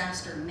for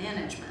disaster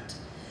management,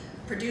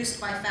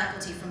 produced by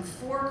faculty from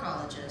 4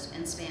 colleges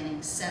and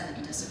spanning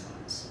 7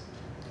 disciplines.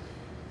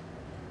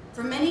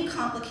 For many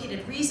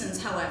complicated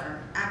reasons,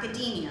 however,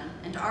 academia,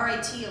 and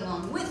RIT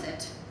along with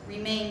it,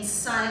 remains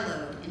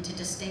siloed into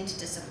distinct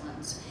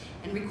disciplines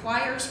and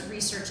requires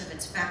research of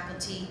its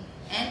faculty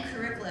and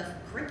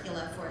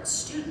curricula for its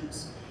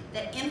students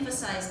that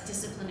emphasize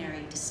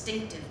disciplinary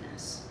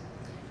distinctiveness.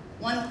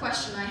 One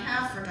question I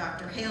have for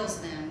Dr.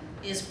 Hales then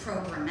is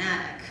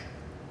programmatic.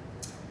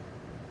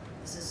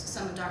 This is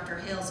some of Dr.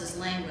 Hales'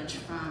 language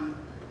from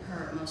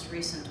her most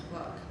recent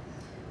book.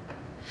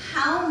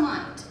 How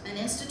might an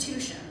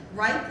institution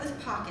ripe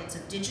with pockets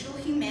of digital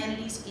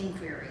humanities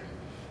inquiry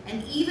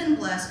and even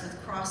blessed with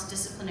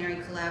cross-disciplinary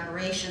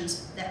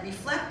collaborations that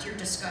reflect your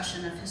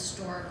discussion of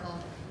historical,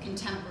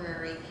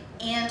 contemporary,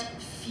 and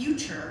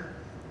future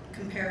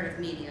comparative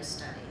media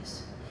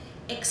studies,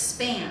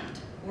 expand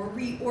or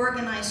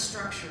reorganize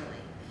structurally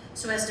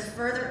so as to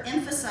further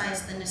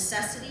emphasize the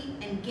necessity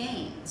and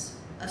gains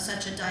of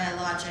such a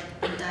dialogic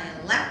and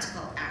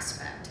dialectical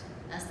aspect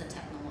as the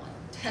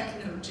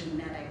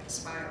technogenetic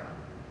spiral.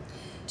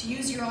 To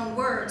use your own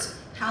words,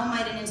 how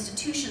might an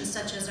institution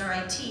such as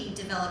RIT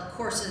develop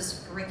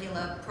courses,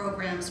 curricula,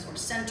 programs, or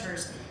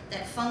centers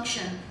that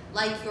function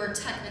like your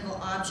technical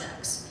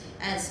objects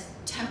as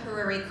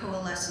temporary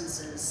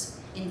coalescences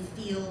in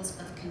fields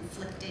of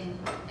conflicting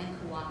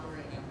and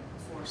cooperating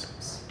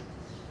forces?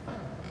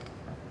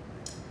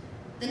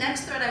 The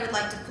next thread I would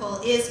like to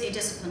pull is a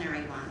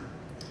disciplinary one.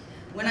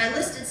 When I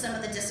listed some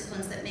of the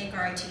disciplines that make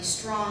RIT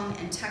strong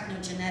and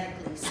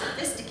technogenetically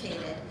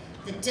sophisticated,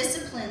 the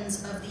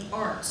disciplines of the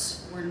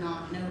arts were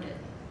not noted.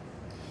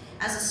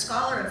 As a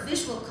scholar of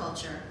visual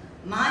culture,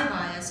 my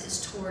bias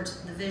is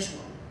towards the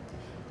visual.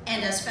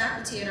 And as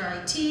faculty at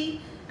RIT,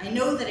 I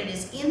know that it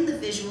is in the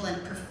visual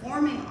and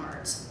performing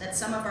arts that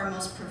some of our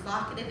most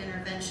provocative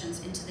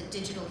interventions into the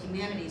digital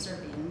humanities are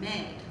being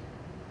made.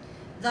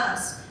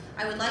 Thus,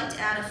 I would like to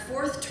add a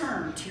 4th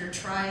term to your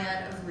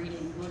triad of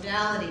reading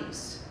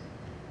modalities.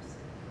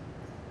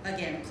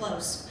 Again,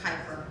 close,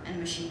 hyper, and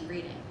machine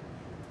reading.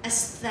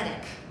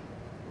 Aesthetic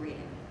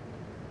reading.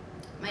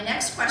 My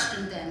next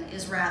question then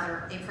is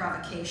rather a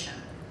provocation.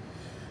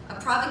 A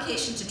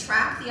provocation to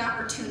track the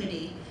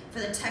opportunity for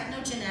the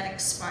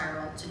technogenetic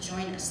spiral to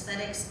join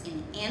aesthetics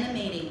in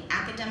animating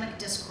academic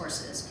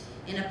discourses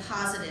in a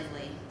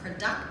positively,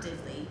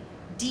 productively,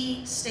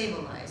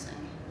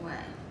 destabilizing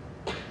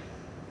way.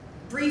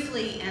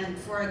 Briefly, and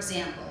for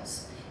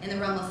examples, in the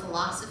realm of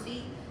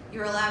philosophy,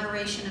 your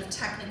elaboration of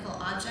technical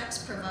objects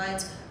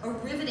provides a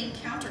riveting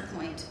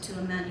counterpoint to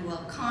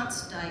Immanuel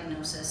Kant's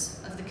diagnosis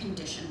of the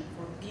condition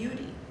for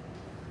beauty.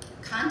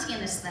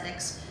 Kantian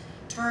aesthetics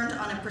turned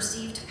on a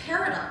perceived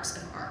paradox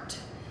of art,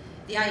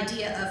 the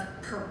idea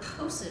of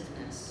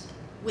purposiveness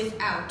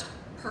without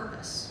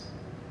purpose,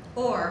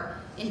 or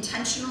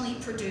intentionally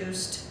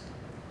produced,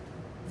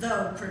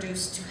 though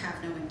produced to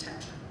have no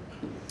intention.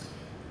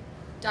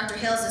 Dr.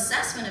 Hale's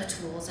assessment of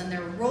tools and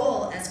their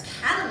role as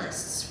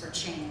catalysts for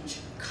change,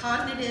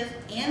 cognitive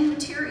and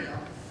material,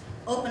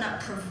 open up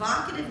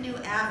provocative new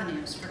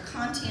avenues for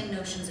Kantian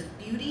notions of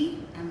beauty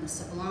and the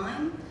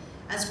sublime,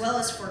 as well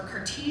as for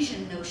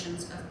Cartesian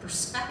notions of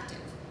perspective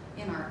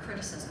in art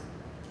criticism.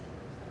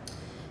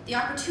 The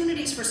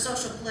opportunities for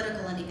social,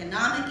 political, and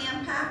economic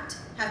impact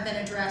have been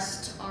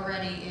addressed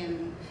already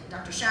in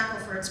Dr.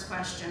 Shackelford's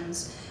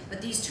questions,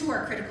 but these too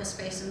are critical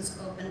spaces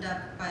opened up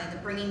by the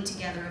bringing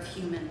together of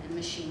human and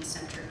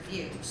machine-centered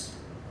views.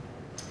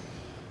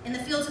 In the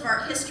fields of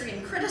art history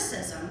and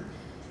criticism,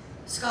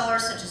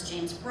 scholars such as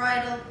James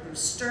Bridle,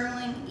 Bruce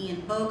Sterling,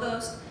 Ian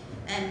Bogost,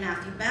 and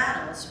Matthew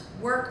Battles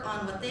work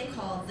on what they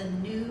call the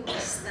new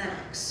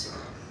aesthetics,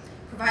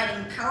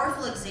 providing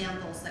powerful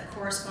examples that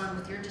correspond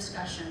with your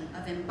discussion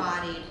of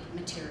embodied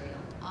material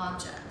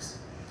objects.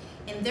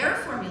 In their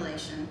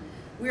formulation,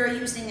 we are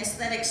using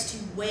aesthetics to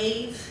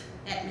wave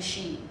at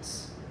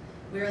machines.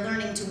 We are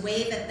learning to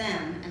wave at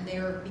them, and they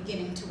are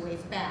beginning to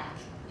wave back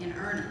in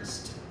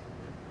earnest.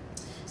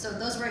 So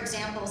those were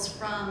examples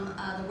from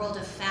the world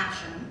of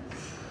fashion.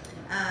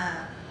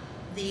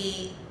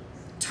 The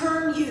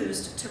term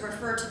used to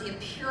refer to the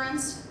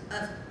appearance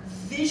of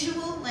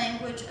visual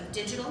language of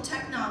digital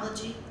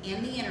technology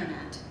and the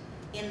internet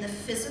in the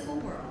physical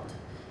world,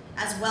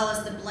 as well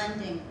as the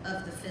blending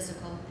of the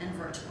physical and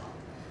virtual.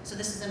 So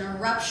this is an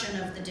eruption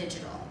of the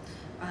digital,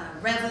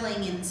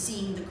 reveling in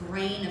seeing the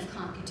grain of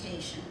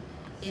computation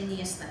in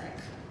the aesthetic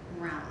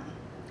realm.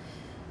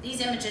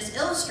 These images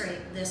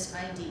illustrate this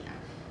idea.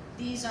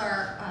 These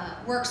are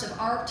works of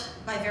art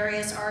by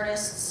various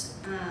artists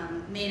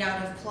made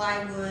out of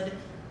plywood,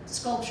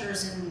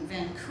 sculptures in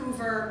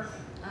Vancouver,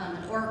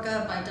 an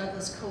orca by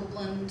Douglas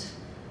Copeland,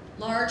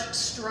 large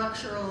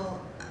structural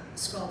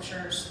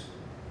sculptures.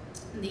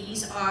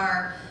 These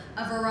are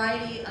a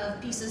variety of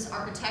pieces,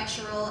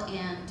 architectural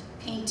and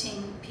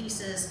painting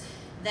pieces,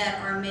 that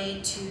are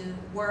made to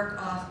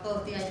work off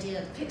both the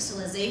idea of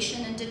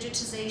pixelization and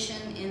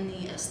digitization in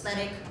the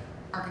aesthetic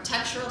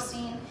architectural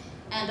scene,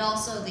 and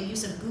also the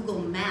use of Google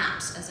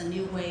Maps as a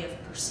new way of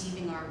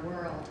perceiving our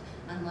world,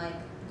 unlike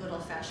good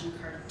old-fashioned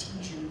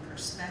Cartesian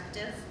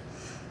perspective.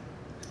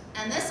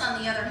 And this,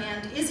 on the other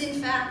hand, is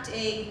in fact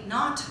a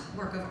not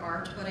work of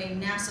art, but a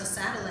NASA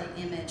satellite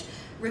image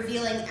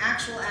revealing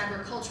actual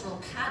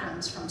agricultural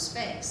patterns from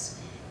space.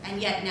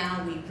 And yet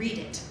now we read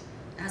it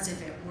as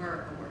if it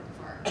were a work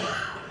of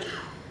art.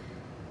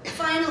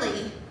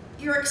 Finally,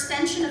 your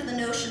extension of the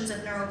notions of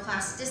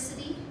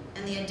neuroplasticity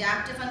and the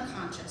adaptive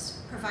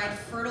unconscious provide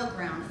fertile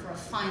ground for a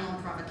final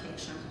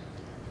provocation.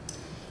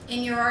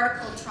 In your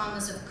article,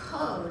 Traumas of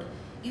Code,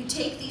 you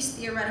take these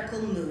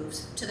theoretical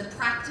moves to the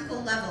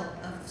practical level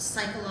of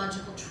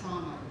psychological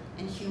trauma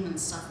and human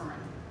suffering.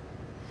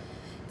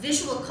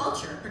 Visual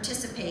culture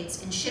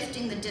participates in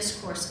shifting the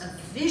discourse of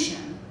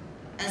vision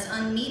as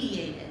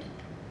unmediated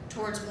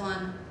towards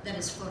one that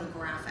is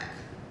photographic.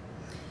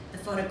 The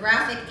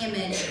photographic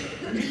image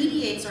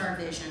mediates our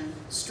vision,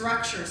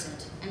 structures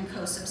it, and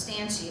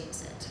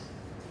co-substantiates it,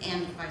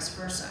 and vice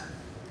versa.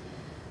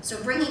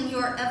 So bringing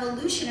your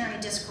evolutionary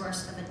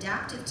discourse of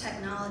adaptive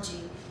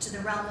technology to the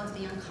realm of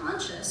the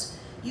unconscious,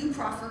 you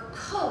proffer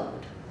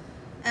code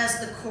as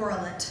the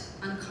correlate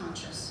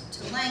unconscious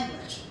to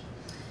language.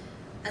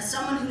 As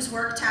someone whose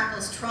work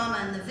tackles trauma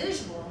and the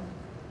visual,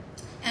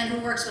 and who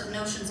works with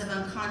notions of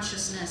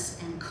unconsciousness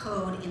and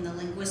code in the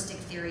linguistic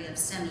theory of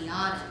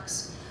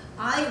semiotics,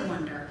 I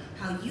wonder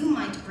how you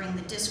might bring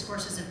the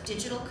discourses of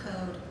digital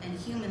code and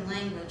human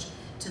language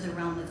to the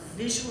realm of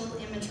visual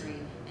imagery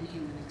and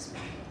human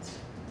experience.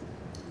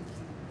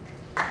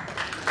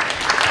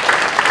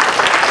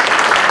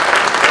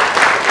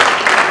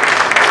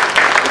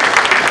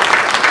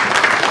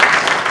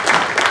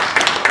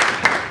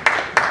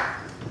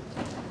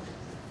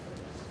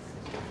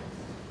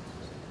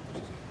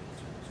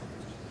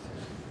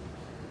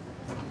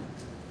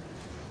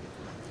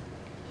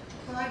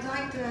 Well, I'd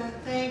like to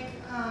thank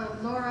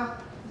Laura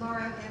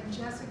and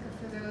Jessica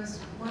for those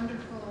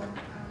wonderful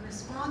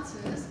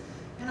responses.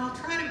 And I'll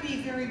try to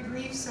be very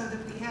brief so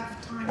that we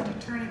have time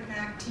to turn it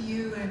back to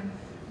you and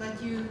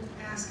let you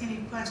ask any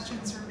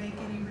questions or make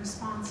any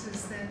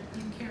responses that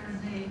you care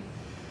to make.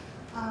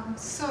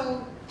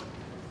 So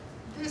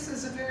this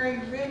is a very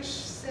rich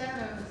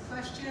set of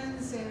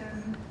questions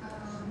and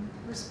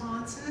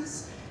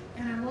responses,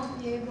 and I won't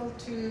be able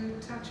to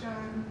touch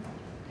on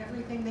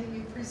everything that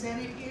you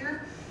presented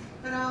here.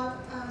 But I'll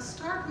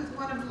start with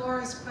one of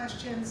Laura's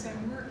questions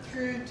and work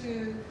through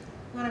to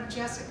one of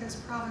Jessica's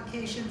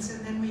provocations,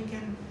 and then we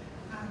can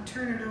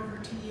turn it over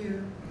to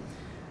you.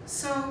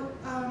 So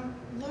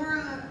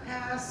Laura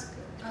asked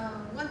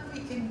what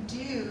we can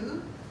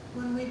do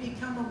when we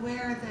become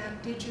aware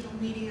that digital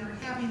media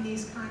are having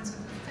these kinds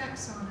of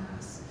effects on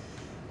us.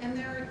 And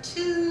there are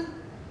two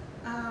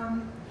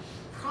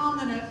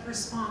prominent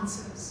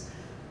responses.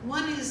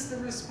 One is the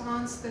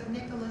response that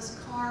Nicholas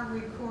Carr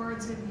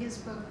records in his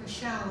book, The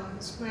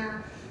Shallows,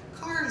 where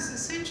Carr is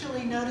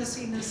essentially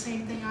noticing the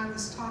same thing I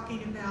was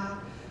talking about,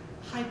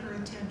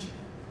 hyperattention,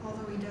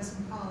 although he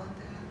doesn't call it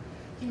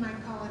that. He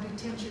might call it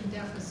attention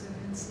deficit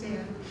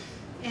instead.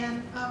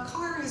 And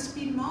Carr is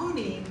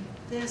bemoaning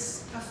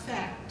this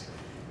effect.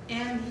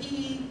 And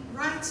he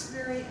writes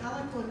very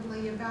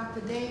eloquently about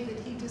the day that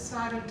he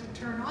decided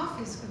to turn off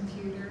his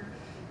computer,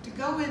 to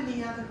go in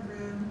the other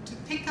room, to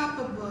pick up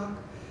a book,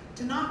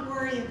 to not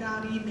worry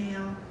about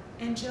email,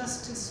 and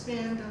just to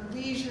spend a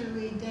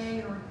leisurely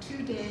day or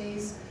 2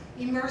 days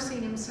immersing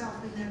himself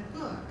in that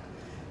book.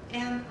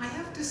 And I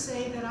have to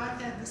say that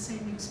I've had the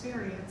same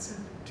experience of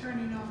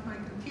turning off my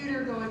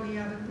computer, going in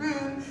the other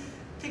room,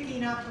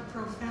 picking up a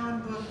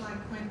profound book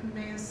like Quentin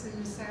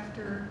Meillassoux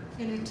After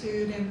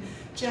Finitude, and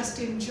just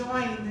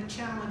enjoying the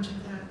challenge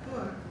of that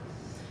book.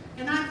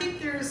 And I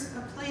think there's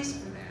a place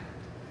for that.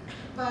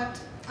 But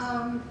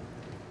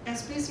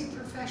as busy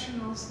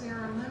professionals, there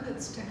are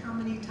limits to how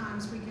many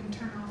times we can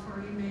turn off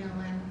our email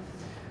and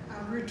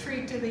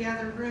retreat to the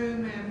other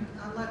room and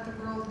let the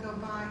world go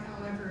by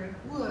however it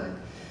would.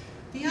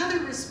 The other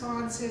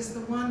response is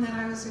the one that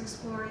I was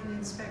exploring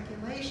in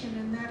speculation,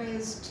 and that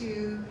is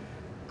to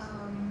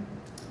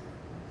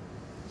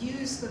use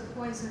use the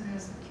poison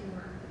as the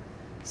cure.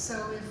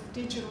 So if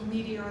digital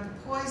media are the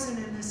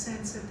poison in the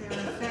sense that they're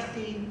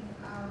affecting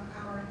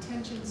our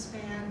attention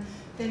span,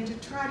 then to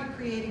try to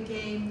create a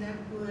game that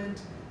would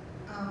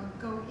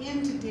go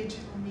into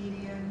digital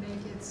media and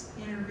make its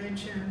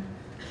intervention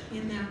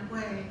in that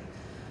way.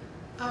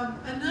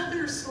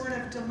 Another sort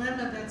of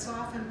dilemma that's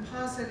often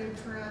posited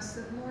for us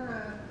that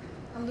Laura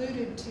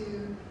alluded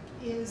to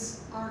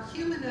is our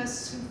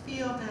humanists who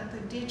feel that the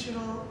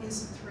digital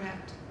is a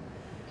threat.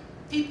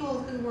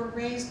 People who were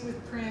raised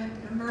with print,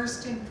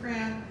 immersed in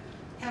print,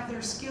 have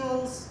their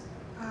skills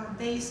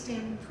based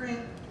in print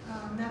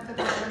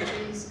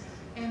methodologies,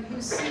 and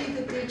who see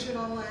the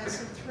digital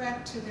as a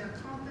threat to their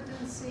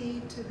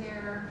competency, to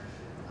their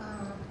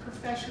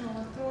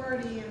professional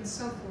authority, and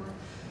so forth.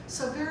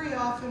 So very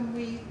often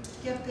we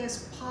get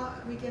this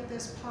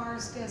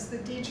parsed as the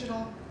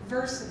digital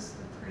versus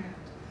the print.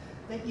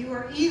 That you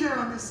are either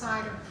on the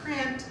side of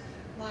print,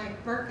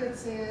 like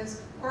Burkitt's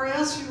is, or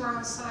else you are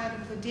on the side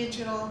of the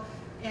digital,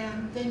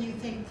 and then you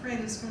think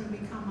print is going to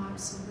become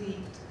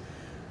obsolete.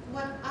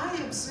 What I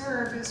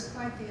observe is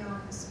quite the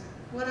opposite.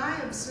 What I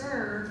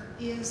observe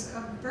is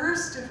a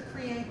burst of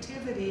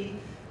creativity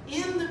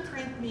in the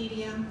print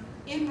medium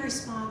in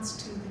response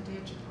to the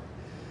digital.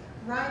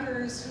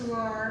 Writers who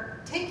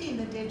are taking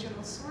the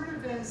digital, sort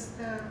of as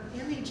the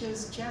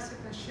images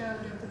Jessica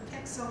showed of the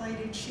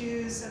pixelated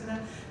shoes and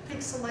the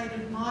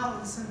pixelated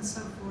models and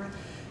so forth,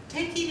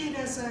 taking it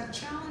as a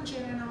challenge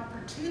and an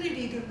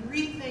opportunity to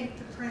rethink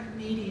the print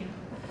medium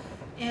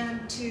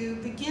and to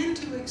begin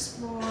to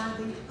explore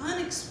the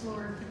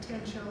unexplored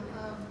potential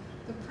of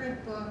the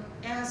print book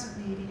as a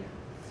medium.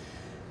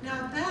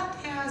 Now that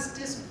has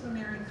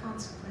disciplinary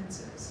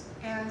consequences.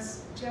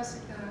 As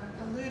Jessica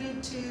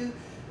alluded to,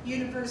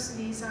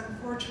 universities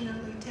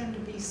unfortunately tend to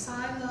be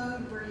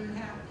siloed, where you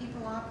have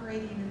people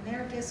operating in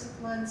their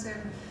disciplines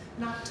and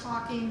not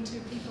talking to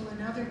people in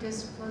other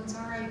disciplines.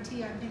 RIT,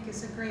 I think,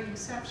 is a great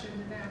exception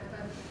to that,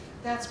 but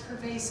that's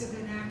pervasive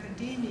in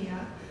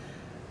academia.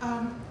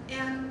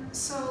 And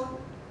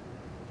so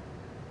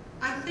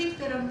I think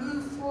that a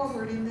move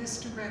forward in this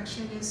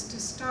direction is to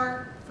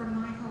start from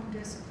my home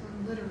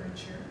discipline,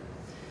 literature,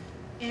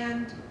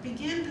 and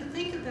begin to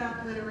think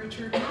about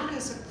literature not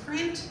as a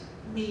print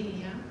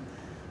medium,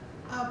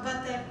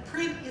 but that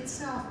print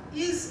itself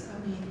is a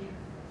medium.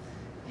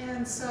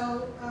 And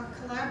so a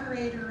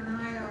collaborator and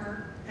I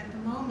are, at the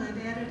moment,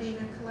 editing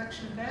a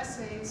collection of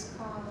essays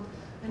called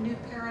A New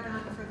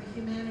Paradigm for the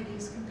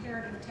Humanities,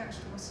 Comparative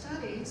Textual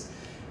Studies,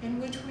 in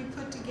which we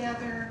put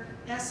together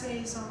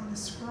essays on the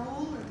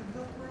scroll or the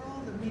book roll,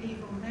 the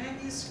medieval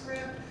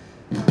manuscript,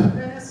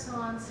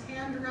 Renaissance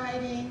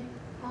handwriting,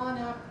 on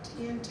up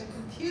into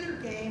computer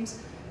games,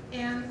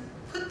 and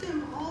put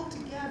them all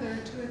together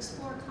to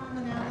explore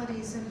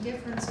commonalities and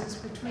differences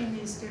between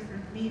these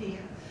different media.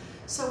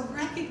 So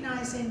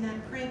recognizing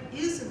that print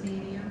is a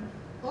medium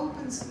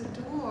opens the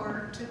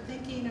door to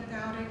thinking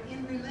about it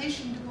in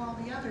relation to all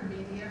the other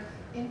media,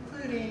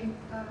 including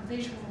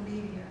visual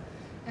media.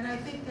 And I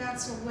think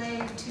that's a way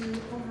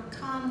to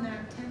overcome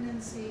that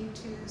tendency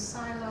to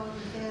silo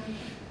within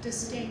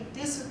distinct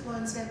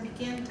disciplines and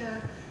begin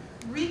to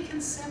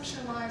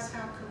reconceptualize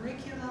how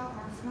curricula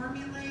are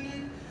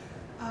formulated.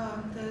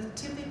 The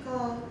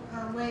typical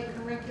way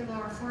curricula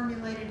are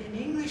formulated in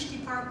English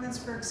departments,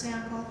 for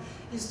example,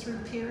 is through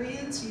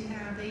periods. You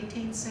have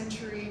 18th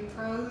century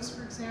prose,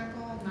 for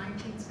example,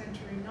 19th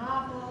century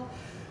novel,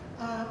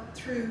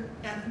 through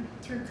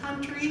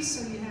countries,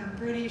 so you have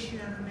British, you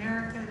have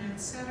American,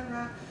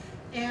 etc.,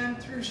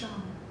 and through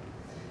genre.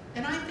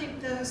 And I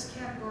think those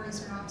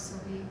categories are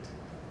obsolete.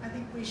 I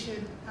think we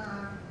should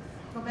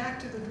go back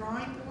to the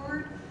drawing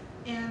board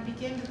and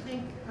begin to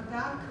think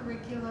about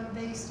curricula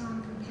based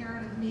on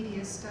comparative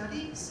media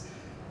studies,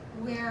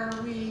 where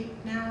we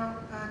now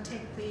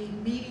take the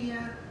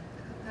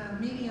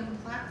medium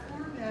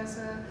platform as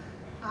an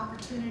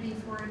opportunity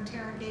for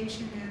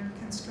interrogation and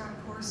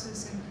construct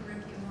courses and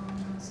curricula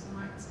along those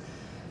lines.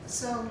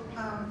 So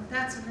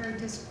that's a very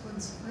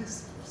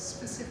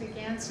discipline-specific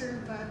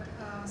answer, but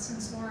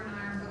since Laura and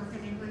I are both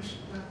in English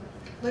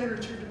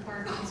literature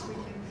departments, we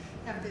can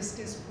have this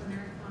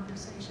disciplinary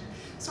conversation.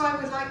 So I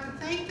would like to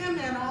thank them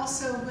and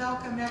also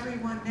welcome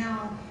everyone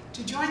now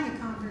to join the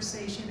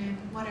conversation in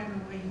whatever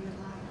way you would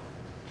like.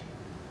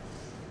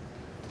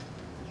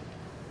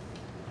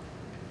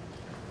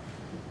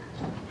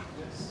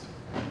 Yes.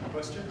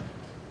 Question?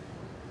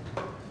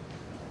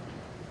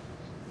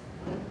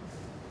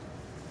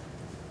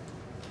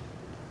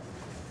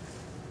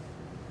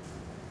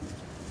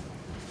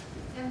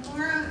 And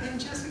Laura and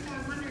Jessica, I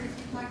wonder if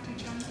you'd like to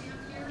join me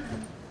up here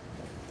and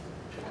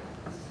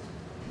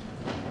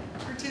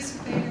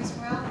participate as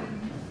well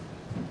in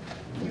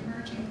the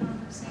emerging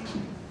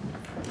conversation.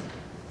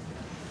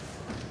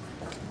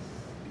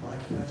 My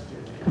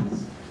question is,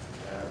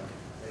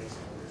 based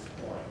on this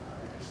point, I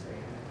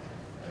understand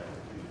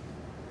we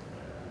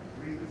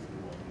agree with you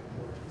on the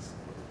importance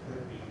of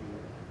print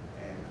media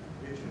and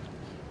digital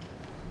media.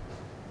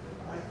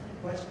 My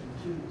question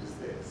too is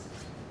this.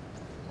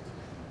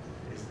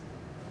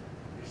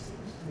 There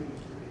seems to me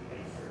to be a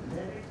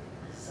frenetic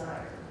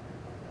desire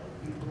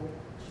of people,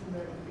 too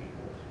many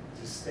people,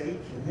 to stay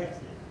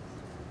connected.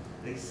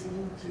 They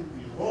seem to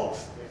be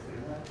lost if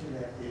they're not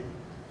connected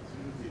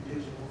through the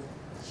digital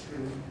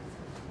stream.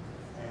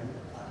 And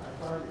I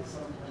find it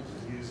sometimes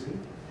amusing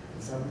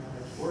and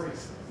sometimes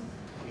worrisome.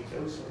 It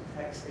goes from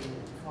texting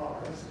in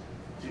cars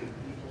to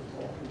people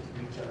talking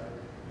to each other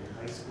in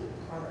high school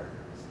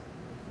corridors.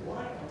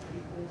 Why are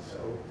people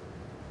so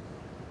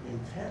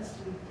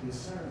intensely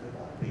concerned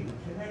about being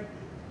connected?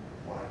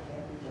 Why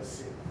can't we just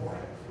sit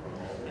quiet for a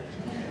moment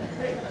and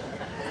think?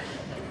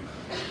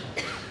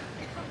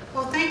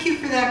 Well, thank you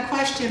for that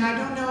question. I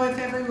don't know if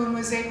everyone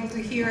was able to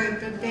hear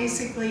it, but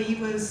basically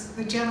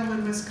the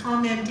gentleman was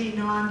commenting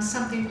on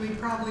something we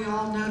probably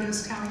all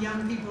noticed, how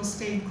young people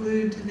stay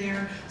glued to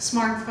their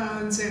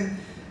smartphones, and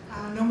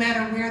no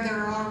matter where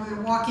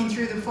they're walking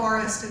through the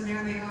forest and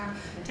there they are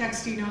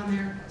texting on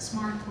their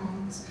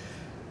smartphones.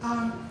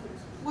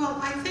 Well,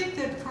 I think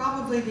that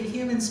probably the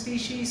human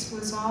species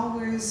was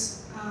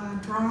always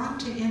drawn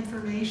to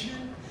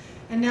information,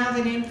 and now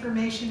that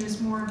information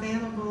is more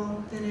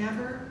available than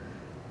ever,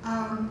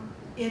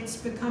 it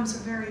becomes a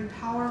very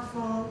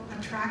powerful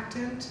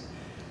attractant.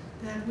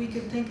 That we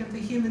could think of the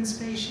human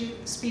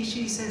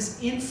species as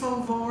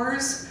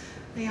infovores.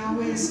 They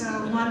always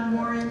want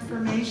more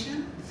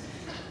information.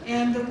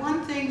 And the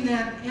one thing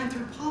that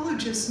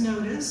anthropologists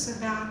notice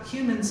about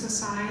human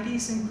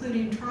societies,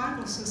 including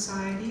tribal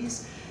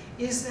societies,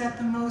 is that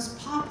the most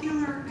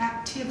popular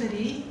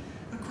activity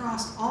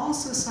across all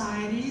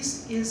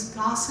societies is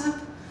gossip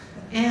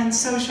and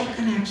social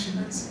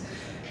connections.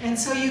 And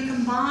so you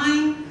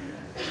combine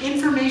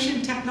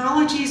information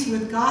technologies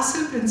with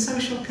gossip and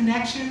social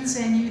connections,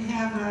 and you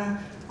have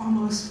a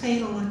almost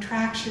fatal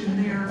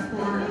attraction there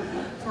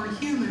for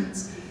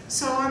humans.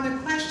 So on the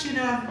question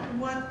of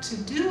what to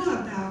do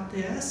about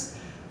this,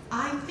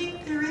 I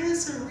think there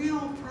is a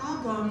real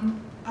problem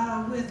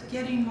with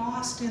getting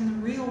lost in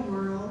the real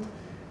world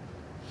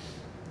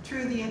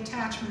through the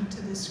attachment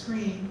to the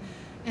screen.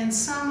 And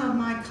some of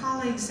my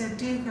colleagues at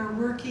Duke are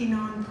working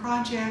on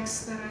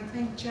projects that I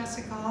think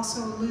Jessica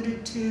also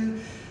alluded to,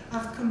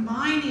 of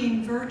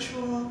combining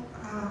virtual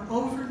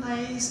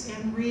overlays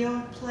and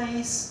real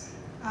place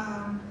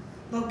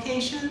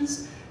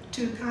locations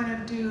to kind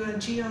of do a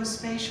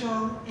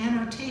geospatial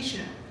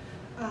annotation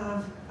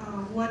of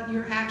what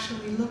you're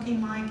actually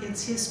looking like,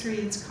 its history,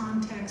 its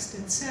context,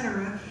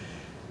 etc.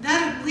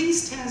 That at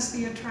least has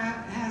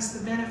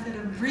the benefit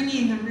of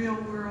bringing the real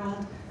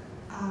world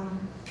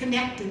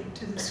connected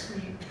to the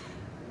screen.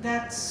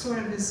 That sort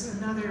of is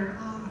another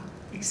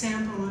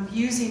example of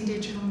using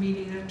digital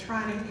media to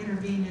try to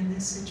intervene in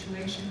this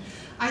situation.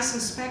 I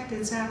suspect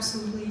it's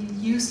absolutely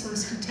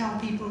useless to tell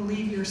people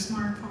leave your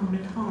smartphone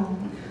at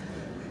home.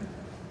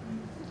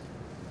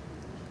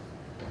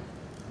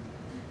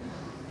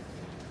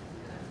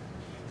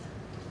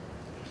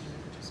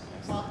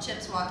 While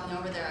Chip's walking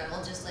over there, I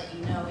will just let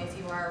you know, if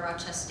you are a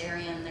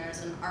Rochesterian,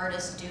 there's an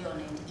artist duo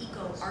named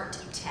Eco Art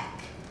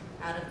Tech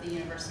out of the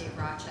University of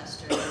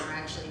Rochester. We're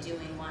actually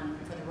doing one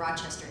for the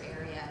Rochester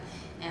area.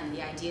 And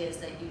the idea is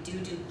that you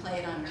do play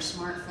it on your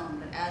smartphone,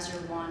 but as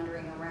you're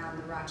wandering around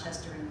the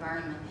Rochester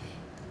environment,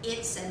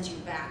 it sends you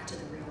back to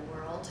the real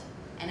world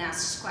and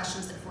asks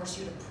questions that force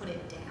you to put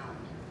it down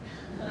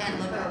and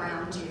look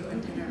around you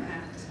and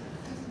interact.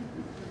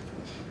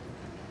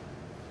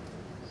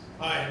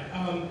 Hi,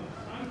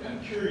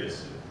 I'm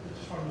curious. I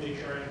just want to make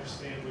sure I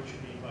understand what you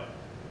mean by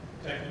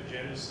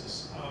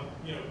technogenesis.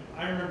 You know,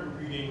 I remember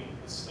reading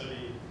a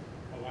study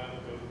a while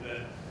ago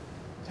that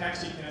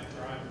taxi cab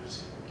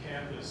drivers on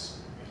campus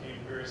became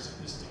very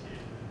sophisticated,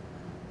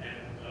 and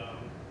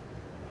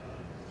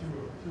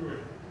through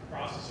a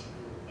process of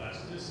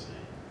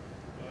neuroplasticity,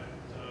 but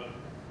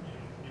you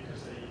know,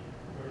 because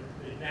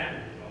they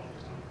navigate all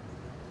the time.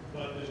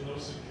 But there's no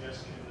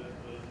suggestion that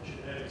the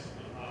genetics of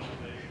the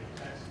population of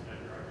taxi cab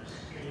drivers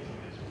is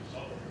changing as a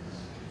result of this.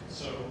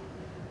 So,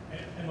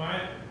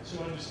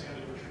 so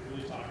understanding what you're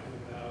really talking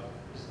about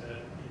is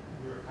that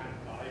we're kind of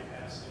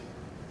bypassing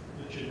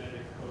the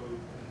genetic code,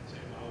 and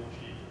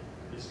technology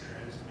is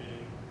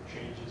transmitting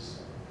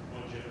changes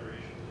one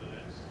generation to the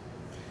next.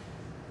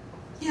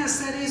 Yes,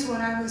 that is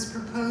what I was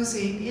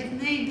proposing. It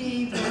may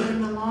be that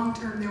in the long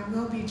term there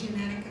will be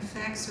genetic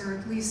effects, or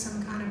at least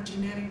some kind of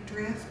genetic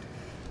drift,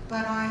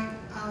 but I'm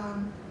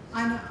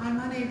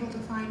unable to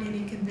find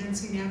any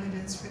convincing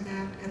evidence for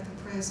that at the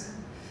present.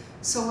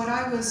 So what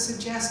I was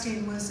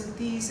suggesting was that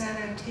these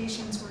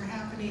adaptations were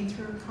happening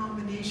through a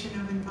combination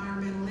of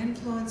environmental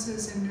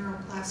influences and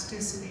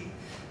neuroplasticity.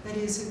 That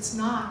is, it's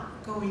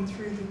not going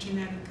through the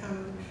genetic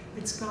code,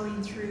 it's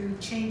going through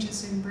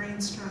changes in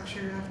brain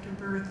structure after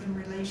birth in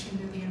relation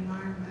to the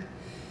environment.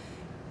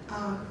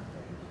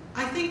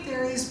 I think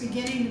there is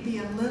beginning to be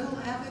a little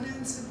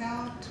evidence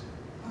about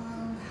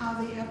how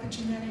the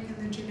epigenetic and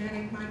the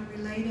genetic might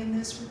relate in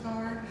this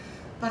regard,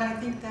 but I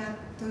think that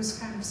those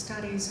kind of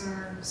studies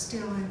are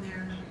still in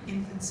their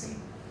infancy.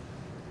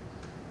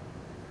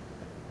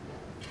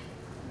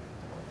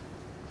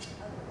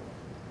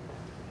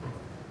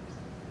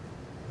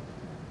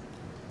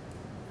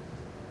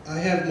 I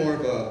have more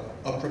of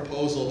a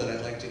proposal that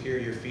I'd like to hear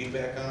your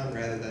feedback on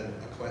rather than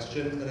a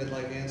question that I'd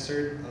like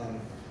answered.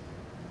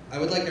 I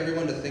would like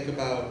everyone to think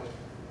about,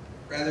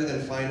 rather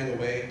than finding a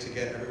way to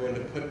get everyone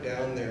to put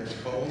down their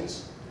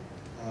phones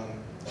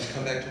and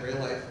come back to real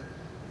life,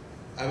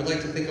 I would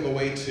like to think of a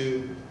way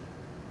to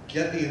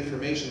get the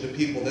information to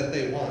people that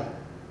they want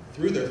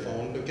through their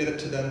phone, but get it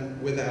to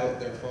them without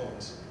their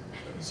phones,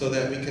 so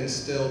that we can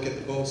still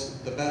get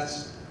the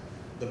best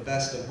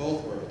of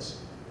both worlds.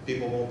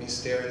 People won't be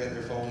staring at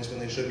their phones when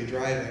they should be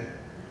driving,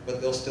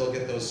 but they'll still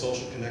get those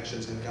social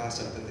connections and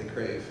gossip that they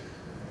crave.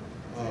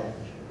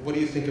 What do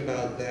you think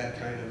about that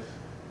kind of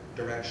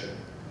direction?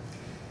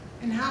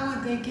 And how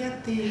would they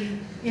get the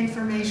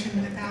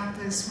information without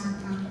the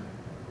smartphone?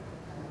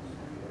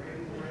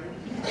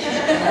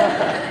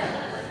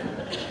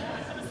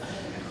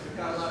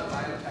 Got a lot of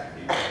biotech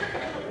people.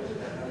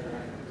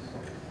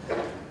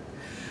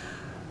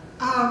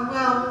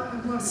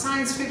 Well,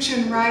 science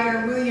fiction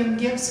writer William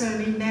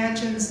Gibson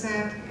imagines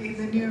that in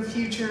the near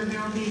future there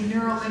will be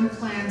neural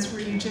implants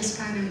where you just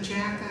kind of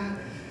jack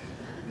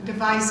a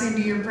device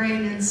into your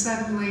brain and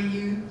suddenly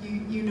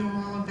you know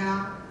all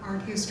about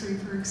art history,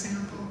 for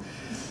example.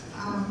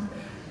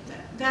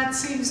 That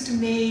seems to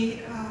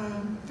me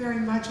very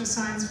much a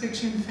science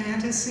fiction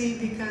fantasy,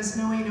 because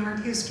knowing art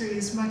history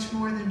is much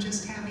more than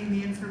just having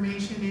the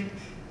information.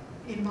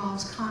 It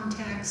involves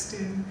context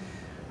and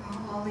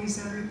all these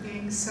other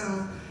things.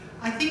 So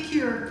I think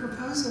your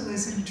proposal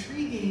is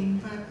intriguing,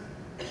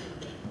 but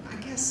I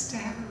guess to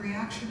have a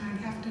reaction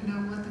I'd have to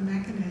know what the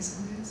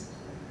mechanism is.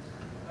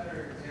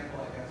 Another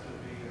example, I guess,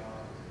 would be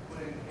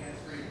putting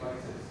hands-free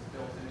devices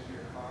built into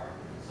your car,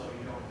 so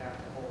you don't have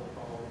to hold a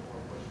phone or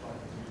push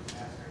buttons. You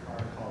just ask your car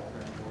to call a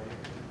friend for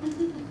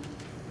you.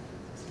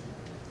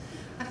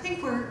 I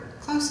think we're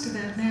close to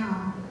that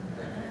now.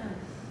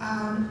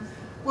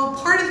 Well,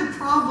 part of the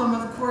problem,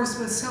 of course,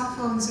 with cell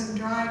phones and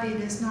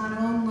driving is not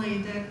only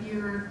that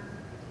you're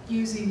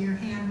using your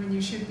hand when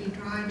you should be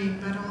driving,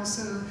 but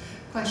also a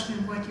question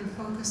of what you're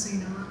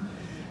focusing on.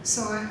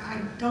 So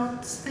I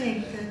don't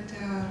think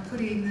that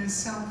putting the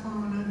cell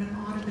phone on an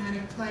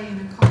automatic play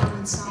in a car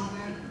would solve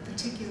that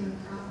particular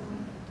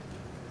problem.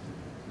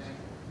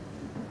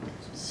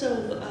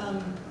 So,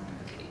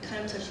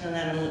 kind of touching on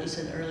that, on what you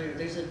said earlier,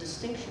 there's a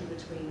distinction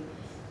between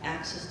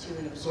access to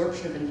and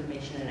absorption of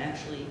information and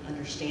actually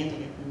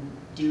understanding it and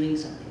doing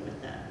something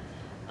with that.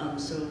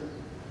 So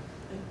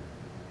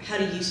how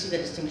do you see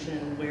that distinction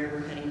and where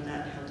we're heading with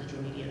that and how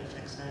digital media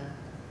affects that?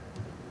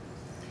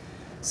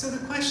 So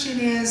the question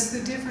is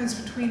the difference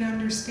between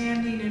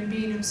understanding and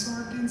being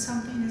absorbed in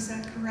something, is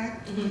that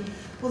correct? Mm-hmm.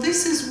 Well,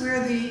 this is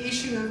where the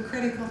issue of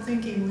critical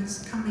thinking would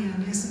come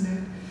in, isn't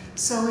it?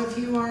 So if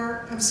you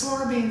are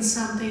absorbing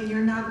something,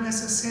 you're not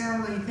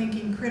necessarily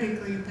thinking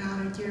critically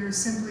about it. You're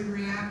simply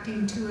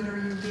reacting to it, or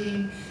you're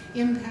being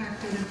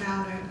impacted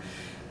about it.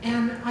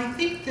 And I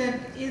think that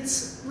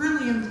it's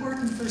really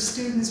important for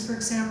students, for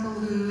example,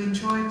 who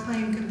enjoy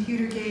playing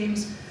computer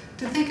games,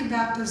 to think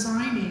about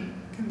designing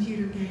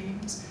computer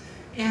games.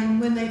 And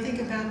when they think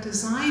about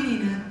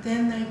designing it,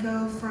 then they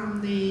go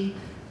from the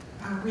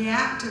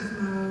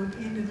reactive mode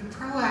into the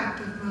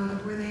proactive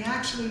mode, where they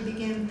actually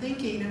begin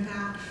thinking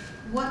about,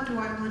 what do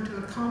I want to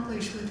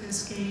accomplish with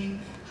this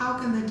game? How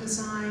can the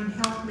design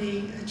help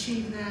me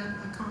achieve that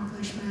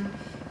accomplishment,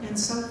 and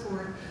so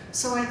forth?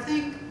 So I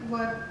think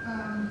what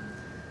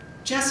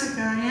Jessica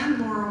and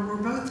Laura were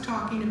both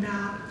talking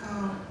about,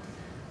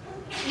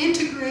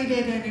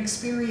 integrated and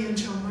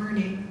experiential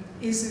learning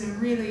is a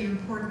really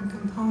important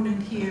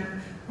component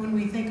here when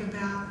we think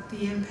about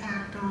the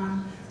impact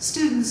on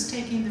students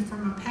taking them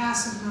from a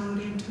passive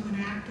mode into an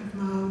active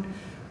mode,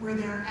 where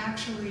they're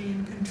actually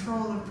in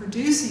control of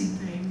producing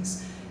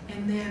things,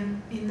 and then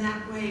in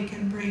that way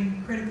can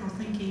bring critical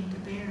thinking to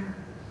bear.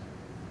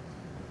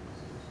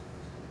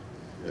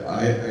 Yeah,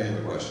 I have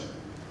a question.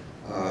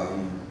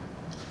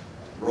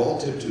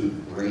 Relative to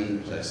brain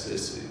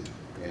plasticity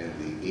and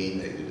the game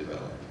that you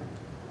developed,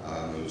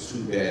 it was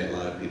too bad a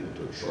lot of people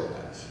took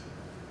shortcuts,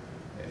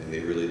 and they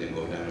really didn't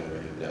go down into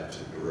the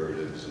depths of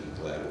derivatives and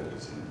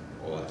collaterals and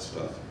all that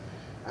stuff.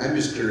 I'm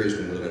just curious,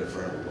 when you look at the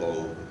frontal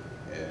lobe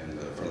and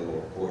the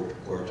frontal lobe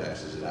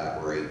cortex, does it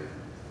operate,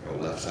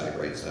 left side,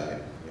 right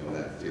side,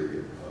 that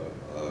theory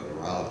of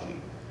neurology.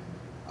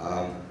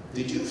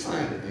 Did you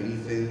find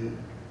anything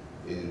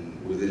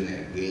within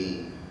that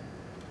game,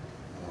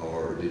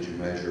 or did you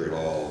measure at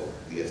all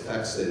the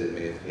effects that it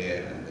may have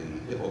had on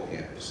the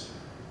hippocampus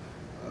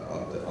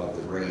of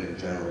the brain in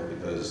general?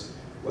 Because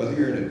whether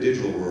you're in a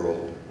digital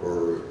world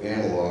or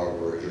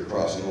analog, or if you're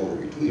crossing over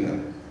between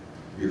them,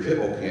 your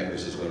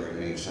hippocampus is going to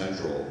remain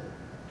central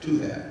to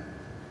that.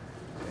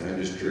 And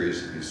I'm just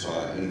curious if you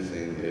saw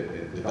anything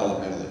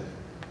developmentally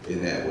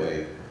in that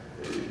way,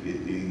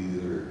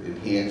 either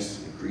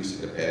enhance, increase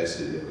the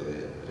capacity of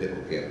the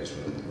hippocampus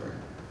within the brain.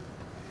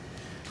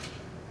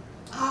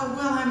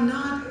 Well, I'm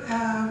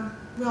not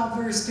well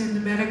versed in the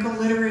medical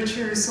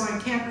literature, so I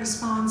can't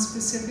respond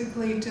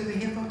specifically to the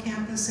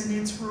hippocampus and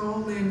its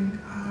role in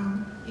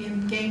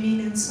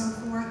gaming and so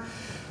forth.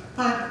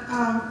 But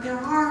there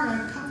are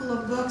a couple couple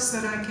of books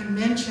that I can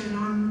mention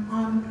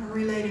on a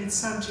related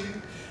subject.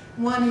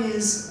 One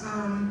is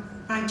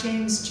by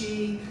James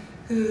G.,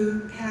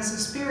 who has a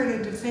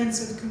spirited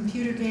defense of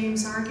computer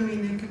games,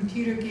 arguing that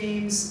computer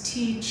games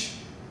teach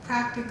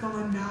practical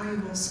and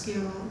valuable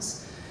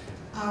skills.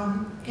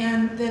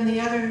 And then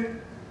the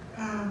other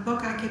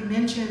book I could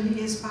mention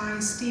is by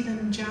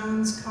Stephen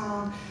Jones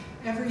called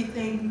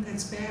Everything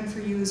That's Bad for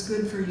You is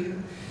Good for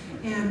You.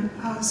 And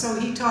so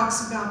he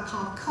talks about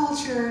pop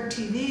culture,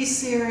 TV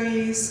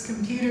series,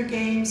 computer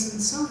games,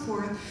 and so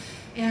forth.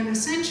 And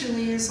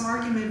essentially his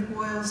argument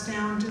boils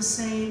down to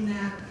saying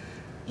that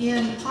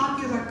in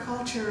popular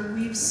culture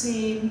we've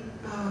seen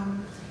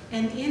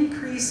an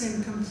increase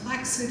in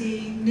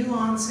complexity,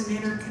 nuance, and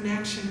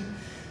interconnection.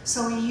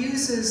 So he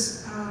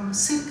uses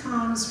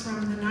sitcoms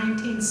from the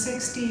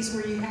 1960s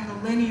where you had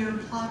a linear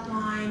plot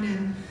line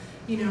and,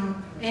 you know,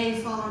 A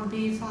followed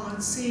B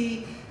followed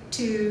C,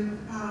 to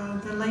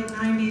the late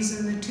 90s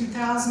and the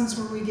 2000s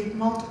where we get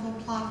multiple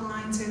plot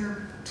lines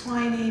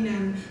intertwining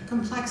and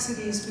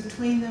complexities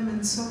between them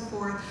and so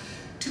forth,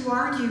 to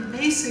argue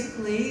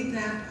basically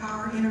that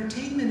our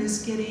entertainment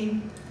is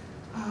getting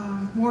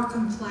more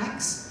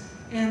complex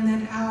and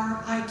that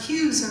our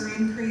IQs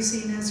are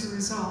increasing as a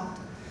result.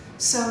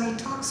 So he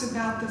talks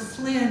about the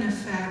Flynn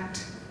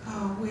effect,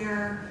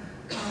 where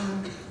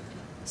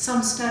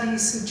some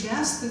studies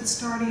suggest that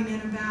starting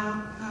in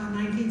about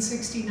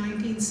 1960,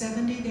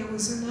 1970, there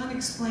was an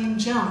unexplained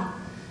jump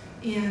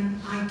in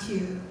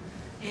IQ.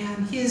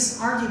 And his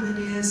argument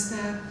is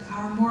that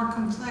our more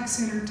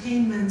complex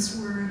entertainments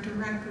were a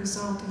direct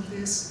result of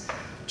this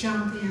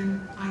jump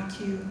in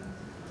IQ.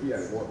 Yeah,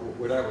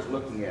 what I was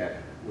looking at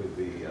with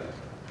the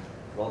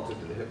relative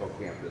to the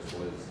hippocampus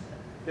was,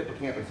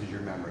 hippocampus is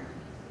your memory.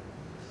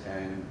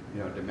 And,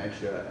 you know,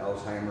 dementia,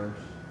 Alzheimer's,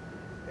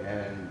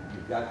 and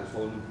you've got this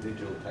whole new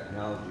digital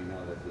technology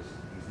now that these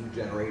new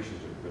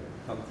generations are going to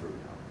come through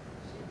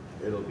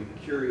now. It'll be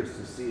curious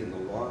to see in the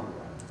long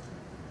run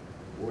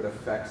what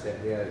effects that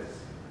has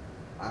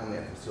on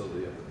that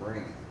facility of the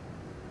brain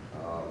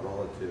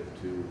relative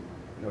to,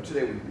 you know,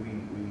 today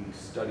we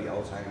study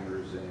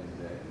Alzheimer's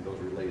and those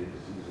related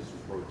diseases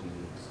with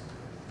proteins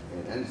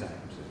and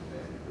enzymes,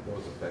 and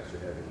those effects are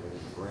having on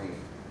the brain.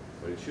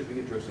 But it should be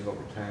interesting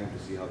over time to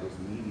see how this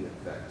media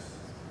affects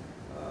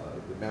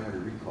the memory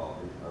recall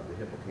of the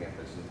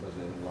hippocampus, and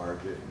doesn't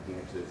enlarge it,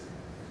 enhance it,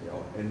 you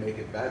know, and make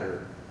it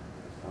better,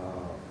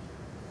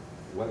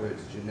 whether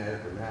it's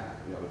genetic or not,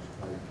 you know,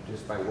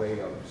 just by way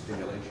of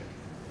stimulation.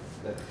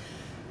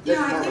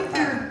 Yeah, I think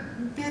there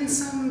have been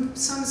some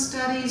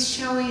studies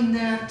showing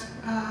that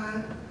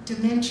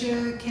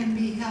dementia can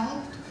be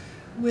helped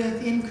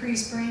with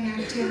increased brain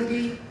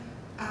activity.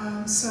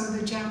 So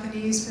the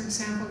Japanese, for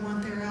example,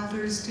 want their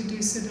elders to do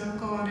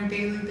Sudoku on a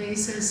daily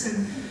basis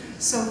and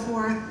so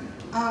forth.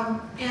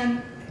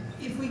 And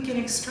if we can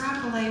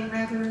extrapolate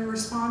rather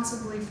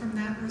irresponsibly from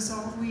that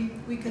result,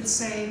 we could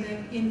say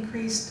that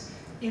increased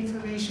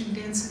information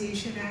density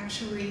should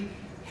actually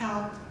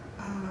help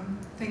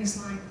things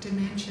like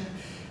dementia.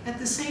 At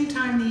the same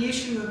time, the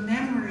issue of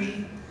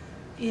memory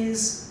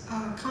is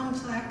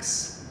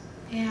complex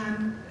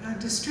and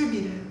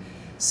distributed.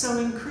 So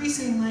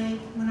increasingly,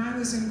 when I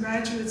was in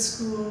graduate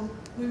school,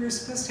 we were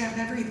supposed to have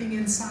everything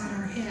inside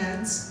our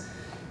heads,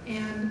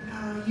 and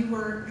you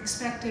were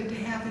expected to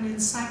have an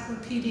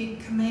encyclopedic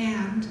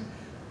command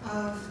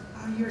of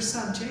your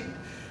subject.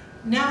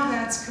 Now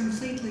that's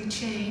completely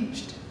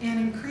changed, and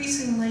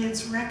increasingly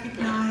it's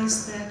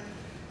recognized that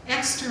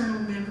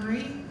external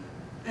memory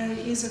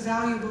is a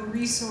valuable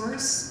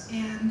resource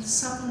and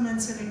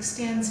supplements and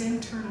extends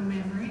internal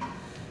memory,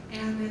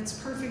 and it's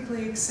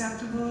perfectly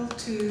acceptable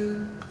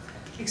to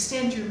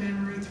extend your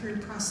memory through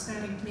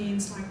prosthetic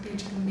means like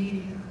digital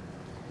media.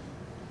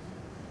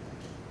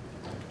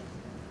 I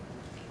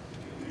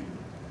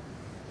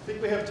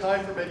think we have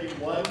time for maybe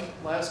one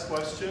last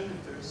question,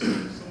 if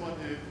there's someone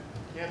who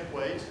can't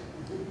wait.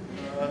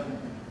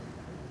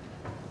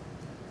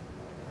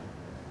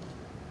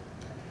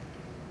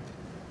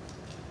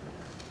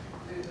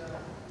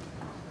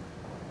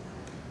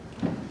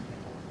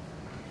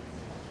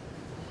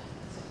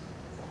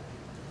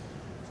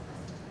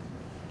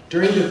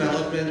 During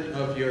development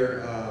of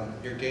your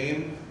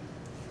game,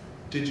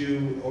 did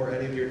you or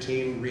any of your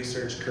team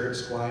research Kurt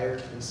Squire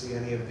and see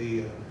any of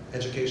the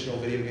educational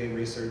video game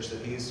research that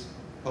he's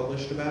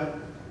published about?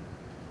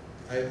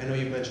 I know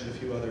you've mentioned a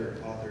few other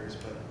authors,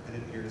 but I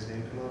didn't hear his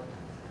name come up.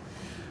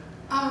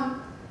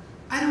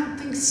 I don't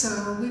think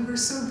so. We were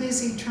so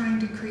busy trying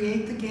to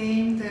create the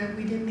game that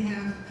we didn't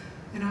have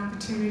an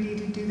opportunity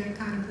to do that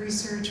kind of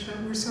research, but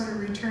we're sort of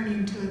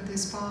returning to it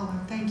this fall,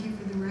 and thank you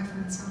for the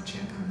reference. I'll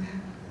check on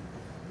that.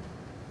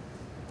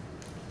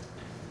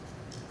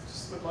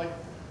 Would like.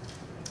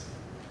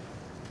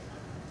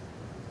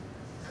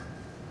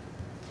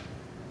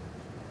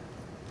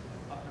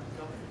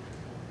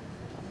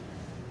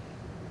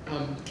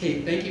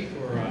 Kate, thank you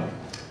for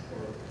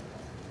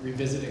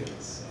revisiting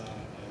this.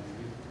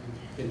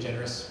 You've been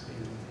generous in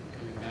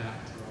coming back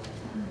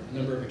on a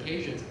number of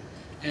occasions.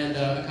 And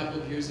a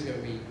couple of years ago,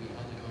 we held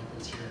a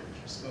conference here in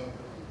which you spoke on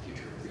the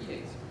future of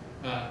reading.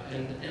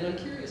 And I'm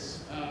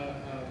curious,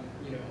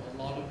 you know, a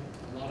lot of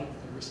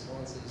the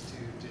responses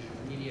to digital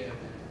media have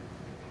been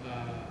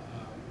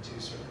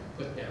to sort of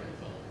put down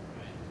the phone,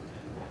 right,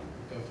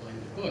 and go find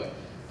the book.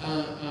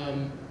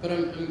 But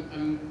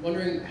I'm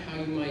wondering how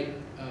you might,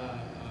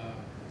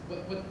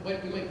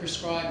 what you might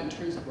prescribe in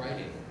terms of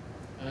writing,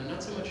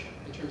 not so much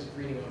in terms of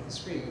reading off the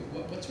screen,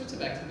 but what sorts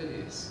of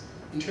activities,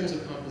 in terms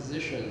of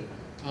composition,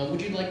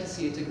 would you like to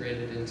see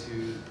integrated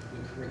into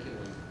the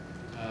curriculum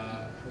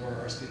for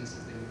our students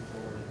as they move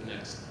forward in the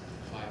next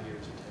 5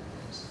 years or 10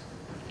 years?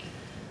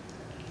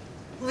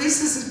 Well,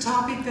 this is a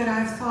topic that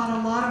I've thought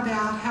a lot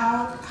about,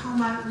 how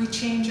might we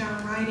change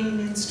our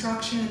writing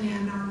instruction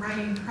and our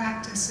writing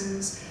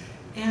practices.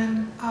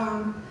 And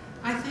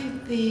I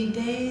think the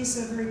days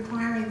of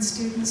requiring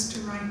students to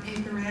write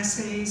paper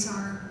essays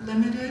are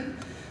limited.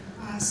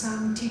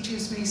 Some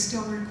teachers may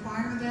still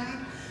require that.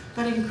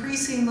 But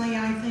increasingly,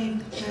 I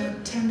think the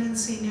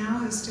tendency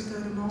now is to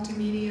go to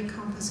multimedia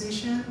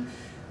composition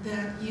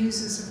that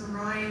uses a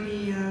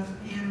variety of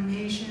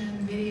animation,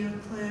 video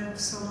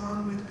clips,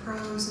 along with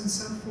prose and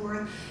so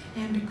forth,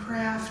 and to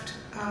craft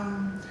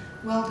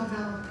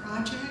well-developed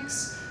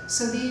projects.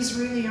 So these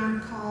really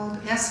aren't called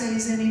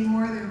essays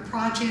anymore, they're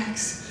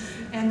projects,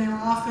 and they're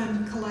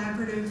often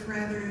collaborative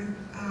rather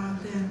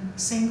than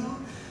single.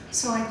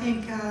 So I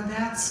think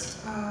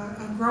that's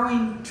a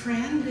growing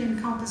trend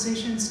in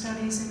composition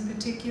studies in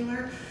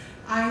particular.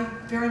 I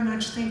very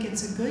much think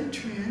it's a good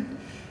trend.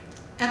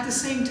 At the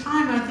same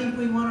time, I think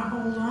we want to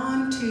hold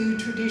on to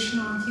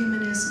traditional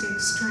humanistic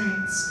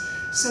strengths.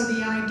 So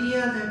the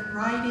idea that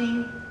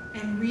writing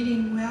and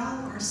reading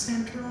well are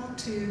central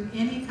to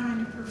any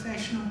kind of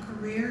professional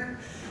career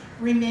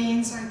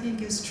remains, I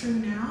think, as true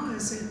now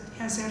as it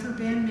has ever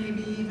been,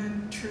 maybe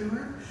even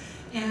truer.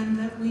 And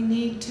that we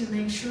need to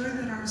make sure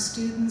that our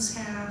students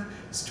have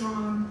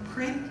strong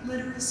print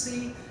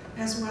literacy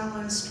as well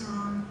as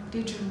strong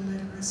digital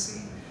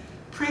literacy.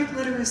 Print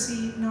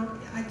literacy,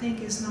 I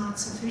think, is not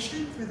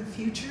sufficient for the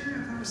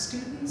future of our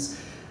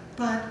students,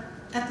 but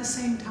at the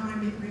same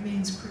time, it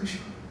remains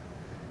crucial.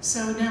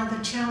 So now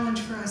the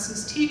challenge for us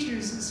as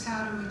teachers is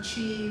how to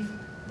achieve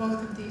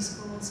both of these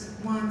goals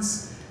at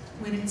once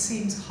when it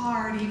seems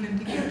hard even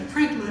to get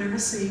print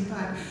literacy,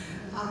 but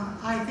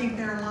I think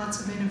there are lots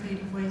of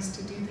innovative ways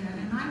to do that,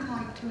 and I'd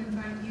like to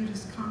invite you to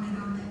comment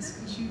on this,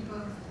 because you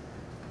both.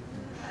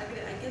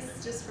 I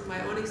guess just from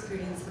my own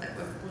experience,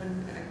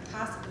 one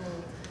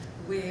possible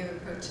way of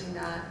approaching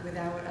that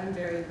without, I'm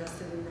very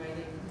invested in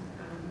writing,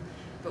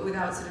 but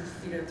without sort of,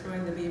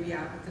 throwing the baby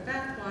out with the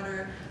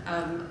bathwater,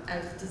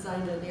 I've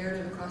designed a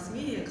narrative across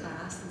media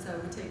class, and so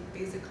we take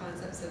basic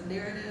concepts of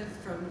narrative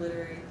from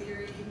literary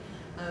theory.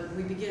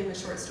 We begin with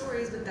short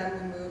stories, but then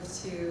we move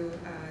to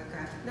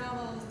graphic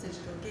novels,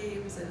 digital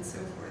games, and so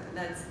forth. And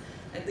that's,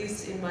 at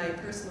least in my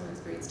personal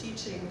experience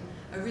teaching,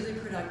 a really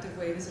productive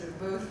way to sort of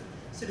both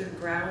sort of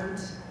ground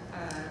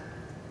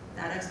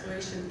that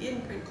exploration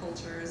in print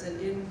cultures and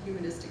in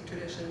humanistic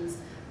traditions,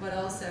 but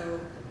also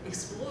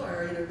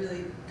explore in a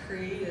really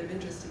creative,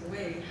 interesting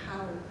way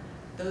how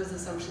those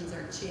assumptions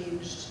are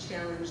changed,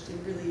 challenged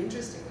in really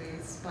interesting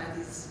ways by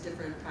these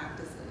different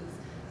practices.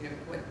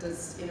 What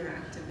does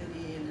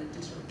interactivity in a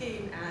digital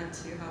game add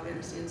to how we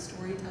understand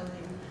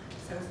storytelling,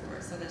 so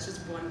forth. So that's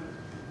just one,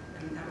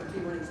 that would be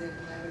one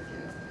example I would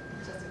give.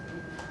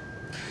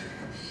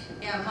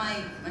 Yeah,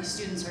 my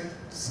students are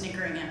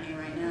snickering at me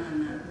right now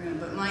in the room,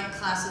 but my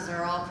classes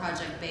are all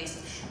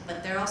project-based,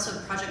 but they're also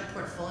project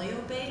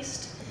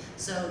portfolio-based.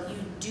 So you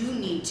do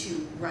need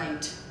to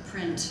write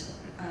print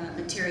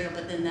material,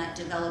 but then that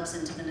develops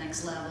into the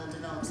next level,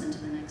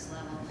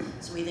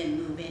 So we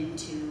then move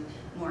into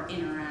more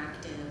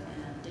interactive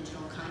and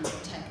digital kinds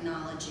of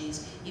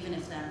technologies, even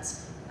if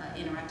that's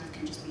interactive,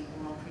 can just be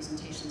oral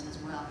presentations as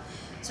well.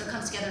 So it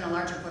comes together in a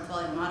larger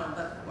portfolio model,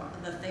 but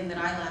the thing that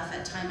I laugh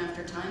at time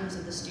after time is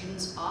that the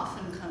students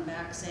often come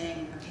back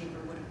saying, a paper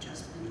would have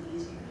just been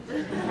easier.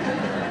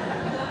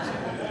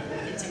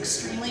 It's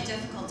extremely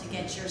difficult to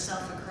get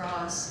yourself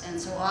across, and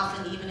so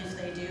often, even if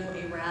they do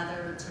a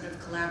rather sort of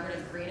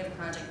collaborative, creative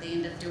project, they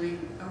end up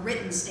doing a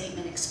written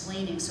statement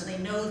explaining, so they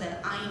know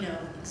that I know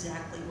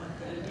exactly what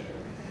they did.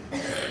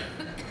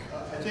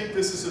 I think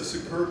this is a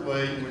superb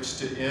way in which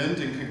to end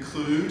and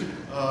conclude.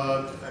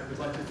 I would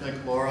like to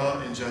thank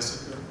Laura and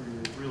Jessica for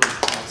your really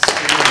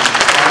outstanding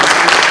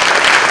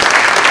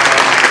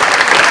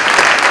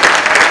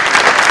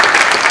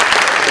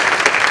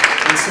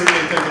and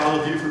certainly thank all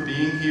of you for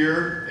being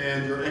here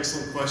and your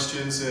excellent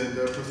questions. And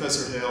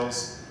Professor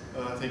Hales,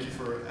 thank you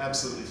for an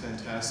absolutely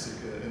fantastic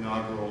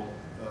inaugural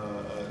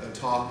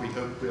talk. We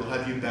hope we'll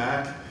have you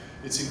back.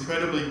 It's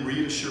incredibly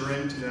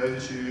reassuring to know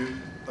that you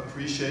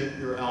appreciate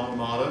your alma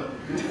mater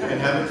and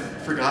haven't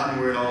forgotten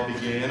where it all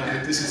began. I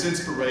think this is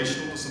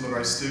inspirational to some of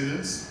our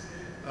students.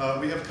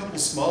 We have a couple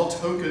small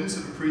tokens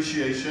of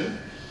appreciation.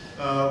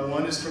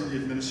 One is from the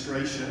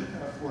administration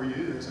for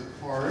you. There's a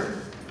card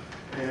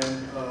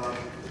and a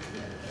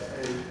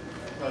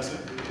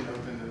present. We can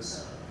open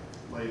this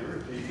later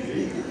if need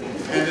be.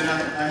 And then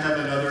I have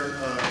another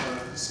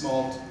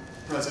small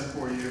present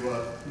for you,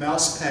 a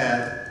mouse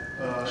pad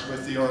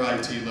with the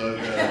RIT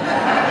logo.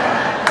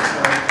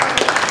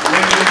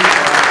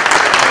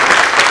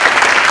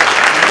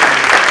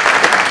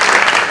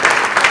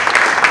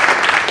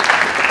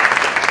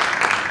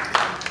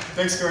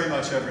 Thanks very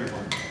much,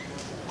 everyone.